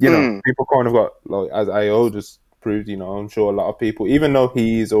kind of got like, as AO just proved, I'm sure a lot of people, even though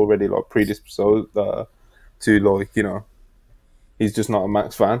he's already like predisposed to like, he's just not a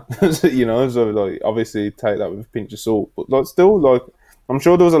Max fan, so like obviously take that with a pinch of salt. But like still, like I'm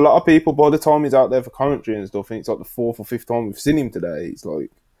sure there was a lot of people by the time he's out there for commentary and stuff. I think it's like the 4th or 5th time we've seen him today. It's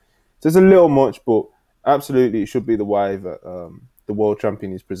like there's a little much, but absolutely it should be the way that the world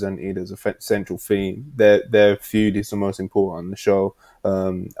champion is presented as a central theme. Their feud is the most important on the show.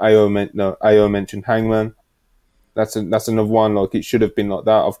 AO mentioned Hangman. That's another one. Like it should have been like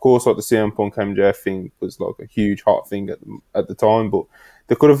that. Of course, like the CM Punk MJF thing was like a huge hot thing at the time, but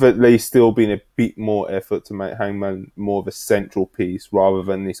there could have at least still been a bit more effort to make Hangman more of a central piece rather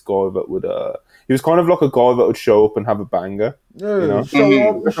than this guy that would. He was kind of like a guy that would show up and have a banger. Yeah, show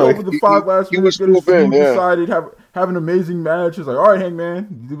up with the 5 last minutes, get his food decided, have an amazing match. It's like, all right,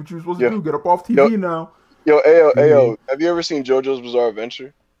 Hangman, you did what you were supposed to do. Get up off TV now. Yo, Ayo, have you ever seen JoJo's Bizarre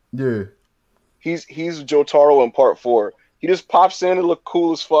Adventure? Yeah. He's Jotaro in part 4. He just pops in and look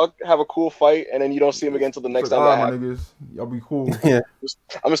cool as fuck, have a cool fight, and then you don't see him again until the next time that happens. Niggas, y'all be cool. Yeah.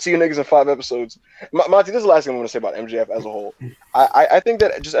 I'm gonna see you niggas in 5 episodes. Monty, this is the last thing I'm gonna say about MJF as a whole. I think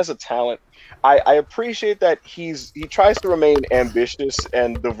that just as a talent, I appreciate that he tries to remain ambitious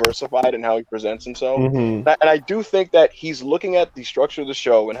and diversified in how he presents himself. And I do think that he's looking at the structure of the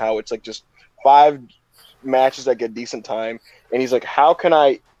show and how it's like just 5 matches that get decent time, and he's like, how can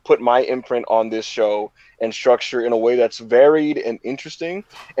I put my imprint on this show and structure in a way that's varied and interesting?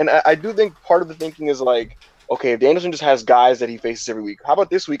 And I do think part of the thinking is like, okay, if Danielson just has guys that he faces every week, how about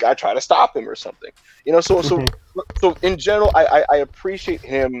this week I try to stop him or something? So in general, I appreciate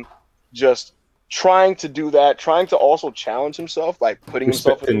him just trying to do that, trying to also challenge himself by putting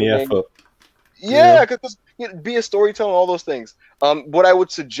himself in the effort. Yeah, because be a storyteller and all those things. What I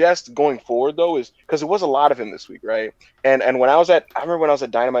would suggest going forward though is, because it was a lot of him this week, right? And I remember when I was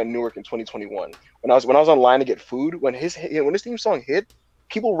at Dynamite in Newark in 2021, when I was online to get food, when his theme song hit,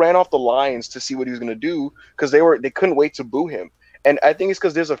 people ran off the lines to see what he was gonna do because they couldn't wait to boo him. And I think it's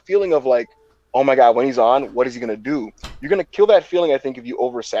because there's a feeling of like, oh my God, when he's on, what is he gonna do? You're gonna kill that feeling, I think, if you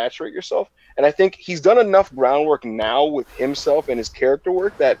oversaturate yourself. And I think he's done enough groundwork now with himself and his character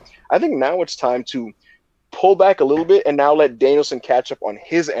work that I think now it's time to pull back a little bit and now let Danielson catch up on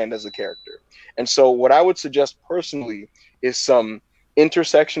his end as a character. And so what I would suggest personally is some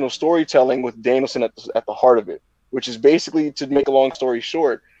intersectional storytelling with Danielson at the heart of it, which is basically, to make a long story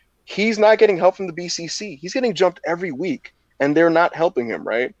short, he's not getting help from the BCC. He's getting jumped every week and they're not helping him,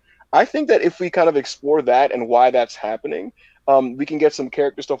 right? I think that if we kind of explore that and why that's happening, we can get some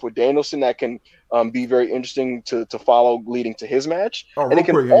character stuff with Danielson that can be very interesting to follow leading to his match.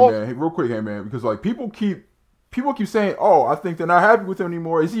 Real quick, hey man, because like people keep saying, oh, I think they're not happy with him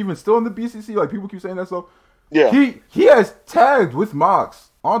anymore. Is he even still in the BCC? Like people keep saying that stuff. Yeah, he has tagged with Mox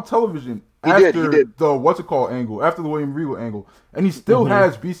on television after the angle, after the William Regal angle, and he still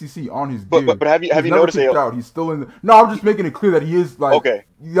has BCC on his gear. But have you noticed out? He's still in the. No, I'm just making it clear that he is like, okay,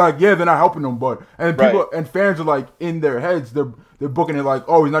 like they're not helping him, but people and fans are like in their heads they're booking it like,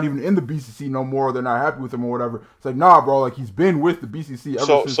 oh, he's not even in the BCC no more. They're not happy with him or whatever. It's like, nah, bro, like he's been with the BCC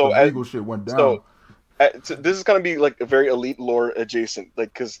ever since the legal shit went down. So this is going to be like a very elite lore adjacent,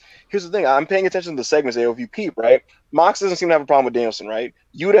 like, because here's the thing, I'm paying attention to the segments, if you peep, right? Mox doesn't seem to have a problem with Danielson, right?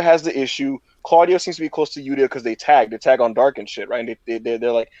 Yuta has the issue. Claudio seems to be close to Yuta because they tag on Dark and shit, right? And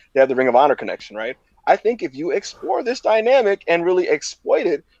they're like, they have the Ring of Honor connection, right? I think if you explore this dynamic and really exploit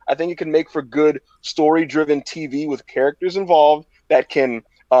it, I think it can make for good story-driven TV with characters involved that can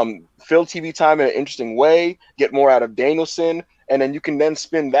fill TV time in an interesting way, get more out of Danielson, and then you can then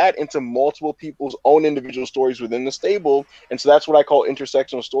spin that into multiple people's own individual stories within the stable. And so that's what I call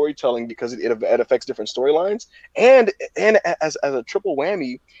intersectional storytelling, because it affects different storylines, and as a triple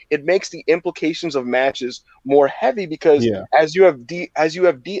whammy, it makes the implications of matches more heavy, because Yeah. as you have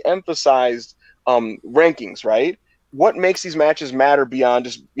de-emphasized rankings, right? What makes these matches matter beyond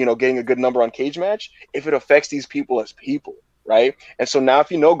just getting a good number on Cage Match? If it affects these people as people, right? And so now, if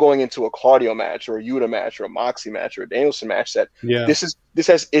going into a Claudio match or a Yuta match or a Moxie match or a Danielson match that Yeah. this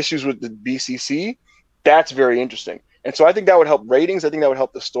has issues with the BCC, that's very interesting. And so I think that would help ratings. I think that would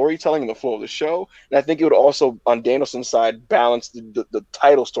help the storytelling and the flow of the show. And I think it would also, on Danielson's side, balance the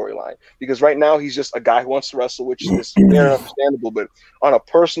title storyline. Because right now he's just a guy who wants to wrestle, which is fair and understandable. But on a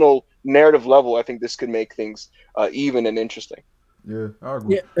personal narrative level, I think this could make things even and interesting. Yeah, I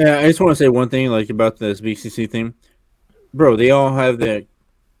agree. Yeah, I just want to say one thing, like about this BCC thing, bro. They all have that.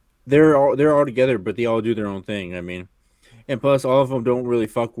 They're all together, but they all do their own thing. I mean, and plus, all of them don't really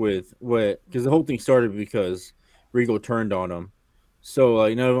fuck with what, because the whole thing started because Regal turned on them. So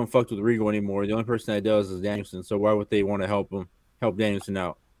like none of them fucked with Regal anymore. The only person that does is Danielson. So why would they want to help Danielson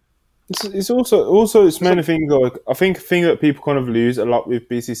out? It's also it's many things. Like, I think a thing that people kind of lose a lot with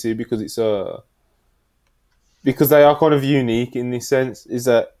BCC, because it's because they are kind of unique in this sense, is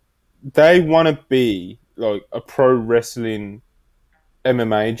that they want to be like a pro wrestling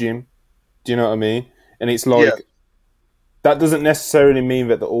MMA gym. Do you know what I mean? And it's like that doesn't necessarily mean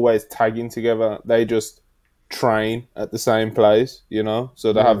that they're always tagging together. They just train at the same place,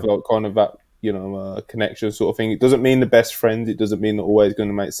 so they have like kind of that connection sort of thing. It doesn't mean they're best friends. It doesn't mean they're always going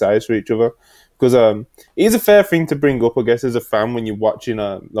to make saves for each other, because it is a fair thing to bring up, I guess, as a fan, when you're watching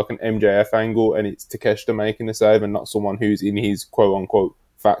like an MJF angle and it's Takeshita making a save and not someone who's in his quote unquote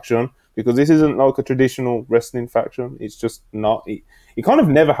faction, because this isn't like a traditional wrestling faction. It's just not. It kind of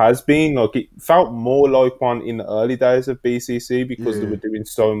never has been. Like, it felt more like one in the early days of BCC, because they were doing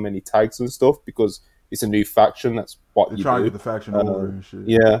so many tags and stuff, because it's a new faction. That's what They're you trying do. to get the faction over and shit.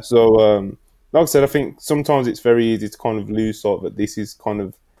 Yeah, so like I said, I think sometimes it's very easy to kind of lose sight that this is kind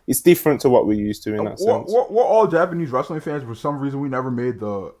of, it's different to what we're used to in that sense. We're all Japanese wrestling fans. For some reason, we never made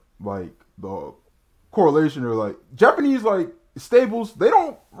the correlation, or like Japanese stables. They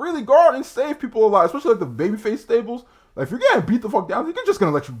don't really go out and save people a lot, especially like the babyface stables. Like, if you're getting beat the fuck down, they're just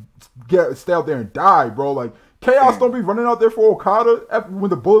gonna let you stay out there and die, bro. Like, Chaos don't be running out there for Okada when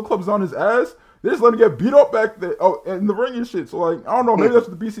the Bullet Club's on his ass. They just let him get beat up back there in the ring and shit. So, like, I don't know. Maybe that's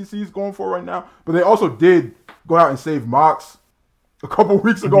what the BCC is going for right now. But they also did go out and save Mox a couple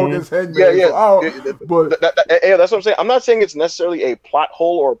weeks ago against Hangman. Yeah. So, that's what I'm saying. I'm not saying it's necessarily a plot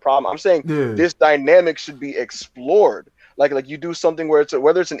hole or a problem. I'm saying this dynamic should be explored. Like you do something where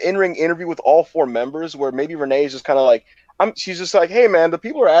whether it's an in-ring interview with all four members, where maybe Renee is just kind of like, she's just like, hey man, the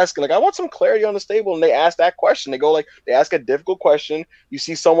people are asking, like, I want some clarity on the stable, and they ask that question. They ask a difficult question. You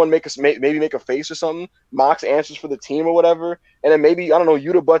see someone maybe make a face or something. Mox answers for the team or whatever, and then maybe, I don't know,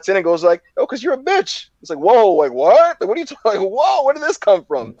 Yuta butts in and goes like, oh, because you're a bitch. It's like, whoa, like what? Like, what are you talking? Like, whoa, where did this come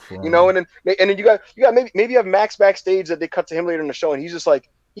from? And then you got maybe you have Max backstage that they cut to him later in the show, and he's just like,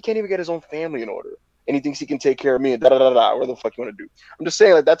 he can't even get his own family in order, and he thinks he can take care of me, and where the fuck you want to do? I'm just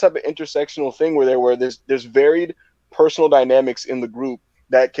saying, like, that type of intersectional thing where there's varied personal dynamics in the group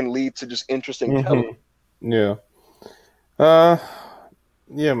that can lead to just interesting telling. Yeah.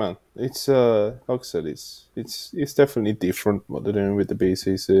 Yeah, man. It's like I said, it's definitely different what they're doing with the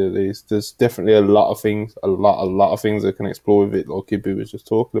BCC. There's definitely a lot of things they can explore with it, like Ibu was just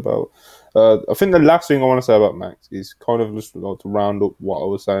talking about. I think the last thing I want to say about Max is kind of just like to round up what I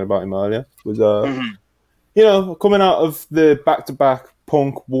was saying about him earlier. Was coming out of the back-to-back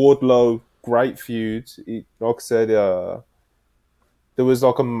Punk Wardlow great feuds, like I said, there was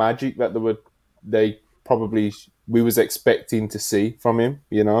like a magic that we was expecting to see from him,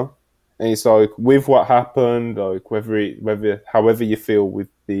 and it's like, with what happened, like whether however you feel with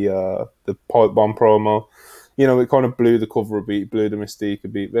the pipe bomb promo, it kind of blew the cover a bit, blew the mystique a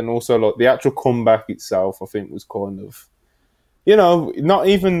bit. Then also, like, the actual comeback itself, I think, was kind of, not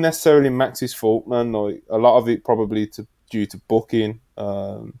even necessarily Max's fault, man. Like, a lot of it probably due to booking,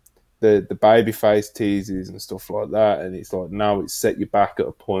 the babyface teases and stuff like that, and it's like, now it's set you back at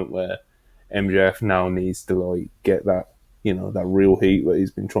a point where MJF now needs to like get that, that real heat that he's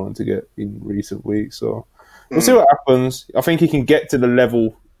been trying to get in recent weeks. So we'll see what happens. I think he can get to the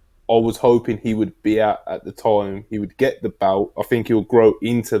level I was hoping he would be at the time. He would get the bout. I think he'll grow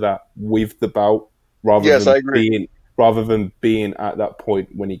into that with the bout rather than being at that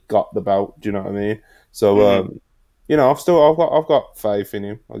point when he got the bout. Do you know what I mean? So I've got faith in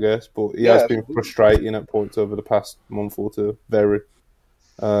him, I guess, but he has been frustrating at points over the past month or two. Very.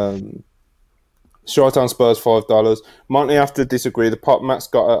 Short on Spurs $5. Monty have to disagree. The pop Max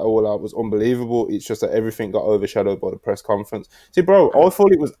got at All Out was unbelievable. It's just that everything got overshadowed by the press conference. See, bro, I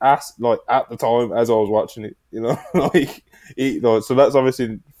thought it was ass like at the time as I was watching it. You know, so that's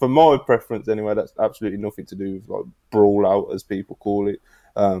obviously for my preference anyway. That's absolutely nothing to do with like brawl out as people call it.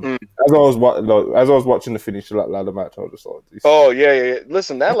 As I was watching the finish of that ladder match, I was just like, "Oh yeah.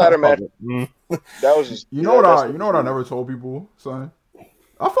 Listen, that ladder match, that was just you know what I never told people, son.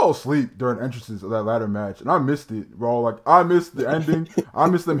 I fell asleep during entrances of that ladder match, and I missed it, bro. Like, I missed the ending. I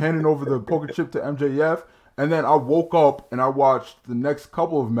missed them handing over the poker chip to MJF, and then I woke up and I watched the next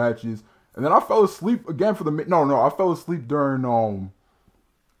couple of matches, and then I fell asleep again for the I fell asleep during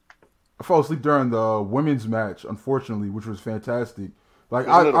the women's match, unfortunately, which was fantastic. Like,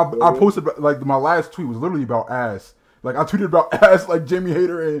 I posted like my last tweet was literally about ass. Like, I tweeted about ass like Jamie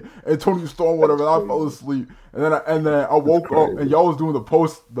Hayter and Tony Storm, whatever. And I fell asleep, and then I woke up and y'all was doing the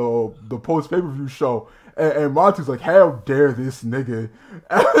post pay-per-view show, and Monty's like, "How dare this nigga?"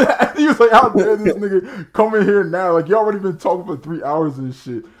 And he was like, "How dare this nigga come in here now? Like, you already been talking for 3 hours and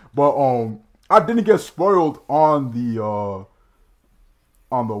shit." But I didn't get spoiled on the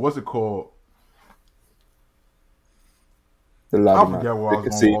what's it called? The ladder I forget what I was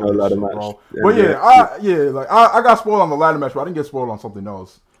casino going ladder shit, match. bro. But I got spoiled on the ladder match, but I didn't get spoiled on something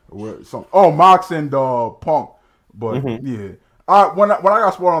else. Mox and Punk. But when I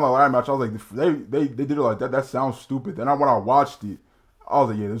got spoiled on the ladder match, I was like, they did it like that. That sounds stupid. Then when I watched it, I was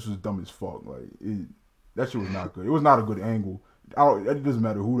like, yeah, this was dumb as fuck. Like that shit was not good. It was not a good angle. It doesn't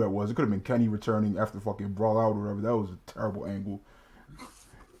matter who that was. It could have been Kenny returning after fucking Brawl Out or whatever. That was a terrible angle.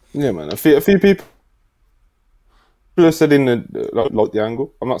 Yeah, man. A few people said in like the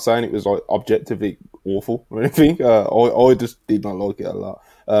angle. I'm not saying it was like objectively awful or anything. I just did not like it a lot.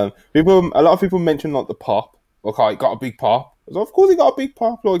 A lot of people mentioned like the pop. Like, it got a big pop. I was like, of course he got a big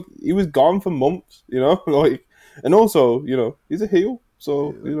pop. Like, he was gone for months, you know. Like, and also, you know, he's a heel.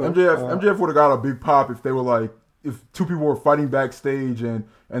 So you know, MJF would have got a big pop if they were like, if two people were fighting backstage and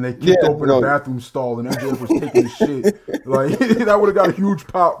they kicked open a bathroom stall and MJF was taking shit. Like, that would have got a huge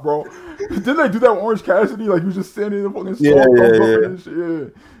pop, bro. Didn't they do that with Orange Cassidy? Like, he was just standing in the fucking stall.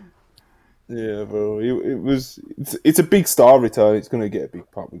 Yeah, bro. It's a big star return. It's going to get a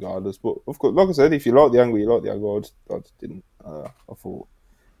big pop regardless. But of course, like I said, if you like the angle, you like the angle. I just didn't. I thought,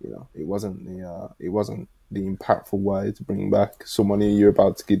 you know, it wasn't the impactful way to bring back someone you're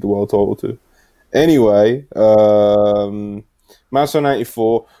about to give the world title to. Anyway, Master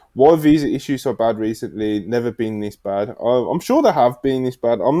 94. Why visa issues so bad recently? Never been this bad. I'm sure they have been this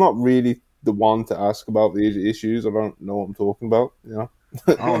bad. I'm not really the one to ask about visa issues. I don't know what I'm talking about. You know.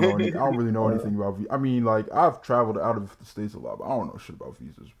 I don't really know anything about visas. I mean, like, I've traveled out of the States a lot, but I don't know shit about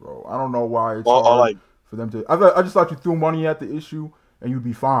visas, bro. I don't know why it's hard for them to. I just thought you threw money at the issue and you'd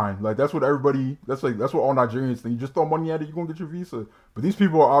be fine. Like, that's what everybody. That's what all Nigerians think. You just throw money at it, you're gonna get your visa. But these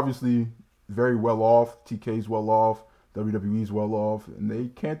people are obviously very well off. TK's well off. WWE's well off, and they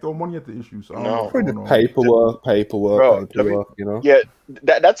can't throw money at the issue. So I don't know. Paperwork, you know. Yeah,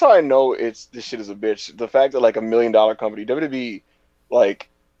 that's how I know this shit is a bitch. The fact that like $1 million company, WWE, like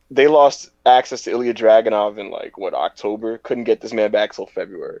they lost access to Ilya Dragunov in like October, couldn't get this man back till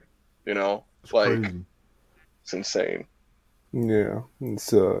February. You know, it's crazy. It's insane. Yeah,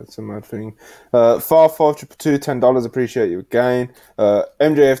 it's a mad thing. Far 522 $10. Appreciate you again.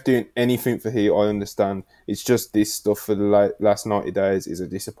 MJF doing anything for here, I understand. It's just this stuff for the last 90 days is a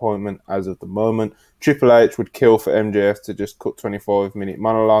disappointment as of the moment. Triple H would kill for MJF to just cut 25-minute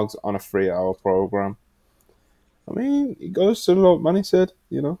monologues on a 3-hour program. I mean, it goes to like Manny said,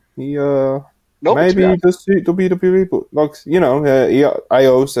 you know, maybe he does suit WWE, but like, you know,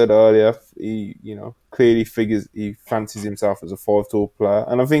 AO said earlier, he, you know, clearly figures he fancies himself as a 5-tool player,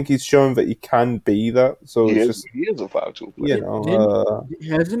 and I think he's shown that he can be that. So he is a 5-tool player. You know,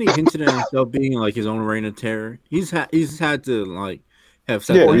 hasn't he hinted at himself being like his own reign of terror? He's had to like have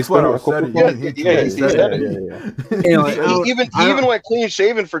said he's been a couple he even went clean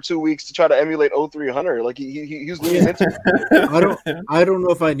shaven for 2 weeks to try to emulate 03 Hunter. Like he was leaning into it. I don't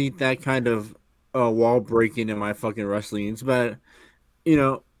know if I need that kind of wall breaking in my fucking wrestlings, but you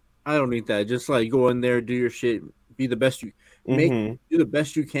know, I don't need that. Just like go in there, do your shit, be the best you do the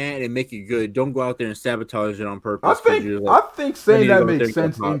best you can and make it good. Don't go out there and sabotage it on purpose. I think saying that makes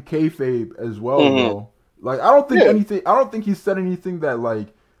sense in kayfabe as well, though. Like, I don't think he said anything that like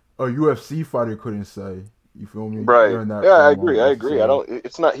a UFC fighter couldn't say. You feel me? Right. I agree. So.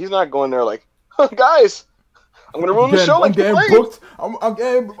 He's not going there like, guys, I'm gonna ruin the show. I'm getting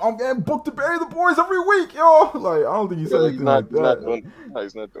booked to bury the boys every week, yo. Like, I don't think he said anything like that.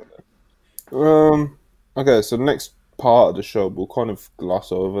 He's not doing that. Okay, so the next part of the show, we'll kind of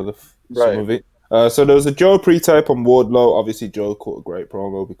gloss over some of it. So there was a Joe pre-tape on Wardlow. Obviously, Joe cut a great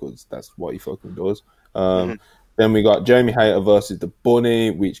promo because that's what he fucking does. Then we got Jamie Hayter versus the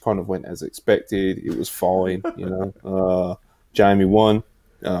Bunny, which kind of went as expected. It was fine, Jamie won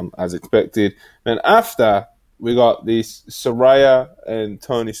as expected. Then after, we got this Saraya and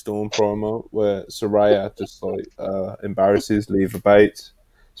Tony Storm promo where Saraya just embarrasses Leva Bates,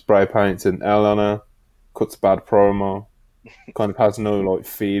 spray paints an L on her, cuts a bad promo, kind of has no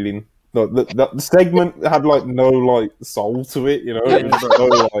feeling. The segment had no soul to it, It was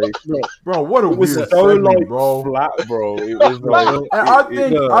so Bro, what a it was weird so segment, bro. flat, bro. It was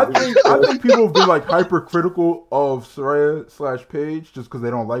And I think people have been hypercritical of Saraya / Paige just because they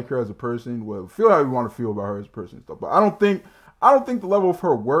don't like her as a person. Well, feel how you want to feel about her as a person and stuff. But I don't think the level of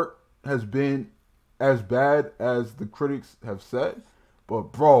her work has been as bad as the critics have said.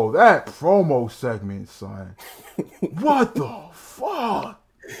 But bro, that promo segment, son, what the fuck?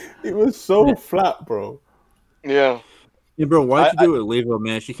 It was so flat, bro. Yeah. Yeah, bro, why'd you do it, Leva,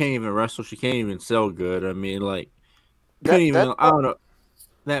 man? She can't even wrestle. She can't even sell good. I mean, couldn't even. I don't know.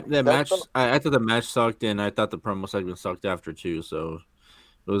 That match, I thought the match sucked, and I thought the promo segment sucked after too. So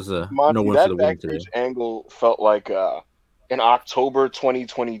it was no win for the win today. Backstage angle felt like an October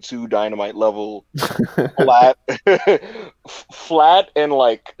 2022 Dynamite level flat and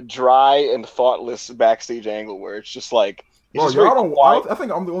dry and thoughtless backstage angle where it's just like. Bro, I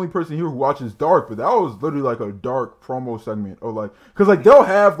think I'm the only person here who watches Dark, but that was literally a dark promo segment, or because they'll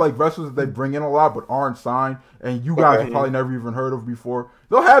have wrestlers that they bring in a lot but aren't signed, and you guys have probably never even heard of before.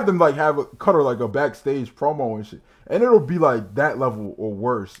 They'll have them have a cut or a backstage promo and shit, and it'll be that level or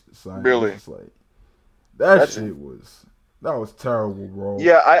worse. Son. Really, it's that was terrible, bro.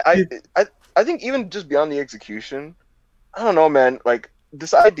 Yeah, I think even just beyond the execution, I don't know, man.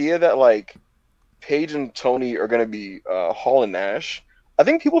 This idea that Paige and Tony are going to be Hall and Nash. I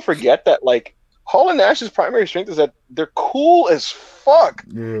think people forget that Hall and Nash's primary strength is that they're cool as fuck.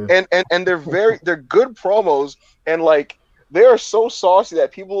 Yeah. And they're good promos, and they are so saucy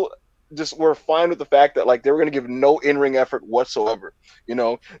that people just were fine with the fact that they were going to give no in-ring effort whatsoever.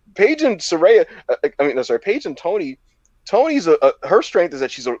 Paige and Saraya, Paige and Tony. Tony's her strength is that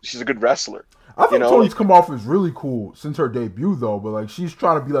she's a good wrestler. I think Tony's come off as really cool since her debut, though. But she's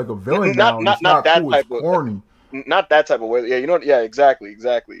trying to be a villain now. Not that cool, type of corny. Not that type of way. Yeah, Yeah, exactly.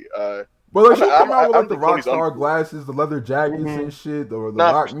 But she came out with the rock star glasses, the leather jackets and shit, or the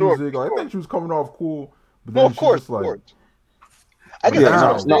rock music. I think she was coming off cool. But then of course. I guess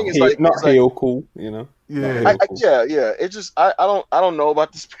that's what I'm saying. Not heel cool, Yeah. It's just I don't know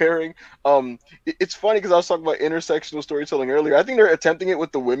about this pairing. It's funny because I was talking about intersectional storytelling earlier. I think they're attempting it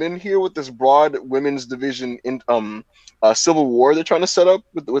with the women here with this broad women's division in Civil War. They're trying to set up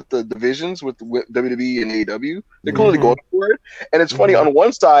with the divisions with WWE and AEW. They're clearly going for it, and it's funny. On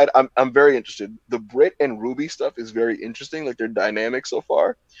one side, I'm very interested. The Britt and Ruby stuff is very interesting, their dynamic so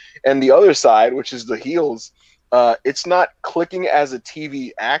far, and the other side, which is the heels. It's not clicking as a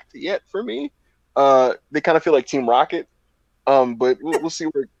TV act yet for me. They kind of feel like Team Rocket, but we'll see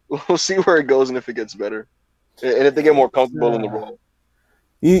where it goes and if it gets better, and if they get more comfortable in the role.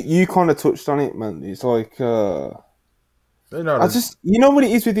 You kind of touched on it, man. It's you know what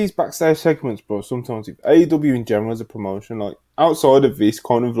it is with these backstage segments, bro. Sometimes if AEW in general as a promotion, outside of this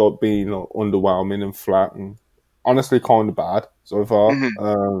kind of being underwhelming and flat and honestly kind of bad so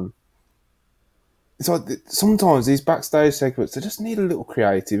far. It's sometimes these backstage segments, they just need a little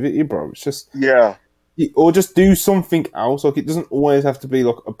creativity, bro. It's just or just do something else. It doesn't always have to be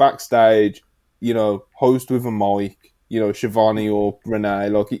a backstage, host with a mic, Shivani or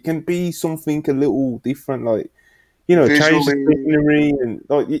Renee. It can be something a little different, change the scenery and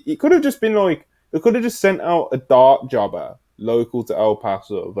it could have just been they could have just sent out a dark jobber local to El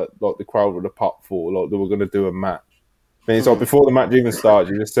Paso that the crowd would have popped for, they were going to do a match. Then it's before the match even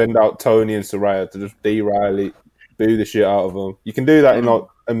starts, you just send out Tony and Saraya to just derail it, boo the shit out of them. You can do that in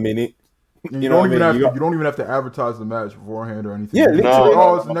a minute. You don't even have to advertise the match beforehand or anything. Yeah,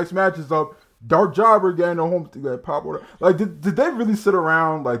 literally. The next match is up. Dark Jobber getting a home to pop order. Did they really sit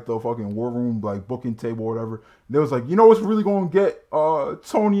around the fucking war room booking table or whatever? And they was what's really going to get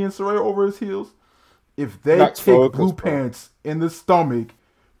Tony and Saraya over his heels? If they kick Blue Pants in the stomach,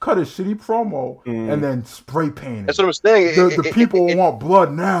 cut a shitty promo, and then spray paint it. That's what I'm saying. The people want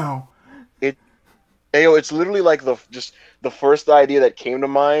blood now. It's literally the first idea that came to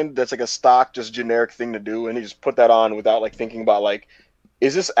mind. That's a stock, just generic thing to do, and you just put that on without thinking about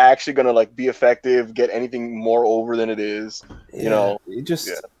is this actually gonna be effective? Get anything more over than it is? It just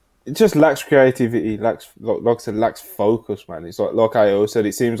it just lacks creativity, lacks like I said, lacks focus, man. It's like I always said,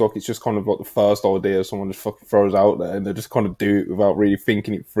 it seems like it's just kind of like the first idea someone just fucking throws out there, and they just kind of do it without really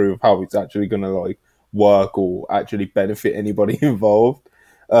thinking it through of how it's actually gonna like work or actually benefit anybody involved.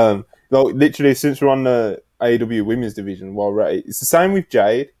 Like literally, since we're on the AEW women's division, while we're at it, it's the same with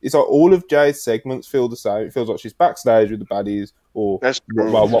Jade. It's like all of Jade's segments feel the same. It feels like she's backstage with the baddies, or That's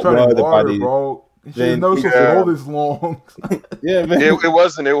true. well, what treading were the water, baddies? bro. She Then- never supposed to go this long. Yeah, man. It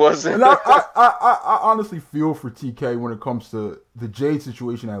wasn't. It wasn't. And I honestly feel for TK when it comes to the Jade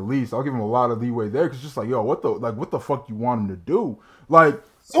situation. At least I'll give him a lot of leeway there, because just like, yo, what the fuck you want him to do? Like,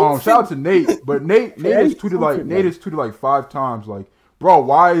 shout out to Nate, but Nate has tweeted like 5 times, like, bro,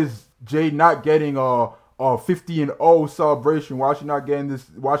 why is Jade not getting a 50-0 celebration? Why is she not getting this?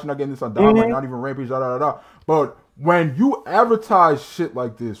 Why is she not getting this on Dynamite? Not even Rampage. Da da da da. But when you advertise shit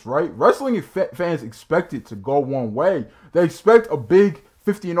like this, right? Wrestling fans expect it to go one way. They expect a big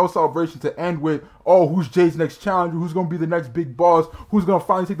 50-0 celebration to end with, oh, who's Jade's next challenger? Who's going to be the next big boss? Who's going to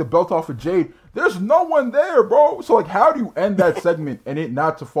finally take the belt off of Jade? There's no one there, bro. So, like, how do you end that segment and it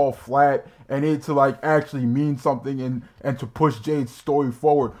not to fall flat and it to, like, actually mean something and to push Jade's story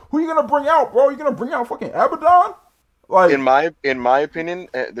forward? Who are you going to bring out, bro? You going to bring out fucking Abaddon? Like, in my opinion,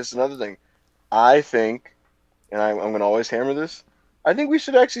 this is another thing. I think, and I'm going to always hammer this, I think we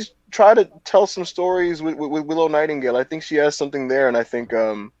should actually try to tell some stories with Willow Nightingale. I think she has something there, and I think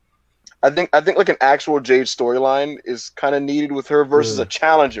like an actual Jade storyline is kind of needed with her versus a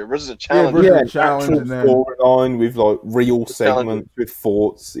challenger. versus Yeah, a challenge, and then storyline with like real segments with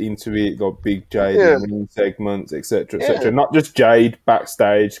thoughts into it, like big Jade and ring segments, etc., etc. Not just Jade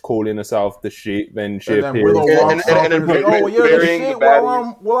backstage calling herself the shit, then she and then appears. Willow walks up and is like, oh yeah, the burying shit. the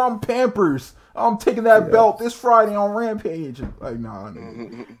baddies. While I'm Pampers, I'm taking that belt this Friday on Rampage. Like, nah.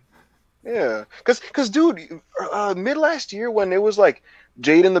 Yeah, because dude, mid last year when it was like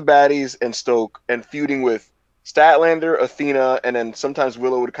Jade and the baddies and Stoke and feuding with Statlander, Athena, and then sometimes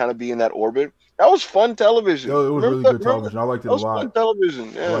Willow would kind of be in that orbit. That was fun television. Yo, it was really good television. I liked it a lot. Fun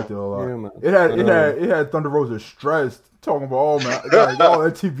television. Yeah. I liked it a lot. Yeah, man. It had Thunder Rosa stressed, talking about all man, like, all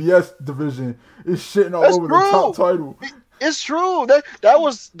that TBS division is shitting all over the top title. It's true. That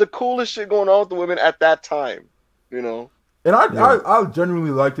was the coolest shit going on with the women at that time. You know. And I genuinely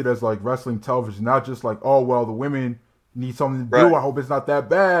liked it as like wrestling television, not just like, oh well, the women need something to do. Right. I hope it's not that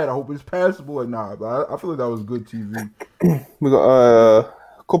bad. I hope it's passable. Like, nah, but I feel like that was good TV. We got a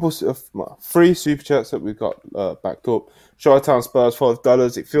couple of 3 super chats that we got backed up. Chi-Town Spurs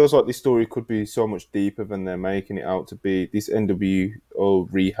 $5. It feels like this story could be so much deeper than they're making it out to be. This NWO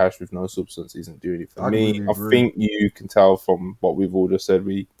rehash with no substance isn't doing it for me. I think you can tell from what we've all just said.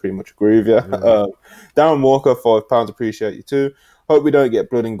 We pretty much agree with you. Yeah. Darren Walker, £5. Appreciate you too. Hope we don't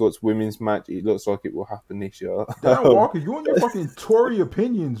get blood and guts women's match. It looks like it will happen this year. Darren Walker, you and your fucking Tory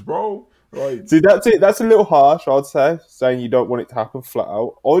opinions, bro. Like, see, that's it. That's a little harsh, I'd say, saying you don't want it to happen flat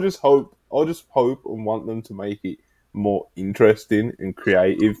out. I just hope and want them to make it more interesting and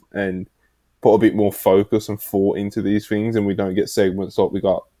creative and put a bit more focus and thought into these things, and we don't get segments like we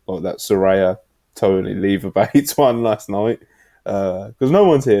got like that Saraya Tony Lever Bates one last night. Because no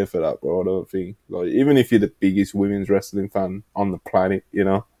one's here for that, bro. I don't think. Like, even if you're the biggest women's wrestling fan on the planet, you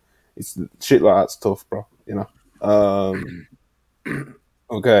know, it's shit like that's tough, bro. You know.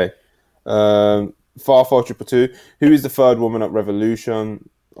 Okay. Far 222. Who is the third woman at Revolution?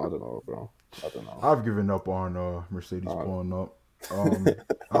 I don't know, bro. I don't know. I've given up on Mercedes pulling up. I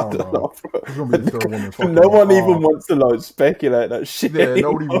don't know. Who's gonna be the third woman? No one even wants to like speculate that shit. Yeah,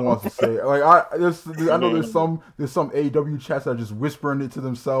 nobody even wants to say it. Like I know there's some AEW chats that are just whispering it to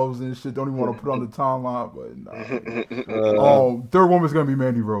themselves and shit. Don't even want to put on the timeline, but nah. Third woman's gonna be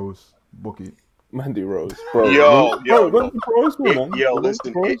Mandy Rose. Book it. Mandy Rose, bro.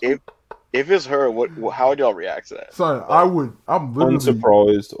 Listen. If it's her, how would y'all react to that? Son, I'm literally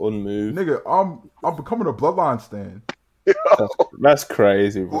unsurprised, unmoved. Nigga, I'm becoming a bloodline stan. That's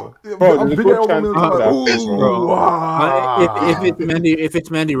crazy, bro. I'm big If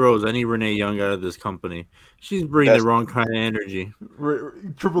it's Mandy Rose, I need Renee Young out of this company. She's bringing the wrong kind of energy.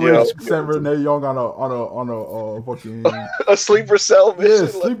 Triple H sent Renee Young on a fucking a sleeper cell mission.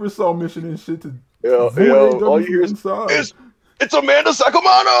 Yeah, sleeper cell mission and shit to all you hear is it's Amanda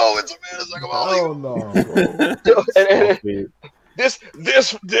Sacramento. It's Amanda Sacramento. Oh no,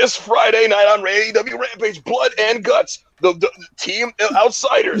 This Friday night on AEW Rampage, Blood and Guts, the team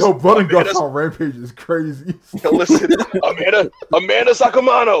outsiders. Yo, Blood and Guts on Rampage is crazy. Listen, Amanda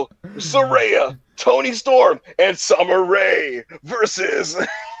Sacramento, Saraya, Tony Storm, and Summer Rae versus.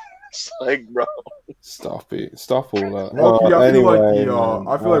 It's like, bro, stop it! Stop all that.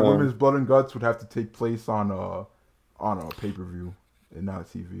 I feel like Women's Blood and Guts would have to take place on a pay-per-view. and not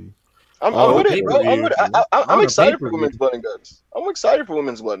TV. I'm Oh, with it, bro. I'm with it. I'm On a excited for pay-per-view. Women's Blood and Guts. I'm excited for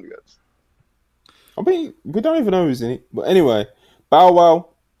Women's Blood and Guts. I mean, we don't even know who's in it. But anyway, Bow Wow,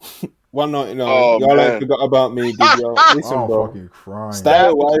 199. Oh, Y'all ain't man. forgot about me, did y'all? Listen, I'm bro. fucking crying. Stay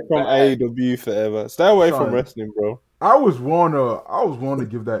That away was from bad. AEW forever. Stay away from Son. wrestling, bro. I was willing to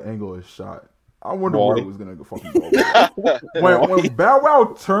give that angle a shot. I wonder Why? where it was gonna go fucking go. When Bow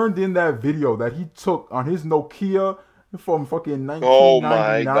Wow turned in that video that he took on his Nokia from fucking Oh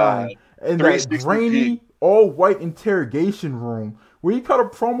my 1999 God. in that 360p. grainy all white interrogation room where he cut a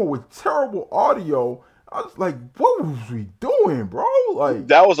promo with terrible audio, I was like, what was we doing, bro? Like,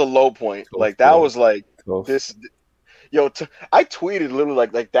 That was a low point. Tough, Like that bro. was like Tough. this. Yo, I tweeted literally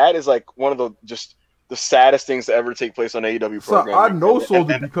like that is like one of the saddest things to ever take place on AEW so I programming. no sold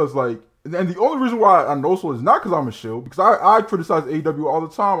And- it because like, and the only reason why I no sold is not because I'm a shill, because I criticize AEW all the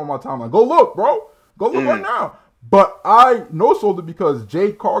time on my timeline. Go look, bro. Go look right now. But I no sold it because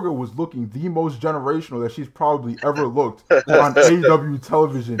Jade Cargill was looking the most generational that she's probably ever looked on AEW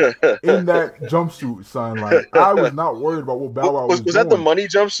television in that jumpsuit, son. Like, I was not worried about what Bow Wow was that the doing. money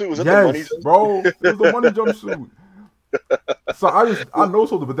jumpsuit? Was that Yes, the money jumpsuit? bro. It was the money jumpsuit. So I know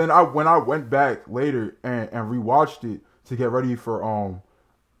sold it, but then when I went back later and rewatched it to get ready for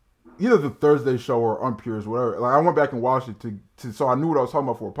either the Thursday show or Unpures, whatever. Like, I went back and watched it to so I knew what I was talking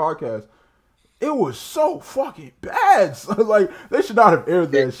about for a podcast. It was so fucking bad. So, like, they should not have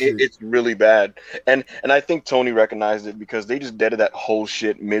aired that shit. It's really bad, and I think Tony recognized it because they just deaded that whole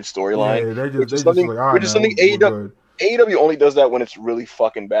shit mid storyline. Yeah, they which just is something, like, all right, which is man, something we're good. AEW only does that when it's really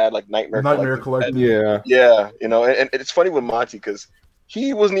fucking bad, like Nightmare Collective. Yeah. Yeah, you know, and it's funny with Monty because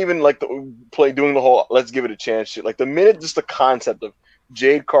he wasn't even like doing the whole let's give it a chance shit. Like the minute just the concept of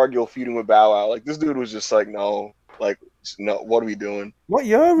Jade Cargill feuding with Bow Wow, like this dude was just like, no, what are we doing? What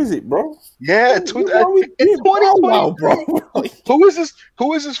year is it, bro? Yeah, What are we it's doing? Bow Wow, 2023. bro. Who is this?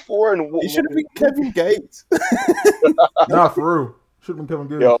 Who is this for? And It should have been Kevin Gates. Nah, for real. Should have been Kevin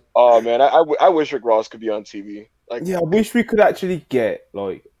Gibbs. Yo, oh man, I wish Rick Ross could be on TV. Like, Yeah, I wish we could actually get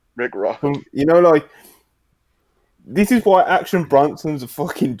like Rick Ross. you know, like this is why Action Bronson's a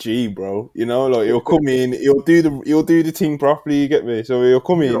fucking G, bro. You know, like he'll come in, he'll do the thing properly. You get me? So he'll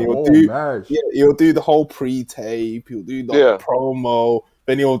come in, he'll do the whole pre-tape, he'll do the promo,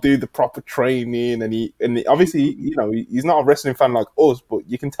 then he'll do the proper training, and obviously, you know, he's not a wrestling fan like us, but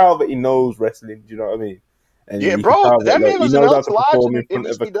you can tell that he knows wrestling. Do you know what I mean? And Yeah, you bro, can tell that man he was knows an how to Elton perform Lodge in in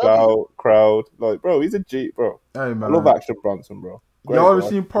front of a ECW. crowd. Like, bro, he's a G, bro. Hey, I man. love Action Bronson, bro. Great Y'all ever guy.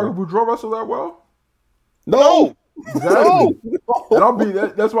 seen Parker Boudreaux wrestle that well? No. Exactly. And I'll be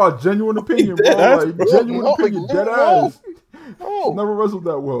that's my genuine opinion, bro. Dead ass, Like, bro. genuine No, opinion, like, dead no. ass. Never wrestled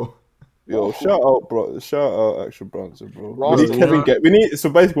that well. Yo, shout out, bro. Shout out Action Bronson, bro. Bronson, We need Kevin Gates. So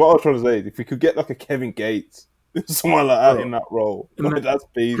basically, what I was trying to say is if we could get like a Kevin Gates, someone like that in that role, like, that's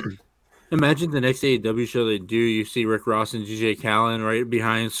easy. Imagine the next AEW show they do. You see Rick Ross and DJ Callen right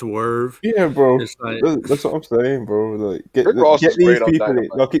behind Swerve. Yeah, bro. It's like, That's what I'm saying, bro. Like, get Ross is these great on people in.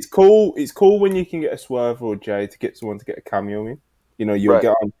 Dynamite. Like, it's cool. It's cool when you can get a Swerve or a Jay to get someone to get a cameo in. You know, you'll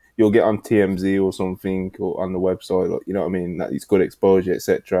get on TMZ or something or on the website. Like, you know what I mean? That it's good exposure,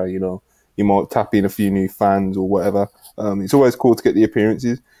 etc. You know, you might tap in a few new fans or whatever. It's always cool to get the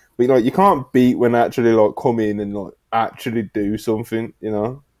appearances, but like you can't beat when they actually like come in and like actually do something. You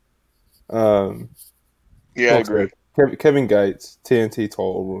know. Yeah, I agree. Kevin Gates, TNT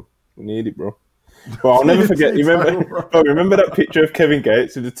title run. We need it, bro. But I'll never forget. Remember that picture of Kevin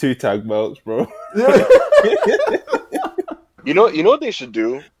Gates with the 2 tag belts, bro? Yeah. You know what they should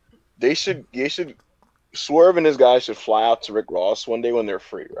do? They should Swerve and his guys should fly out to Rick Ross one day when they're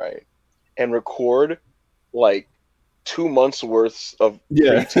free, right? And record like 2 months worth of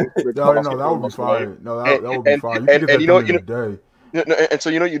pre-tape Rick Ross No, that would be promos, fire. right? No, that would be fire. You and can get you that know- done in a day. And so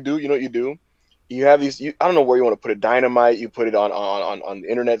you know what you do? You have these. I don't know where you want to put it. Dynamite. You put it on the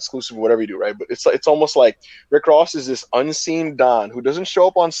internet exclusive, whatever you do, right? But it's almost like Rick Ross is this unseen Don who doesn't show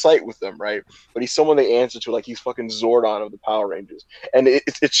up on site with them, right? But he's someone they answer to, like he's fucking Zordon of the Power Rangers. And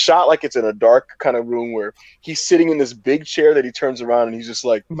it's shot like it's in a dark kind of room where he's sitting in this big chair that he turns around and he's just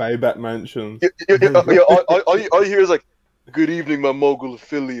like Maybach Mansion. all you hear is like, "Good evening, my mogul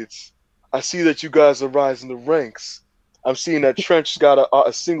affiliates. I see that you guys are rising the ranks. I'm seeing that Trench's got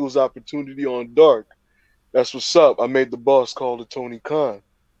a singles opportunity on Dark. That's what's up. I made the boss call to Tony Khan."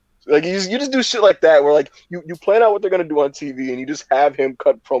 Like you just do shit like that where like you plan out what they're gonna do on TV and you just have him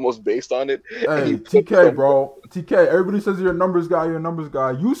cut promos based on it. Hey, TK, bro. TK, everybody says you're a numbers guy,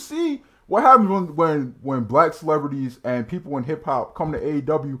 You see what happens when black celebrities and people in hip hop come to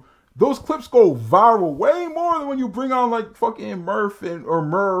AEW, those clips go viral way more than when you bring on like fucking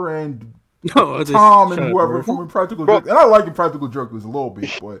Murr and No, Tom and shut up, whoever bro. from Impractical Bro. Jokers. And I like Impractical Jokers a little bit,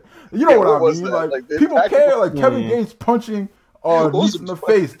 but you know Yeah, what what I was mean. that? Like Like, the people care. Like Kevin Hmm. Gates punching What was Neef in the it?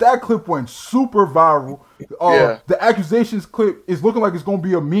 face. That clip went super viral. Yeah. The accusations clip is looking like it's gonna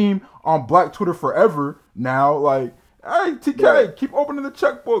be a meme on Black Twitter forever now. Like, hey TK, Right. keep opening the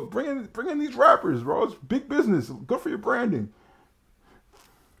checkbook. Bring in these rappers, bro. It's big business. Good for your branding.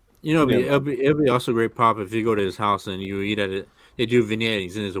 You know, Yeah, it'll be also great pop if you go to his house and you eat at it. They do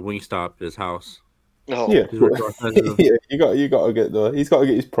vignettes and there's a wing stop at his house. No. yeah, Because we're talking about yeah. You got to get he's got to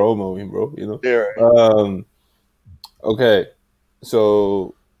get his promo in, bro. You Yeah. know. Okay.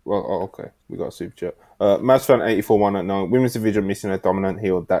 So, well, okay. We got a super chat. Mads fan 84 199. Women's division missing a dominant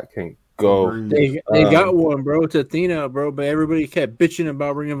heel that can go. Agreed. They got one, bro. It's Athena, bro. But everybody kept bitching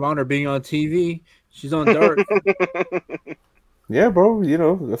about Ring of Honor being on TV. She's on Dark. Yeah, bro. You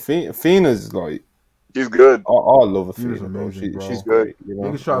know, Athena's like, He's good. I love Athena's Athena, bro. amazing, bro. She's good. great. You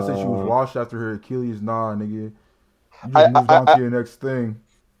Niggas try to say she was know. washed after her Achilles. Nah, nigga. You I just moved I, on I, to your next thing.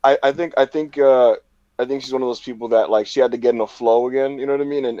 I think she's one of those people that like she had to get in a flow again. You know what I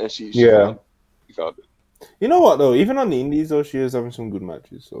mean? And she Yeah. found it. You know what though? Even on the indies though, she is having some good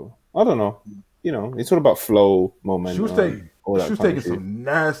matches. So I don't know. You know, it's all about flow, momentum, She was taking all that kind taking of shit. some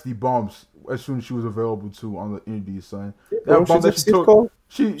nasty bumps as soon as she was available to on the indies, son. Bro, That bump she's a that she took, sicko.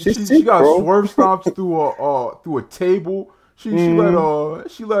 she She's sick, got bro. swerve stomped through a table. She let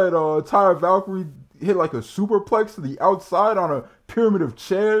Tyra Valkyrie hit like a superplex to the outside on a pyramid of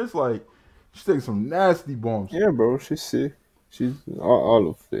chairs. Like she's taking some nasty bumps. Yeah, bro, she's sick. I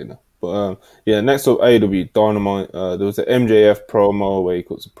love Athena. But yeah, next up AEW Dynamite. There was an MJF promo where he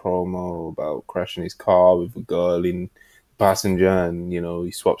cuts a promo about crashing his car with a girl in passenger, and you know he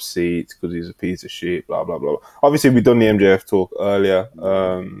swapped seats because he's a piece of shit. Blah blah blah. Obviously, we done the MJF talk earlier.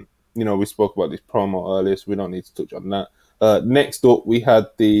 You know we spoke about this promo earlier, so we don't need to touch on that. Next up, we had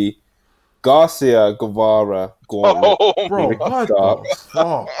the Garcia Guevara gauntlet. Oh, Bro, Ricky what Starks. the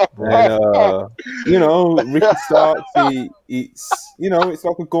fuck, bro? And you know, Ricky Starks, it's you know, it's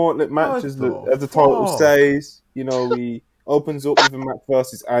like a gauntlet match What as the the title fuck? says. You know, he opens up with a match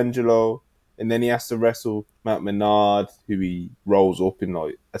versus Angelo, and then he has to wrestle Matt Menard, who he rolls up in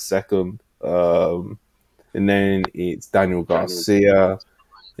like a second. And then it's Daniel Garcia,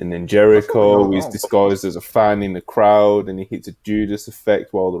 and then Jericho is disguised as a fan in the crowd, and he hits a Judas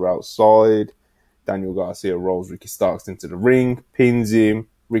effect while they're outside. Daniel Garcia rolls Ricky Starks into the ring, pins him.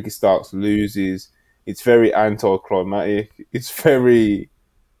 Ricky Starks loses. It's very anticlimactic. It's very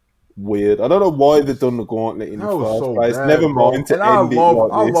weird. I don't know why they've done the gauntlet in That the was first so place. bad, Never bro. mind And to end it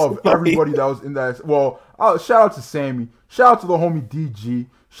like I this. love everybody that was in that. Well, shout out to Sammy. Shout out to the homie DG.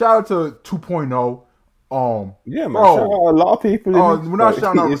 Shout out to 2.0. Yeah, man. Bro, Shout out a lot of people. we're not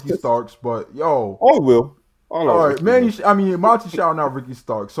shouting out It's Ricky just- Starks, but yo, I will. I all like right, Ricky, man. Monty shouting out Ricky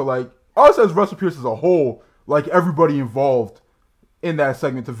Starks. So like, us as WrestlePurists as a whole, like everybody involved in that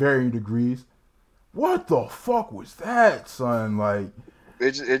segment to varying degrees. What the fuck was that, son? Like,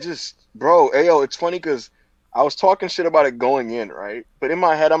 it just, bro. Ayo, it's funny because I was talking shit about it going in, right? But in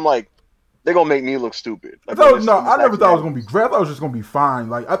my head, I'm like, they're gonna make me look stupid. Like, I when this never thought it was gonna actually be great. I thought it was just gonna be fine.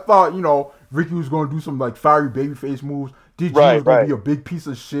 Like I thought, Ricky was gonna do some like fiery babyface moves. DG was gonna be a big piece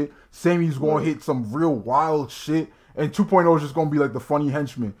of shit. Sammy's gonna hit some real wild shit, and 2.0 is just gonna be like the funny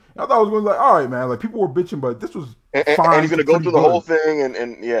henchman. And I thought it was gonna be like, all right, man. Like people were bitching, but this was fine. and he's gonna go through the whole thing,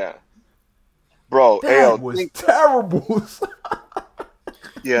 and yeah, bro. That Ayo, was terrible.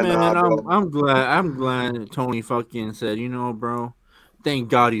 yeah, Man, nah, bro. I'm glad Tony fucking said, you know, bro. Thank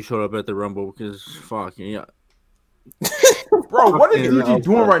God you showed up at the Rumble because fuck yeah. Bro, what is Fucking DG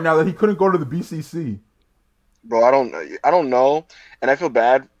doing right now that he couldn't go to the BCC? Bro, I don't know, and I feel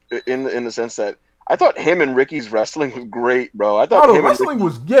bad in the sense that I thought him and Ricky's wrestling was great, bro. I thought No, the him wrestling and Ricky,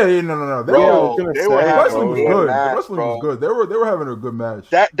 was no. bro, I was gonna they say, were The having wrestling a was good good. match, The wrestling bro. was good. They were having a good match.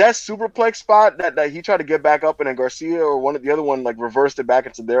 That superplex spot that he tried to get back up, and then Garcia or one of the other one like reversed it back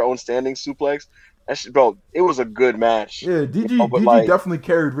into their own standing suplex. Bro, it was a good match. Yeah, DG definitely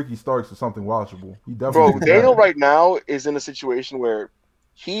carried Ricky Starks to something watchable. He definitely Bro, did Daniel that. right now is in a situation where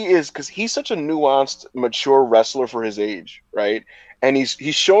because he's such a nuanced, mature wrestler for his age, right? And he's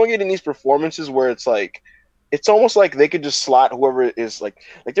showing it in these performances where it's almost like they could just slot whoever it is, like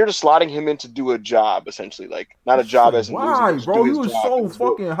they're just slotting him in to do a job, essentially, like not a job as in losing, Why, but just bro? do He his was job. so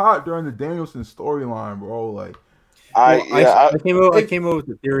fucking hot during the Danielson storyline, bro. Like, I I came over with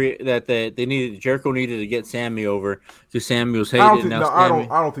the theory that Jericho needed to get Sammy over because Sammy was hated. I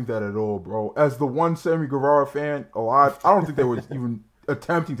don't think that at all, bro. As the one Sammy Guevara fan alive, I don't think they was even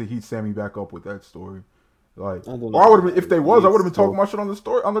attempting to heat Sammy back up with that story. Like, I don't or I would have know. been if they was, I would have been talking my shit on the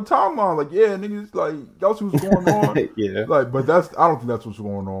story on the timeline. Like, yeah, niggas, like y'all see what's going on. Yeah. Like, but I don't think that's what's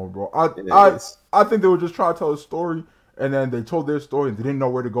going on, bro. It is. I think they were just trying to tell a story, and then they told their story, and they didn't know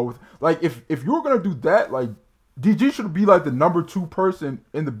where to go with. Like, if you were gonna do that, like, DG should be like the number 2 person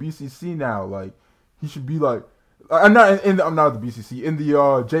in the BCC now. Like, he should be like, I'm not in I'm not at the BCC in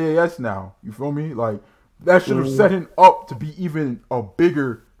the JAS now. You feel me? Like, that should have set him up to be even a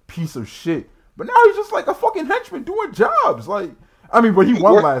bigger piece of shit. But now he's just like a fucking henchman doing jobs. Like, I mean, but he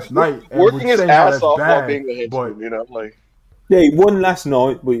won last night. And working his ass off while bad, being a henchman, but, like. Yeah, he won last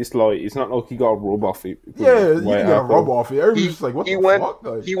night, but it's not like he got a rub off it. Yeah, you can get a rub off it. Everybody's just like, what the fuck?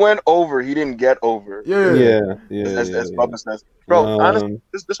 Like, he went over. He didn't get over. Yeah. As Bubba says. Bro, honestly,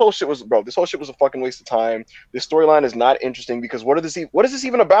 this whole shit was a fucking waste of time. This storyline is not interesting because what is this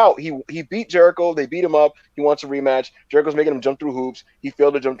even about? He beat Jericho. They beat him up. He wants a rematch. Jericho's making him jump through hoops. He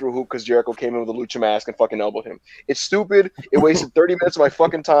failed to jump through a hoop because Jericho came in with a lucha mask and fucking elbowed him. It's stupid. It wasted 30 minutes of my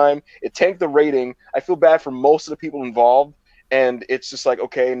fucking time. It tanked the rating. I feel bad for most of the people involved. And it's just like,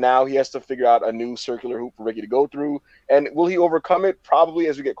 okay, now he has to figure out a new circular hoop for Ricky to go through. And will he overcome it? Probably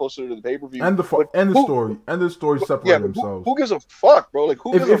as we get closer to the pay-per-view. And the story separate themselves. Who gives a fuck, bro? Like,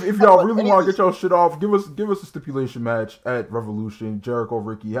 if y'all really want to get y'all shit off, give us a stipulation match at Revolution. Jericho,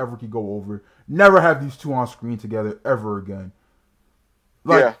 Ricky, have Ricky go over. Never have these two on screen together ever again.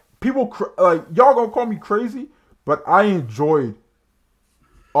 Like, people, like, y'all gonna call me crazy, but I enjoyed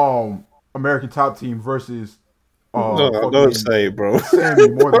American Top Team versus don't say it, bro. Sammy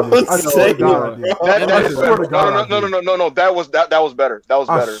more than this. I swear to God, No. That was better. That was better.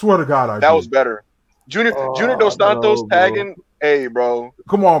 I swear to God, I did. That was better. Junior Dos Santos tagging. Hey, bro.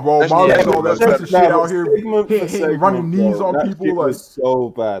 Come on, bro. Miles all that piece of shit out here, running knees bro. on people. Like, so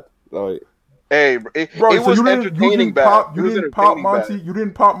bad. Like, hey, it was entertaining bad. You didn't pop Monty. You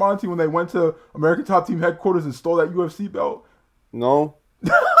didn't pop Monty when they went to American Top Team headquarters and stole that UFC belt. No.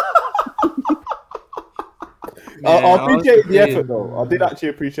 I appreciate the effort, though. I did actually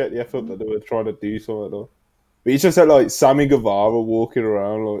appreciate the effort that they were trying to do something, though. But it's just like Sammy Guevara walking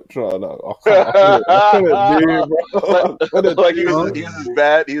around, like, trying to. I couldn't do, bro. Like he was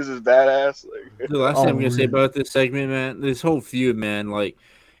his badass. Like. The last thing I'm gonna say about this segment, man, this whole feud, man, like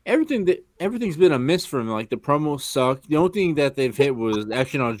everything's been a miss for him. Like the promos suck. The only thing that they've hit was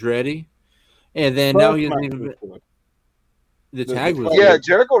Action Andretti, and then now he doesn't even. The tag was good.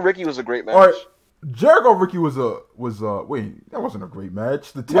 Jericho Ricky was a great match. All right. Jericho Ricky was wait, that wasn't a great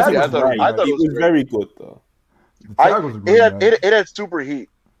match. The tag I thought it was very good though. The tag was a great match. It had super heat.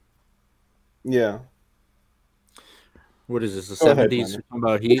 Yeah. What is this? The 70s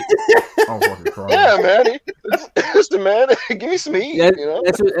about heat? I'm fucking crying. Yeah, man. Listen, man. Give me some heat. You know?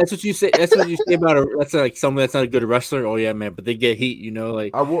 That's what you say. That's what you say about that's like someone that's not a good wrestler. Oh yeah, man. But they get heat. You know,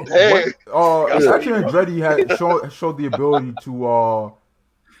 like Action Andretti had showed the ability to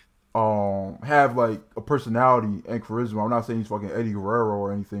have like a personality and charisma. I'm not saying he's fucking Eddie Guerrero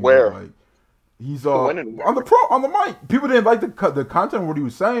or anything. Where? Like, he's on the mic. People didn't like the content of what he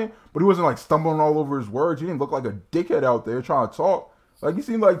was saying, but he wasn't like stumbling all over his words. He didn't look like a dickhead out there trying to talk. Like he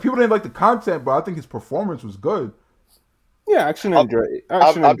seemed like people didn't like the content, but I think his performance was good. Yeah, Action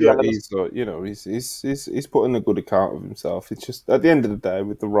Andretti, so, you know, he's putting a good account of himself. It's just at the end of the day,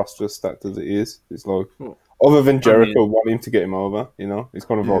 with the roster stacked as it is, it's like other than Jericho wanting to get him over, you know, it's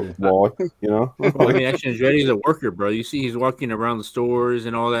kind of like why, you know. Well, I mean, Action Andretti's a worker, bro. You see, he's walking around the stores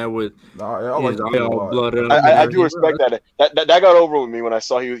and all that with his eye all blood up. I do respect that. That got over with me when I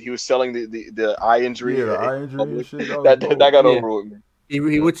saw he was selling the eye injury. Yeah, the eye injury and shit. That got over with me. He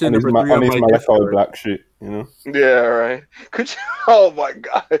went to number 3 on my Malachite black shit, you know. Yeah, right. Oh my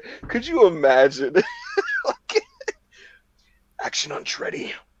god, could you imagine? Action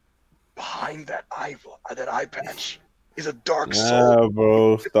Andretti behind that eye patch is a dark soul.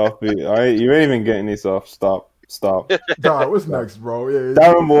 Bro, stop it! You ain't even getting this off. Stop. Nah, what's next, bro? Yeah,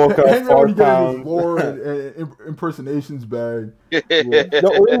 Darren Walker, Henry getting his lore and impersonations bag.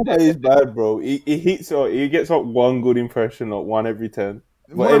 The only way is bad, bro. He hits. He gets like one good impression, like one every 10.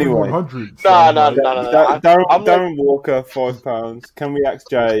 But anyway, No. Darren Walker, £5. Can we ask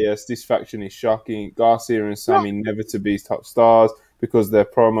JAS? This faction is shocking. Garcia and Sammy never to be top stars because their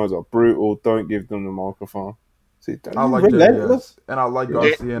promos are brutal. Don't give them the microphone. See, I like JAS, and I like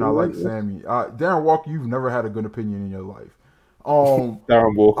Garcia, and I like Sammy. Darren Walker, you've never had a good opinion in your life.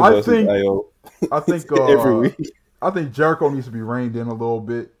 Darren Walker versus AO. I think every week. I think Jericho needs to be reined in a little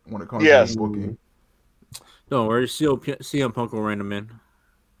bit when it comes to booking. Don't worry, CM Punk will rein him in.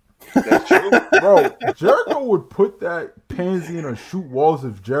 That's true. Bro, Jericho would put that pansy in a shoot walls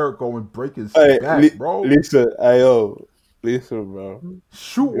of Jericho and break his back, bro. Listen, AO. Listen, bro.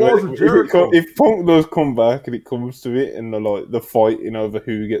 Shoot walls of Jericho. If Punk does come back and it comes to it, and the fighting over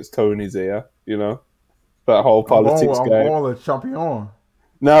who gets Tony's ear, that whole politics I'm game. going with champion.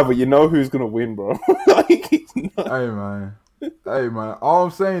 Nah, but you know who's gonna win, bro. Hey man. All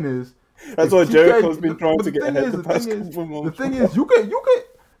I'm saying is that's why Jericho's been trying to get ahead the past couple months. The thing is, you can,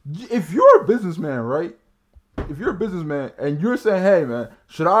 if you're a businessman, right? If you're a businessman and you're saying, hey man,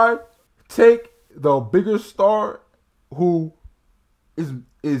 should I take the bigger star who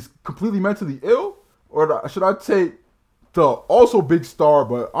is completely mentally ill, or should I take the also big star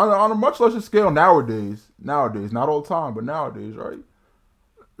but on a much lesser scale nowadays, not all the time, but nowadays, right?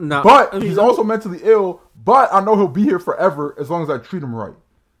 No, But he's also mentally ill, but I know he'll be here forever as long as I treat him right.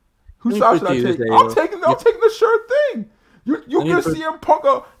 Whose side should I take? I'm taking the sure thing. You give CM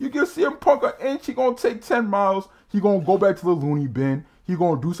Punk an inch, he gonna take 10 miles, he gonna go back to the loony bin, he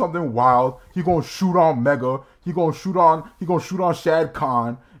gonna do something wild, he gonna shoot on Mega, he gonna shoot on Shad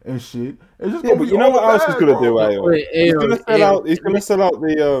Khan and shit. It's just gonna be, you know what else he's gonna do, Wait, He's gonna sell out he's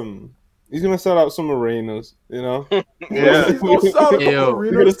gonna sell out some arenas, Yeah. He's gonna sell a couple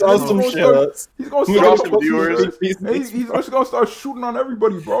arenas. He's gonna sell some shirts. He's gonna sell some viewers. He's just gonna start shooting on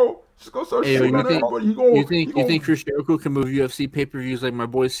everybody, bro. He's gonna start shooting on everybody. You think Chris Jericho can move UFC pay-per-views like my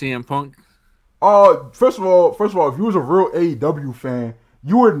boy CM Punk? First of all, if you was a real AEW fan,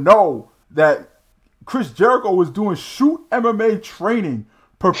 you would know that Chris Jericho was doing shoot MMA training,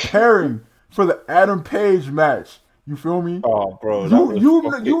 preparing for the Adam Page match. You feel me? Oh, bro, you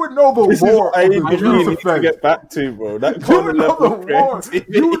would know the lore of the juice effect. To get back to, bro. That You would know the lore.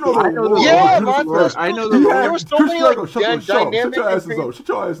 You would know the lore. Yeah, I know the lore. There was so many dynamic. Shut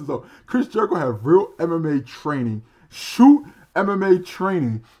your asses up. Chris Jericho had real MMA training, shoot MMA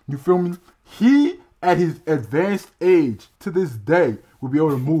training. You feel me? He, at his advanced age, to this day, would be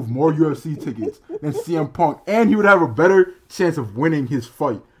able to move more UFC tickets than CM Punk, and he would have a better chance of winning his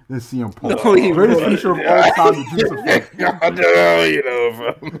fight than CM Punk. No, he Greatest wouldn't. finisher of all time, the juice effect. I don't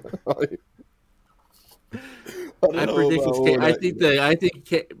know, I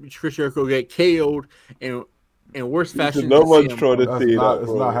think Chris Jericho will get KO'd in worse fashion. No than one's CM trying to Punk. see that, It's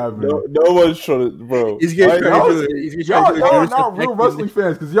bro. not happening. No one's trying to, bro. He's getting Y'all are not real wrestling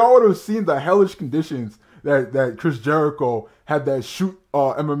fans, because y'all would have seen the hellish conditions that Chris Jericho had that shoot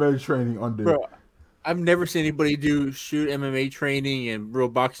MMA training under. Bro, I've never seen anybody do shoot MMA training and real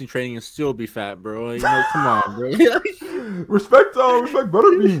boxing training and still be fat, bro. Come on, bro. Respect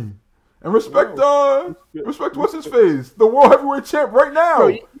Butterbean. And respect what's his face? The world heavyweight champ right now.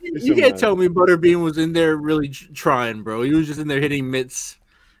 Bro, you can't tell me Butterbean was in there really trying, bro. He was just in there hitting mitts.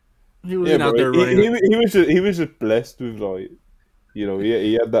 He wasn't out there running. He was just blessed with, like, he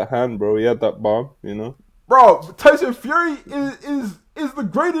had that hand, bro. He had that bomb, Bro, Tyson Fury is the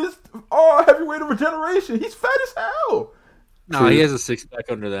greatest heavyweight of a generation. He's fat as hell. No, he has a six-pack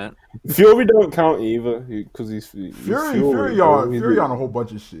under that. Fury don't count either because he's Fury on a whole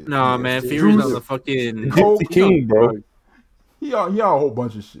bunch of shit. No, man, Fury's on the fucking Gypsy King, bro. He on a whole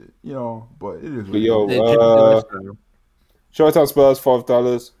bunch of shit, but it is. Showtime Spurs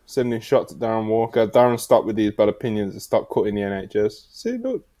 $5. Sending shots at Darren Walker. Darren, stop with these bad opinions and stop cutting the NHS. See,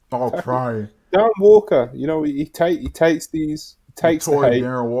 look. Crying. Darren Walker, he takes these. He takes the hate.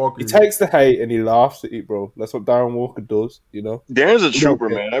 Darren Walker. He takes the hate and he laughs at it, bro. That's what Darren Walker does, Darren's a trooper,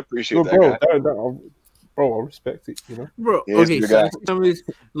 man. I appreciate that guy. Bro, I respect it, Bro, Yeah, okay, so somebody's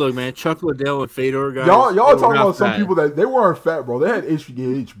look, man. Chuck Liddell and Fedor guys. Y'all talking about some fat. people that they weren't fat, bro. They had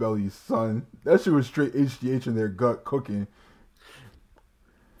HGH bellies, son. That shit was straight HGH in their gut cooking.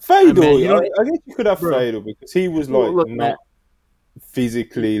 Fedor, I mean, I guess you could have Fedor because he was like look, not man.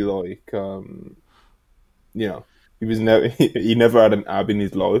 physically like he was never he never had an ab in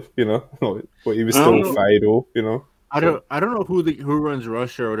his life, like, but he was still Fedor, I don't know who runs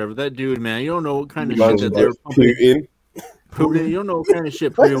Russia or whatever. That dude, man, you don't know what kind of Runs shit that they were pumping. Putin. You don't know what kind of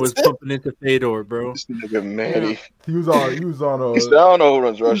shit Putin was pumping into Fedor, bro. This nigga, man. He was on. I don't know who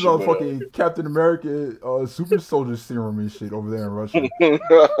runs He was Russia. on fucking Captain America super soldier serum and shit over there in Russia.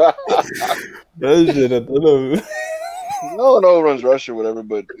 That shit, I don't know. I don't know who runs Russia or whatever,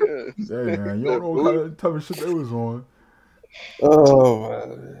 but yeah. Hey man, you don't know what kind of type of shit they was on. Oh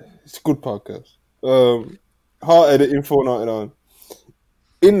man, it's a good podcast. Heart editing 499.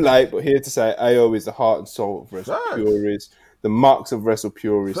 In late, but here to say AO is the heart and soul of WrestlePurists, the Marks of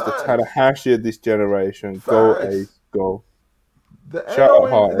WrestlePurists, the Tanahashi of this generation. Go Ace, go. The Shout AO,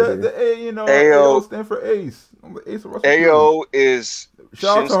 out Heart the editing. AO stand for Ace. I'm the Ace of WrestlePurists. AO is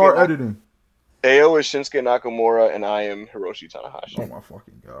Shout out to Heart editing. AO is Shinsuke Nakamura, and I am Hiroshi Tanahashi. Oh my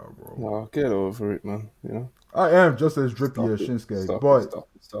fucking god, bro! Oh, get over it, man. I am just as drippy as Shinsuke, but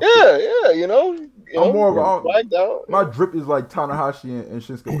stop. Yeah, I'm more of flagged out. my drip is like Tanahashi and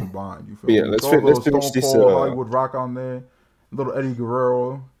Shinsuke combined. You feel Yeah, me? let's Throw a little finish Stone this. Cold Hollywood Rock on there, little Eddie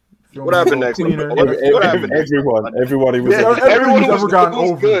Guerrero. Feel What me? happened A little next? cleaner. What happened next? Everybody was. Yeah, Everyone who's was ever gotten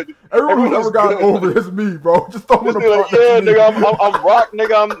was over, good. everyone who's was ever gotten good. over is me, bro. Just throw in Just a be like, pot next yeah, to me. nigga, I'm Rock,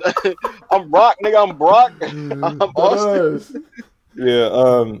 nigga, I'm Rock, nigga, I'm Brock, I'm Austin. Ass.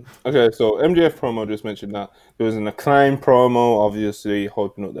 Yeah. Okay. So MJF promo just mentioned that there was an Acclaim promo, obviously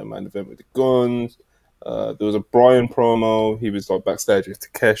hyping up their main event with the Guns. There was a Bryan promo. He was like backstage with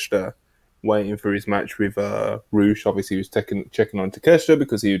Takeshita, waiting for his match with Roosh. Obviously, he was checking on Takeshita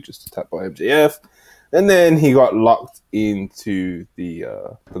because he was just attacked by MJF, and then he got locked into the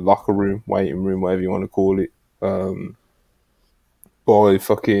locker room, waiting room, whatever you want to call it, by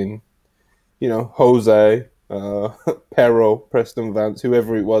fucking Jose, Perro, Preston Vance,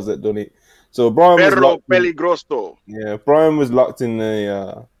 whoever it was that done it. So Brian was Perro locked in. peligroso. Yeah, Brian was locked in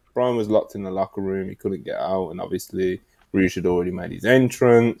the locker room. He couldn't get out, and obviously Roosh had already made his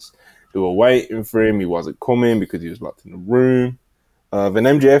entrance. They were waiting for him. He wasn't coming because he was locked in the room. Then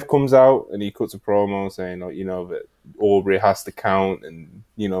MJF comes out and he cuts a promo saying, that Aubrey has to count and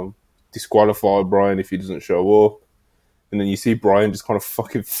disqualify Brian if he doesn't show up. And then you see Brian just kind of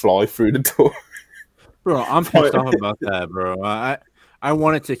fucking fly through the door. Bro, I'm pissed off about that, bro. I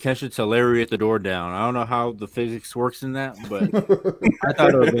wanted to catch it to Larry at the door down. I don't know how the physics works in that, but I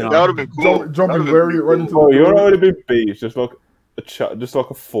thought it would have been That would have been cool. Jumping Larry right into Oh, the you're door. already been beat. It's just like just like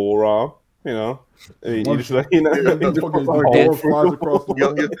a forearm, You just like That just fucking like a door hole flies through. across the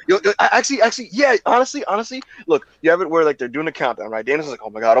room. Yo, actually, yeah. Honestly, look, you have it where like they're doing a countdown, right? Daniel's like, oh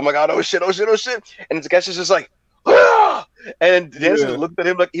my god, oh shit, and Takeshi's just like, ah! And Danielson just looked at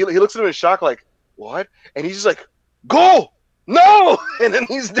him like he looks at him in shock, like, what? And he's just like, go, no! And then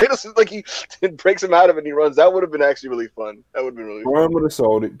Danielson's like he breaks him out of it and he runs. That would have been actually really fun. That would have been really fun. Brian would have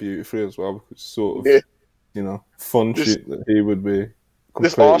sold it beautifully as well, because sort of fun shit that he would be.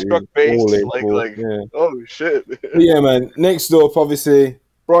 This awestruck face, like, yeah. Oh shit. But yeah, man. Next up, obviously,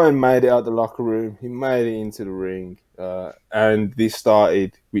 Brian made it out the locker room. He made it into the ring, and this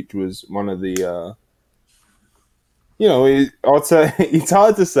started, which was one of the. I'd say it's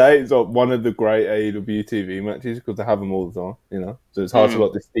hard to say it's like one of the great AEW TV matches because they have them all the time, So it's hard to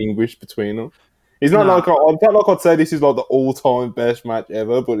like distinguish between them. It's not like I'd say this is like the all-time best match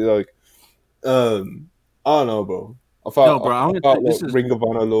ever, but like, I don't know, bro. I felt like Ring of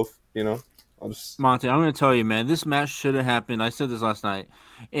Honor love, Monty, I'm gonna tell you, man, this match should have happened. I said this last night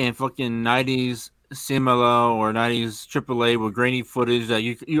in fucking 90s CMLL or 90s AAA with grainy footage that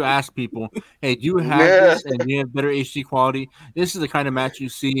you ask people, hey, do you have this and you have better HD quality? This is the kind of match you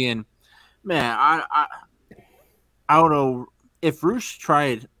see, and man, I don't know if Roosh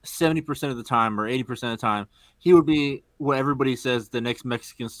tried 70% of the time or 80% of the time, he would be what everybody says the next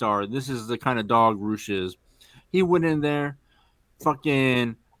Mexican star. This is the kind of dog Roosh is. He went in there,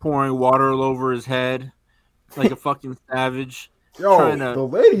 fucking pouring water all over his head like a fucking savage. Yo, the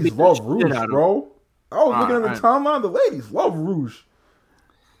ladies love Roosh, bro. I was looking at the timeline. The ladies love Roosh.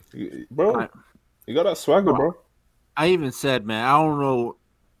 Bro, you got that swagger, bro. I even said, man, I don't know.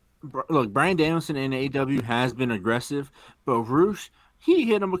 Look, Bryan Danielson in AEW has been aggressive, but Roosh, he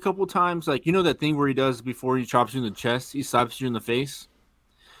hit him a couple times. Like, that thing where he does before he chops you in the chest, he slaps you in the face.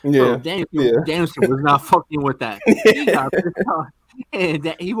 Yeah. Bro, Danielson was not fucking with that. He got pissed off.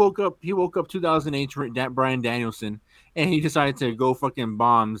 And he woke up 2008 Bryan Danielson, and he decided to go fucking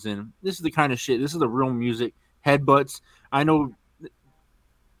bombs. And this is the kind of shit. This is the real music. Headbutts. I know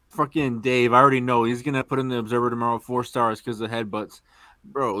fucking Dave, I already know he's gonna put in the Observer tomorrow 4 stars because of the headbutts.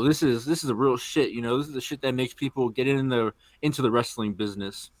 Bro, this is the real shit. This is the shit that makes people get into the wrestling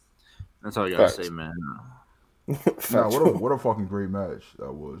business. That's all I gotta say, man. Nah, what a fucking great match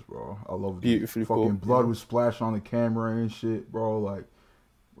that was, bro. I love it. Beautifully fucking blood was splashed on the camera and shit, bro. Like,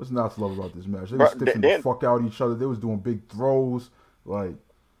 what's not to love about this match? They was stiffing the fuck out each other. They was doing big throws. Like,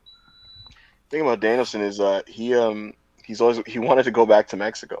 thing about Danielson is he wanted to go back to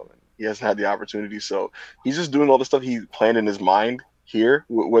Mexico. He hasn't had the opportunity, so he's just doing all the stuff he planned in his mind here,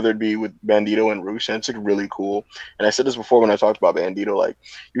 whether it be with Bandito and Roosh, and it's like really cool. And I said this before when I talked about Bandito, like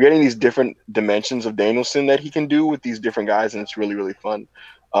you're getting these different dimensions of Danielson that he can do with these different guys, and it's really, really fun.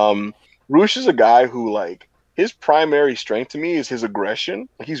 Roosh is a guy who, like, his primary strength to me is his aggression.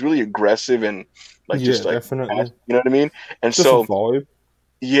 Like, he's really aggressive and definitely. You know what I mean? And just so a vibe.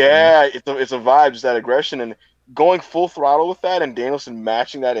 Yeah, it's a vibe, just that aggression and going full throttle with that, and Danielson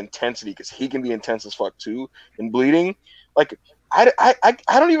matching that intensity because he can be intense as fuck too and bleeding. Like, I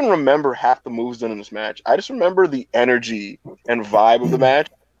don't even remember half the moves done in this match. I just remember the energy and vibe of the match,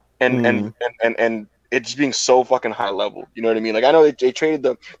 and it's being so fucking high level. You know what I mean? Like I know they traded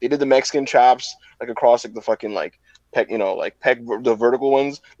they did the Mexican chops like across like the fucking like peg, like peg the vertical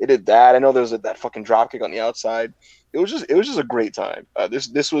ones. They did that. I know there's that fucking drop kick on the outside. It was just a great time. This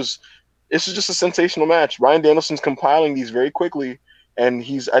is just a sensational match. Ryan Danielson's compiling these very quickly, and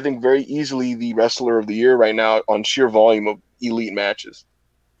he's I think very easily the wrestler of the year right now on sheer volume of elite matches.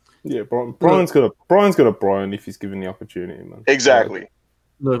 Yeah, Brian's gonna Brian if he's given the opportunity, man. Exactly.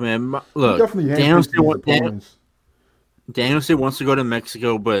 Look, man. He Look, definitely handpicked these opponents. Danielson wants to go to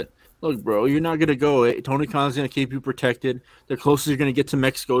Mexico, but look, bro, you're not gonna go. Tony Khan's gonna keep you protected. The closest you're gonna get to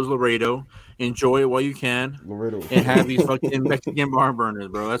Mexico is Laredo. Enjoy it while you can, Laredo, and have these fucking Mexican barn burners,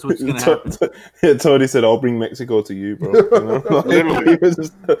 bro. That's what's gonna happen. Yeah, Tony said, "I'll bring Mexico to you, bro." You know? Literally.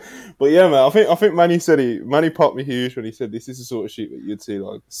 But yeah, man, I think Manny popped me huge when he said this is the sort of shit that you'd see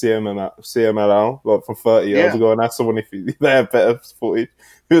like CMLL like from 30 years ago, and ask someone if they have better footage.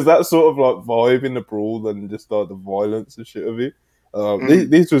 It was that sort of like vibe in the brawl than just like the violence and shit of it.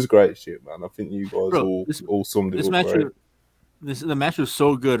 This was great shit, man. I think you guys all summed it up great. The match was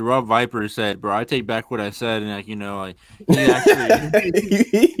so good. Rob Viper said, "Bro, I take back what I said," and he actually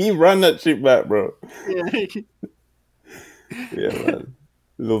he ran that shit back, bro. Yeah. Yeah, man,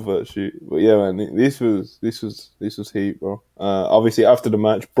 love that shit. But yeah, man, this was heat, bro. Obviously, after the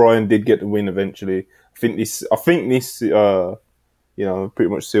match, Brian did get the win eventually. I think this, pretty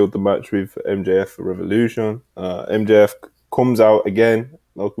much sealed the match with MJF for Revolution. MJF comes out again,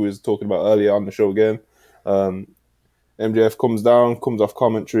 like we was talking about earlier on the show again. MJF comes down, comes off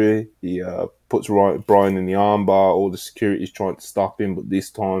commentary. He puts Brian in the armbar. All the security's trying to stop him, but this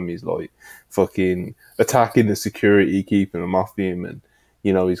time he's like fucking attacking the security, keeping them off him. And,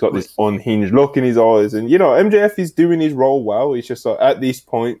 he's got this unhinged look in his eyes. And, MJF is doing his role well. It's just like at this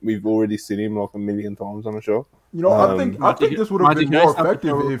point, we've already seen him like a million times on the show. I think this would have been more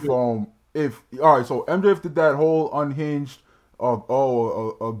effective if all right. So MJF did that whole unhinged.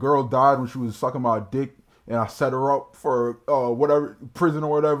 A girl died when she was sucking my dick, and I set her up for whatever prison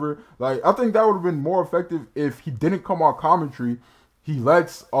or whatever. Like I think that would have been more effective if he didn't come on commentary. He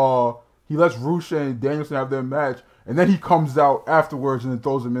lets Rush and Danielson have their match, and then he comes out afterwards and then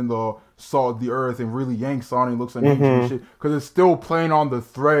throws him in the salt of the earth and really yanks on him, looks unhinged and shit, because it's still playing on the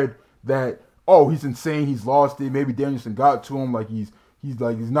thread that he's insane, he's lost it. Maybe Danielson got to him, like he's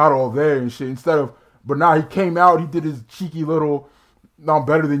not all there and shit. But now he came out, he did his cheeky little "I'm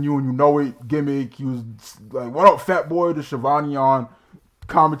better than you and you know it" gimmick. He was like, "What up, fat boy?" to Shivani on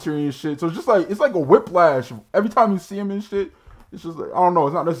commentary and shit. So it's just like it's like a whiplash. Every time you see him and shit, it's just like I don't know,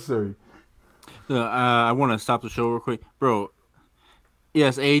 it's not necessary. I want to stop the show real quick, bro.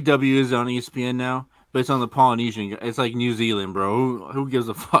 Yes, AEW is on ESPN now, but it's on the Polynesian. It's like New Zealand, bro. Who gives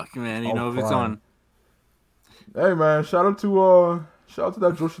a fuck, man? If it's on. Hey, man! Shout out to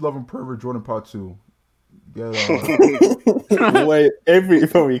that Joshi loving pervert Jordan Patu. Wait,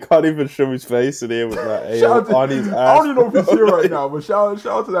 you can't even show his face in here with that on his ass. I don't even know if he's here right now, but shout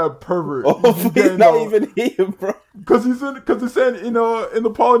out to that pervert. He's not even here, bro. Because he's in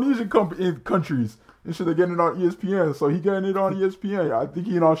the Polynesian countries and shit. They're getting it on ESPN, so he getting it on ESPN. I think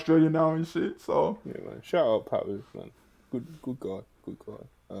he in Australia now and shit. So yeah, man. Shout out, Patu, man. Good guy.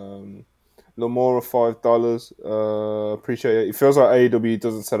 Lamora $5. Appreciate it. It feels like AEW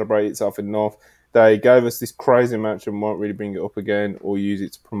doesn't celebrate itself enough. They gave us this crazy match and won't really bring it up again or use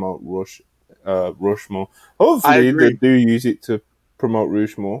it to promote Rush more. Hopefully they do use it to promote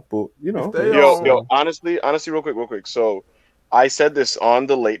Rush more, but honestly, real quick. So I said this on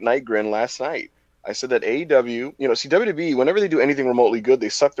the Late Night Grin last night. I said that AEW, WWE, whenever they do anything remotely good, they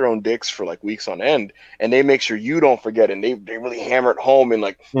suck their own dicks for like weeks on end, and they make sure you don't forget it. And they really hammer it home in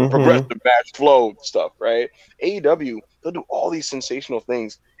like progressive match flow stuff, right? AEW, they'll do all these sensational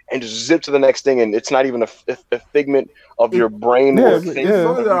things and just zip to the next thing, and it's not even a figment of your brain. Something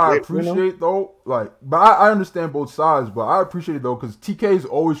that I appreciate though, but I understand both sides, but I appreciate it though because TK is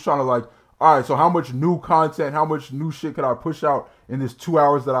always trying to like, all right, so how much new content, how much new shit could I push out in this 2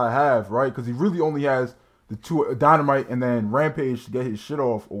 hours that I have, right? Because he really only has the two Dynamite and then Rampage to get his shit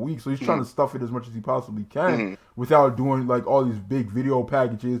off a week, so he's trying to stuff it as much as he possibly can without doing like all these big video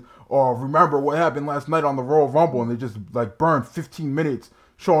packages. Or remember what happened last night on the Royal Rumble, and they just like burned 15 minutes.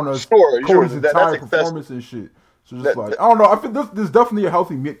 Showing us Cody's entire performance and shit. So just I don't know. I feel there's definitely a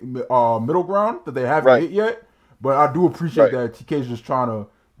healthy middle ground that they haven't hit yet. But I do appreciate that TK's just trying to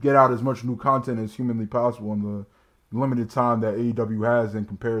get out as much new content as humanly possible in the limited time that AEW has in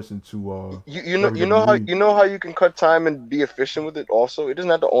comparison to you know how you can cut time and be efficient with it. Also, it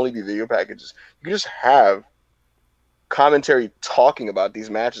doesn't have to only be video packages. You can just have commentary talking about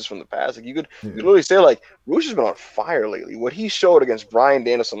these matches from the past. Like you could literally say like Rush has been on fire lately. What he showed against Bryan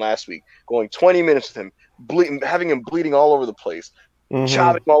Danielson last week, going 20 minutes with him, having him bleeding all over the place,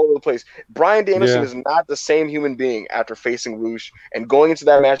 chopping all over the place. Bryan Danielson is not the same human being after facing Rush and going into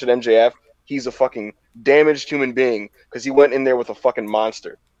that match at MJF. He's a fucking damaged human being because he went in there with a fucking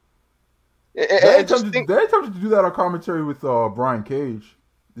monster. They attempted to do that on commentary with Brian Cage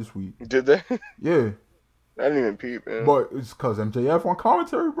this week. Did they? Yeah. I didn't even peep, man. But it's because MJF on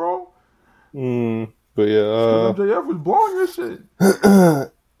commentary, bro. But yeah. MJF was blowing your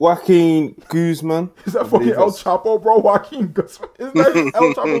shit. Joaquin Guzman. Is that fucking El Chapo, bro? Joaquin Guzman. Isn't that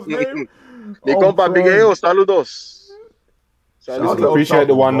El Chapo's name? Mi compa Miguel, saludos. Appreciate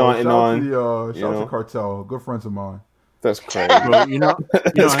the 199. Shout out to Cartel. Good friends of mine. That's crazy. Well,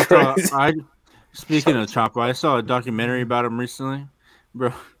 That's crazy. Speaking of Chapo, I saw a documentary about him recently,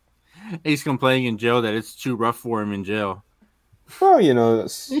 bro. He's complaining in jail that it's too rough for him in jail. Well,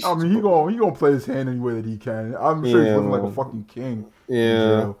 that's. I mean, he gonna play his hand any way that he can. I'm sure he's living like a fucking king.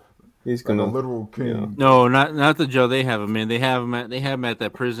 Yeah, he's gonna like a literal king. Yeah. No, not the jail they have him in. They have him at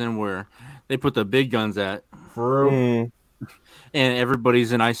that prison where they put the big guns at. For real. And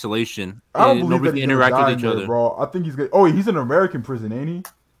everybody's in isolation. I don't believe nobody that he's interact gonna die with each there, other, bro. I think he's good. Oh, he's in an American prison, ain't he?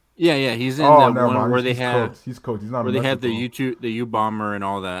 Yeah, he's in that one where he's cooked. He's cooked. He's not. Where they have the U bomber and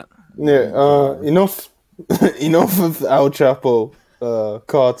all that. Yeah. Enough of El Chapo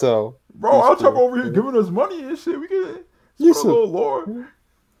cartel. Bro, El Chapo over here giving us money and shit. We get a little lore.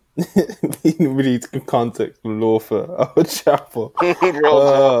 We need context from law for El Chapo.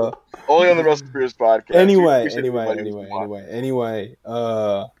 Only on the WrestlePurists podcast. Anyway.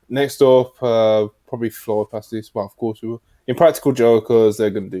 Next up, probably fly past this, but of course we will. Impractical Jokers, they're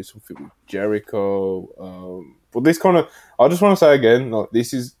going to do something with Jericho. But this kind of, I just want to say again, like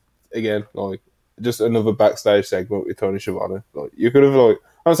this is again like just another backstage segment with Tony Schiavone. Like you could have I'm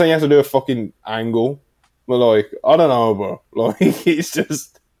not saying you have to do a fucking angle, but like I don't know, bro. Like it's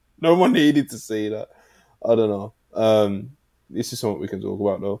just no one needed to see that. I don't know. This is something we can talk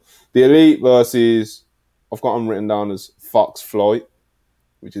about though. The Elite versus I've got them written down as Fox Flight,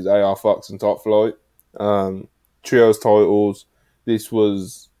 which is AR Fox and Top Flight. Trios titles. This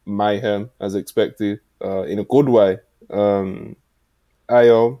was mayhem as expected, in a good way.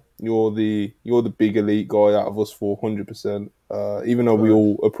 AO, you're the big Elite guy out of us 400%. Even though we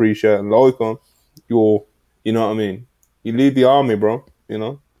all appreciate and like him, you know what I mean. You lead the army, bro.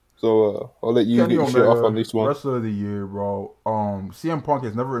 So I'll let you get your shit off on this one. Wrestler of the year, bro. CM Punk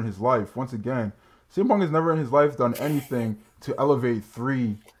has never in his life, once again, CM Punk has never in his life done anything to elevate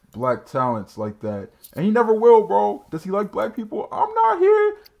 3 black talents like that. And he never will, bro. Does he like black people? I'm not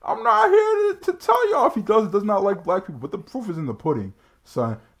here to tell y'all if he does not like black people. But the proof is in the pudding,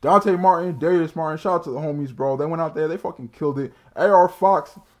 son. Dante Martin, Darius Martin, shout out to the homies, bro. They went out there, they fucking killed it. AR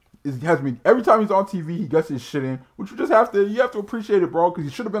Fox has me every time he's on TV, he gets his shit in, which you have to appreciate it, bro, because he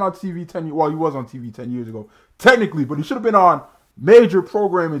should have been on TV 10 years. Well, he was on TV 10 years ago, technically, but he should have been on major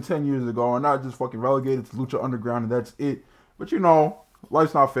programming 10 years ago and not just fucking relegated to Lucha Underground and that's it. But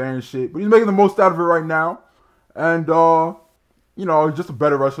life's not fair and shit. But he's making the most out of it right now. And, he's just a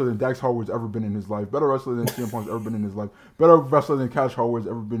better wrestler than Dax Harwood's ever been in his life. Better wrestler than CM Punk's ever been in his life. Better wrestler than Cash Harwood's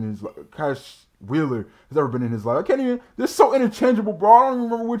ever been in his life. Cash Wheeler has ever been in his life. I can't even. They're so interchangeable, bro. I don't even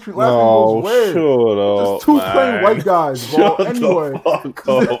remember which last name was where. Just two plain white guys, bro. Anyway.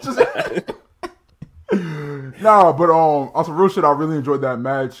 Nah, but on some real shit, I really enjoyed that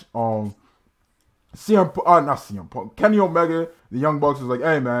match. Not CM Punk. Kenny Omega, the Young Bucks was like,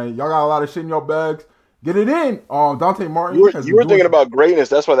 hey man, y'all got a lot of shit in your bags. Get it in. Dante Martin. You were thinking about greatness.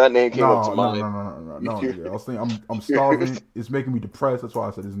 That's why that name came up to mind. No. Yeah, I was thinking I'm starving. It's making me depressed. That's why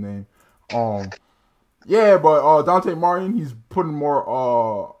I said his name. Yeah, but Dante Martin, he's putting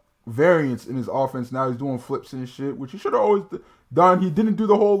more variance in his offense. Now he's doing flips and shit, which he should have always done. He didn't do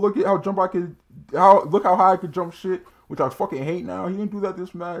the whole look how high I could jump shit, which I fucking hate now. He didn't do that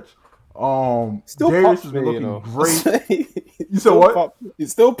this match. Still Darius pops has been me, looking great. You said what? It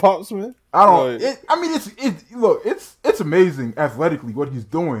still pops me. I don't. It's amazing athletically what he's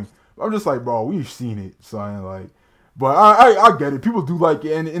doing. I'm just like, bro, we've seen it, son. Like, but I get it. People do like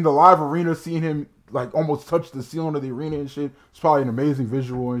it, and in the live arena, seeing him like almost touch the ceiling of the arena and shit, it's probably an amazing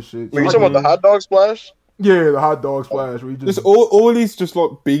visual and shit. Are you talking about the hot dog splash? Yeah, the hot dog splash. Where he just all these just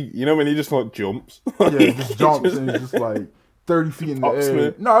like big. When he just like jumps. Yeah, he just jumps and he's just like 30 feet in the air.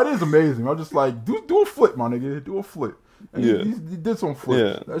 Man. No, it is amazing. I'm just like, do a flip, my nigga. Do a flip. And he did some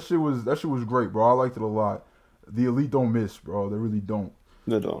flips. Yeah. That shit was great, bro. I liked it a lot. The Elite don't miss, bro. They really don't.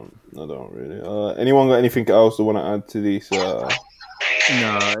 They don't really. Anyone got anything else they want to add to this? No,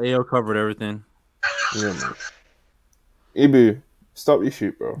 AO covered everything. Yeah, man. Ibu, stop your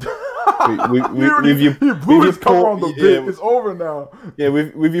shit, bro. He blew his cover on the bit. It's over now. Yeah,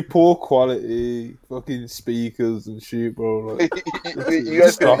 with your poor quality fucking speakers and shit, bro. Like, you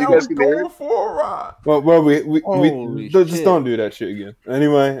guys can hear it? For a ride. well, we shit. just don't do that shit again.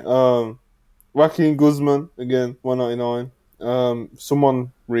 Anyway, Joaquin Guzman again, 199.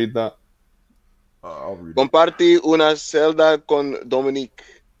 Someone read that. I'll read it. Comparti una celda con Dominique.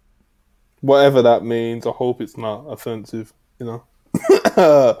 Whatever that means. I hope it's not offensive, you know.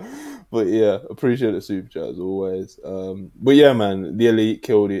 But yeah, appreciate the super chat as always. But yeah, man, the Elite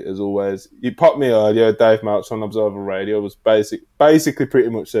killed it as always. It popped me earlier. Dave Meltzer on Observer Radio was basically pretty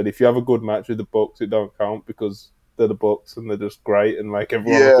much said if you have a good match with the Bucks, it don't count because they're the Bucks and they're just great and make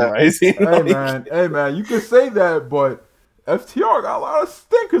everyone look amazing. Hey man, you can say that, but FTR got a lot of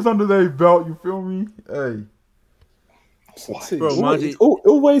stinkers under their belt. You feel me? Hey, bro, it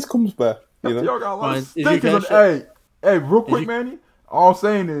always comes back. You know? FTR got a lot of stinkers. Hey, real quick, Manny. All I'm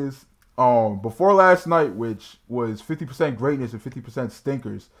saying is, before last night, which was 50% greatness and 50%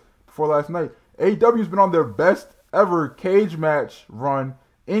 stinkers, before last night, AEW's been on their best ever cage match run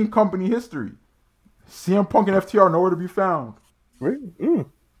in company history. CM Punk and FTR nowhere to be found. Really?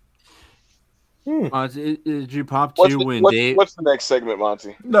 Did you pop to when Dave? What's the next segment,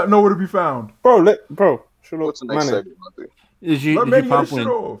 Monty? Nowhere to be found. Bro, shut up. What's the next segment, Monty? Did you pop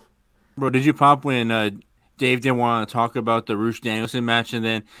when? Bro, did you pop when Dave didn't want to talk about the Rush Danielson match, and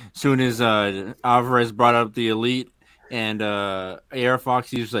then as soon as Alvarez brought up the Elite and AR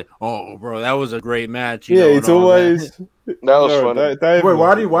Fox, he was like, "Oh, bro, that was a great match." You know, it's always that was funny. Wait,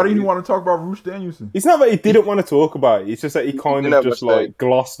 why didn't he want to talk about Rush Danielson? It's not that he didn't want to talk about it. It's just that he kind of just like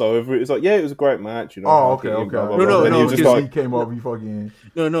glossed over it. It's like, yeah, it was a great match, you know. Oh, okay. No, he came up. He fucking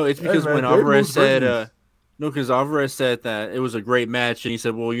no. It's because when Alvarez said. No, because Alvarez said that it was a great match, and he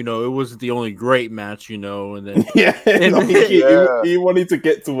said, "Well, you know, it wasn't the only great match, you know." And then he wanted to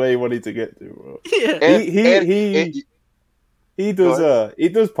get to where he wanted to get to, bro. Yeah, he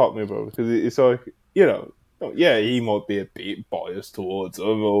does pop me, bro, because it's like, you know, yeah, he might be a bit biased towards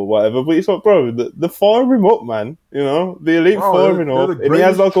him or whatever, but it's like, bro, the fire him up, man. You know, the Elite fire him up, and he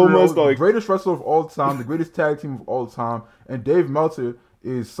has like almost like the greatest wrestler of all time, the greatest tag team of all time, and Dave Meltzer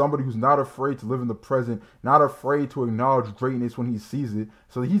is somebody who's not afraid to live in the present, not afraid to acknowledge greatness when he sees it.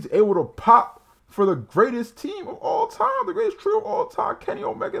 So he's able to pop for the greatest team of all time, the greatest trio of all time, Kenny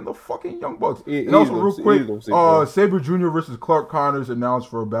Omega and the fucking Young Bucks. And also, real quick, Sabre Jr. versus Clark Connors announced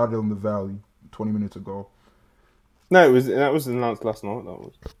for a Battle in the Valley 20 minutes ago. No, that was announced last night. That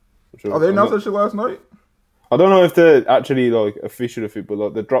was. Sure. Oh, they announced that shit last night? I don't know if they're actually like official of it, but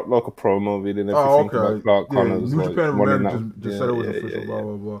like they dropped like a promo video and everything about Clark Connors. New Japan America just said it was official. Blah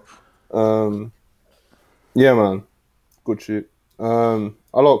blah blah. Yeah, man, good shit. I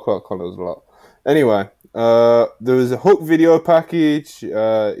like Clark Connors a lot. Anyway, there was a Hook video package.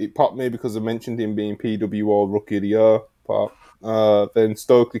 It popped me because I mentioned him being PWR Rookie of the Year. Then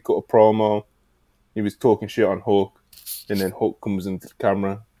Stokely cut a promo. He was talking shit on Hook, and then Hook comes into the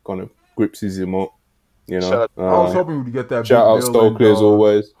camera, kind of grips him up. You know, I was hoping we would get that. Shout out Stokely as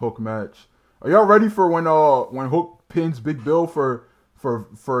always. Hook match. Are y'all ready for when Hook pins Big Bill for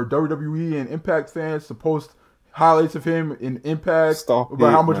WWE and Impact fans to post highlights of him in Impact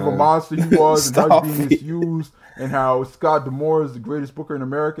about how much of a monster he was and how he's being misused and how Scott D'Amore is the greatest booker in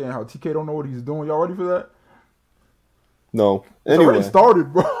America and how TK don't know what he's doing? Y'all ready for that? No. It's already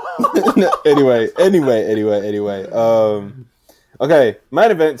started, bro. Anyway. Okay,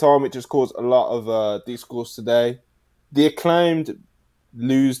 main event time, it just caused a lot of discourse today. The Acclaimed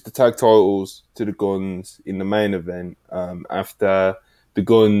lose the tag titles to the Guns in the main event after the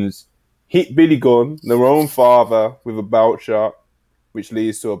Guns hit Billy Gunn, their own father, with a belt shot, which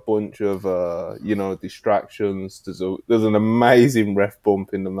leads to a bunch of, distractions. There's an amazing ref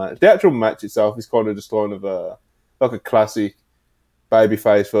bump in the match. The actual match itself is kind of just kind of like a classic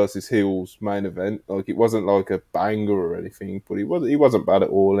babyface versus heels main event. Like, it wasn't like a banger or anything, but he wasn't bad at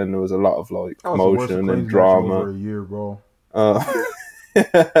all, and there was a lot of like emotion and drama. Over a year, bro. Over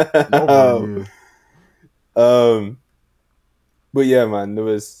a year. But yeah, man, there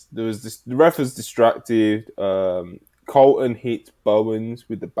was this. The ref was distracted. Colton hit Bowens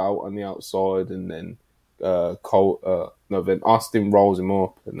with the belt on the outside, and then then Austin rolls him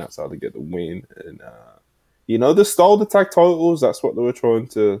up, and that's how they get the win. And they stole the tag titles. That's what they were trying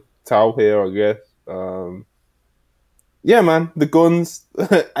to tell here, I guess. Yeah, man, the Guns,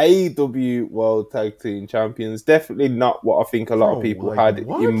 AEW World Tag Team Champions. Definitely not what I think a lot of people had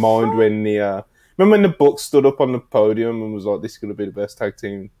in mind when the. Remember when the Bucks stood up on the podium and was like, "This is gonna be the best tag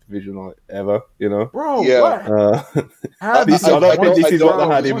team division like ever," you know? Bro, yeah. I don't think this is what they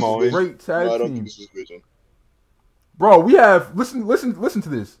had in mind. Great tag team. This vision. Bro, we have listen to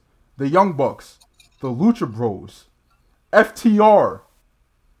this. The Young Bucks, the Lucha Bros, FTR,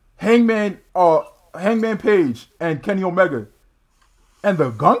 Hangman Page, and Kenny Omega, and the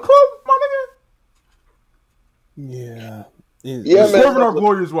Gun Club, my nigga. Yeah. Yeah, man. Swerving Our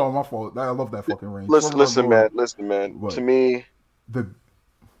Glory as well. My fault. I love that fucking range. Listen, man. What? To me, The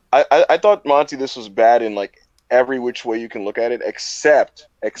I thought, Monty, this was bad in like every which way you can look at it, except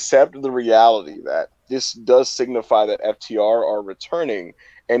the reality that this does signify that FTR are returning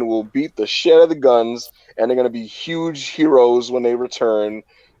and will beat the shit out of the Guns, and they're going to be huge heroes when they return,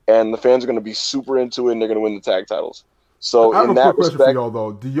 and the fans are going to be super into it, and they're going to win the tag titles. So I have in a that quick question respect, for y'all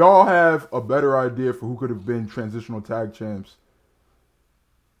though. Do y'all have a better idea for who could have been transitional tag champs?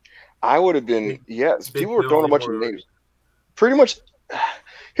 I would have been yes. Big People were throwing a Bill bunch of or- names. Pretty much.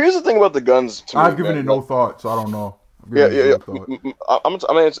 Here's the thing about the Guns. To me, I've given man, it no like, thought, so I don't know. Yeah. I'm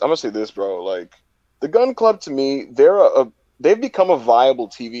gonna say this, bro. Like the Gun Club, to me, they've become a viable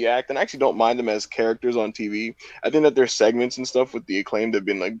TV act, and I actually don't mind them as characters on TV. I think that their segments and stuff with the Acclaimed have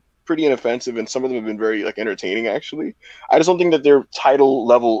been like pretty inoffensive, and some of them have been very like entertaining. Actually, I just don't think that they're title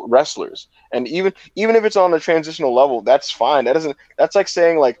level wrestlers. And even if it's on a transitional level, that's fine. That's like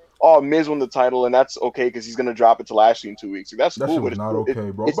saying like, oh, Miz won the title, and that's okay because he's gonna drop it to Lashley in 2 weeks. Like, that's That cool, shit but was it's not cool. okay,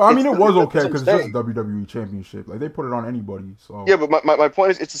 bro. But I mean, it was okay because it's just a WWE championship. Like they put it on anybody. So Yeah, but my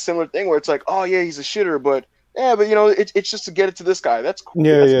point is, it's a similar thing where it's like, oh yeah, he's a shitter, but you know, it's just to get it to this guy. That's cool.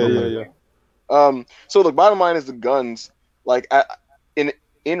 Yeah, That's yeah. So the bottom line is the Guns, like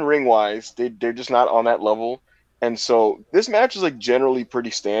in ring wise, they're just not on that level. And so this match is like generally pretty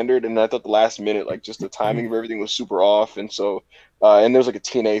standard. And I thought the last minute, like just the timing of everything was super off. And so and there's like a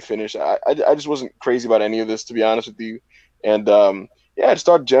TNA finish. I just wasn't crazy about any of this, to be honest with you. And I just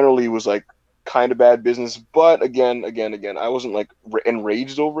thought generally was like kind of bad business. But again, I wasn't like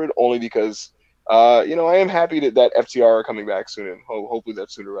enraged over it, only because I am happy that FTR are coming back soon, and hopefully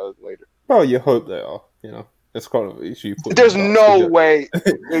that's sooner rather than later. Well, you hope they are. You know, it's kind of an issue. There's no way.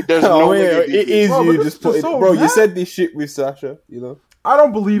 There's no way. It is Bro, you but just this is put it. so Bro, you mad. said this shit with Sasha. You know. I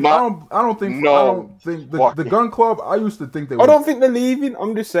don't believe. Not- I don't think fuck the me. Gun Club. I used to think they. I don't think they're leaving.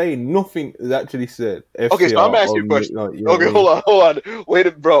 I'm just saying nothing is actually said. Okay, so I'm asking you a question. Okay, hold on.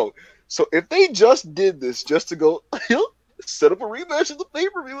 Wait, bro. So if they just did this just to go set up a rematch at the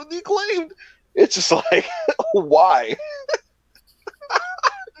pay-per-view with the Acclaimed, it's just like, why?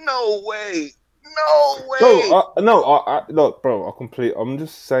 No way. Look, bro. I'm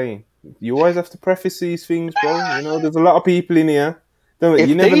just saying. You always have to preface these things, bro. You know, there's a lot of people in here.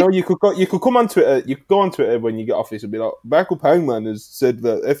 You never know. You could come on Twitter. You could go on Twitter when you get off this and be like, "Backup Hangman has said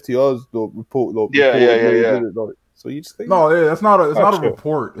that FTR's report." So you just think, No, yeah, that's not a. It's not a sure.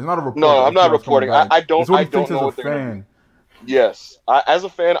 report. It's not a report. No, I'm not FTR's coming reporting. back. I don't. It's what I he thinks don't know as what a they're gonna do. fan. Yes, as a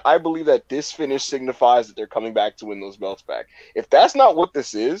fan, I believe that this finish signifies that they're coming back to win those belts back. If that's not what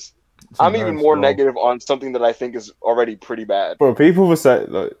this is, I'm even more negative on something that I think is already pretty bad. bro. People were saying,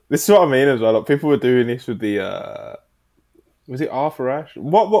 like, this is what I mean as well. Like, people were doing this with the. Was it Arthur Ashe?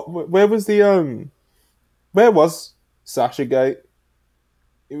 Where was the Where was Sasha Gate?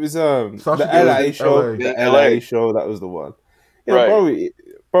 It was Sasha the Gate LA was show. LA. The LA. LA show. That was the one. Yeah, Right.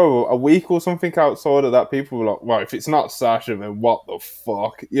 bro. A week or something outside of that, people were like, "Well, if it's not Sasha, then what the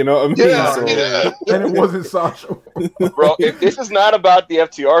fuck?" You know what I mean? Yeah. And it wasn't Sasha. Bro, if this is not about the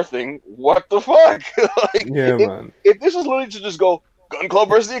FTR thing, what the fuck? Like, Yeah, man. If this was literally to just go Gun Club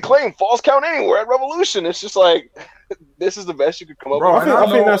versus the Acclaim, Falls Count Anywhere at Revolution, it's just like, this is the best you could come up Bro, with. I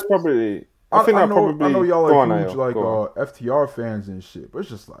think that's probably. I know y'all Go are on, huge Ayo, FTR fans and shit, but it's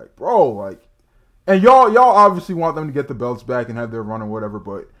just like, bro, like, and y'all obviously want them to get the belts back and have their run or whatever,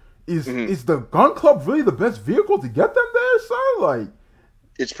 but is the Gun Club really the best vehicle to get them there, son? Like,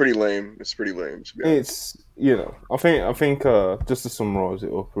 It's pretty lame. To be honest. It's I think just to summarize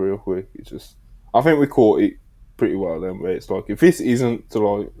it up real quick, it's just I think we caught it pretty well then. Where it's like if this isn't to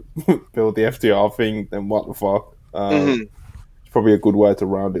like build the FTR thing, then what the fuck? It's probably a good way to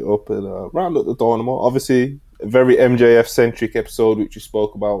round it up and round up the Dynamo. Obviously, a very MJF centric episode which you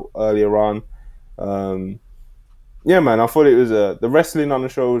spoke about earlier on. Yeah, man, I thought it was the wrestling on the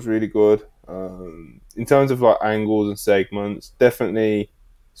show was really good. In terms of like angles and segments, definitely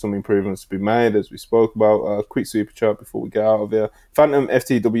some improvements to be made, as we spoke about. Quick super chat before we get out of here. Phantom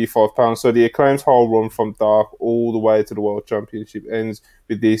FTW £5. So the Acclaim's whole run from dark all the way to the World Championship ends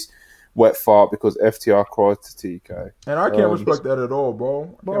with this wet fart because FTR cried to TK. and I can't respect that at all,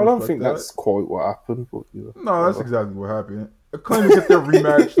 bro. I don't think that's quite what happened. But, No, that's exactly what happened. Acclaim to get their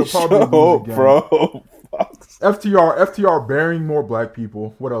rematch. They'll probably Shut lose up, again. bro. FTR burying more black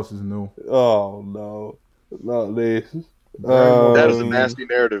people. What else is new? Oh no, not this. Very low That is a key. nasty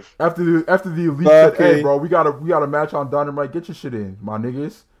narrative. After the elite said, "Hey, Berkey, bro, we got a match on Dynamite. Get your shit in, my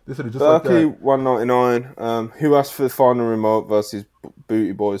niggas." They said it just like Berkey that. 199. Who asked for the final remote versus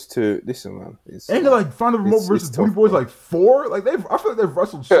Booty Boys 2? Listen, man, Ain't they like Final Remote versus it's Booty tough, Boys bro. like 4? Like I feel like they've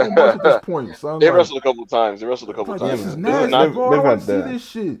wrestled so much at this point, son. They Like, wrestled a couple of times. They wrestled a couple of like Yeah, this times. is man. This is nasty, not. They've, bro. I they've don't want had to see that. this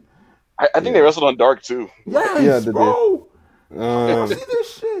shit. I think they Yeah. wrestled on Dark too. Yeah, Yes, they did. bro. I don't want to Um, see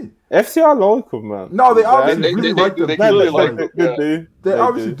this shit. FCR like them, man. No, they They, obviously they, really they, like they, them they too. clearly Like, like them. They Yeah. do. they They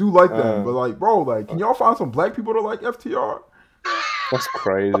obviously do like them, but Um, like, bro, like, can y'all find some black people to like FTR? that's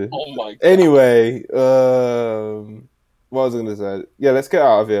crazy. Oh my god. Anyway, what was I gonna say? Yeah, let's get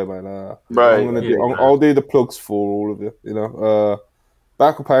out of here, man. Right. I'll do the plugs for all of you. You know,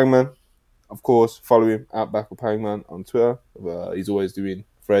 Backup Hangman, of course. Follow him at Backup Hangman on Twitter. He's always doing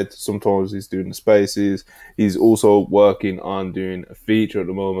threads. Sometimes he's doing the spaces. He's also working on doing a feature at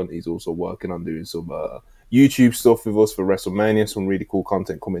the moment. He's also working on doing some YouTube stuff with us for WrestleMania. Some really cool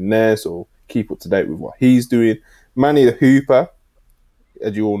content coming there. So keep up to date with what he's doing. Manny the Hooper,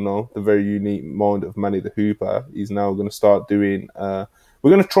 as you all know, the very unique mind of Manny the Hooper, is now going to start doing. We're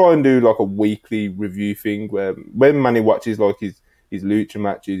going to try and do like a weekly review thing where when Manny watches like his lucha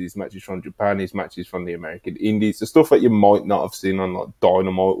matches, his matches from Japan, his matches from the American Indies, the stuff that you might not have seen on like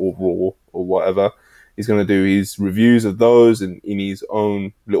Dynamite or Raw or whatever. He's going to do his reviews of those and in his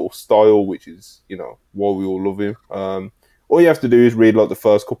own little style, which is, you know, why we all love him. All you have to do is read like the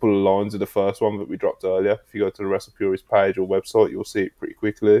first couple of lines of the first one that we dropped earlier. If you go to the WrestlePurists page or website, you'll see it pretty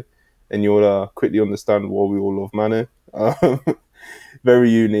quickly, and you'll quickly understand why we all love Manny. Very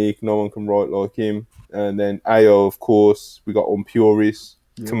unique. No one can write like him. And then AO, of course, we got on Purists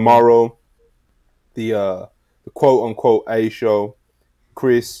tomorrow. The quote unquote A show.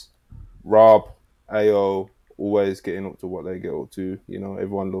 Chris, Rob, AO, always getting up to what they get up to. You know,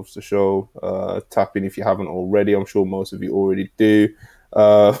 everyone loves the show. Tap in if you haven't already. I'm sure most of you already do.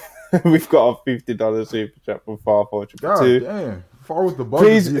 We've got a $50 super chat from Farfar God 2. damn. Far with the buzzer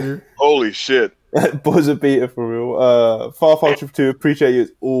Please, beater. Holy shit. buzzer beater for real. Farfar 2, appreciate you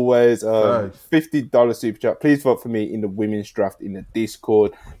as always. Thanks. $50 super chat. Please vote for me in the women's draft in the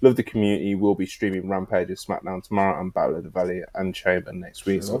Discord. Love the community. We'll be streaming Rampage and SmackDown tomorrow and Battle of the Valley and Chamber next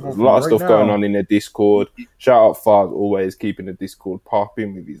week. Shit, So I'll there's vote a lot for of you stuff right going now. on in the Discord. Shout out Far always keeping the Discord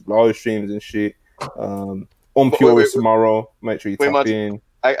popping with his live streams and shit. On Purist tomorrow. Make sure you tap Monty. in.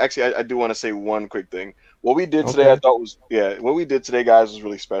 I do want to say one quick thing. What we did today, Okay. I thought was what we did today, guys, was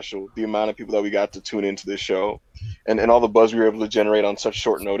really special. The amount of people that we got to tune into this show, and all the buzz we were able to generate on such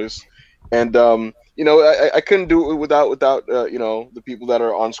short notice. And you know, I couldn't do it without you know, the people that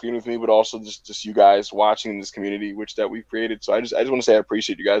are on screen with me, but also just you guys watching this community which that we've created. So I just want to say I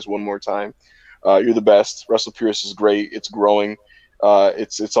appreciate you guys one more time. You're the best. WrestlePurists is great. It's growing.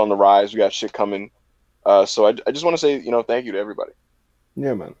 It's on the rise. We got shit coming. So I just want to say, you know, thank you to everybody.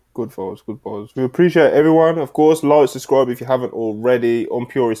 Yeah, man. Good followers, good followers. We appreciate everyone. Of course, like, subscribe if you haven't already. On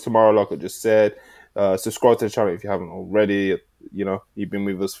Purist tomorrow, like I just said. Subscribe to the channel if you haven't already. You know, you've been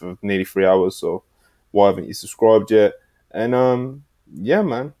with us for nearly 3 hours, so why haven't you subscribed yet? And yeah,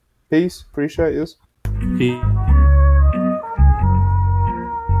 man. Peace. Appreciate you. Peace.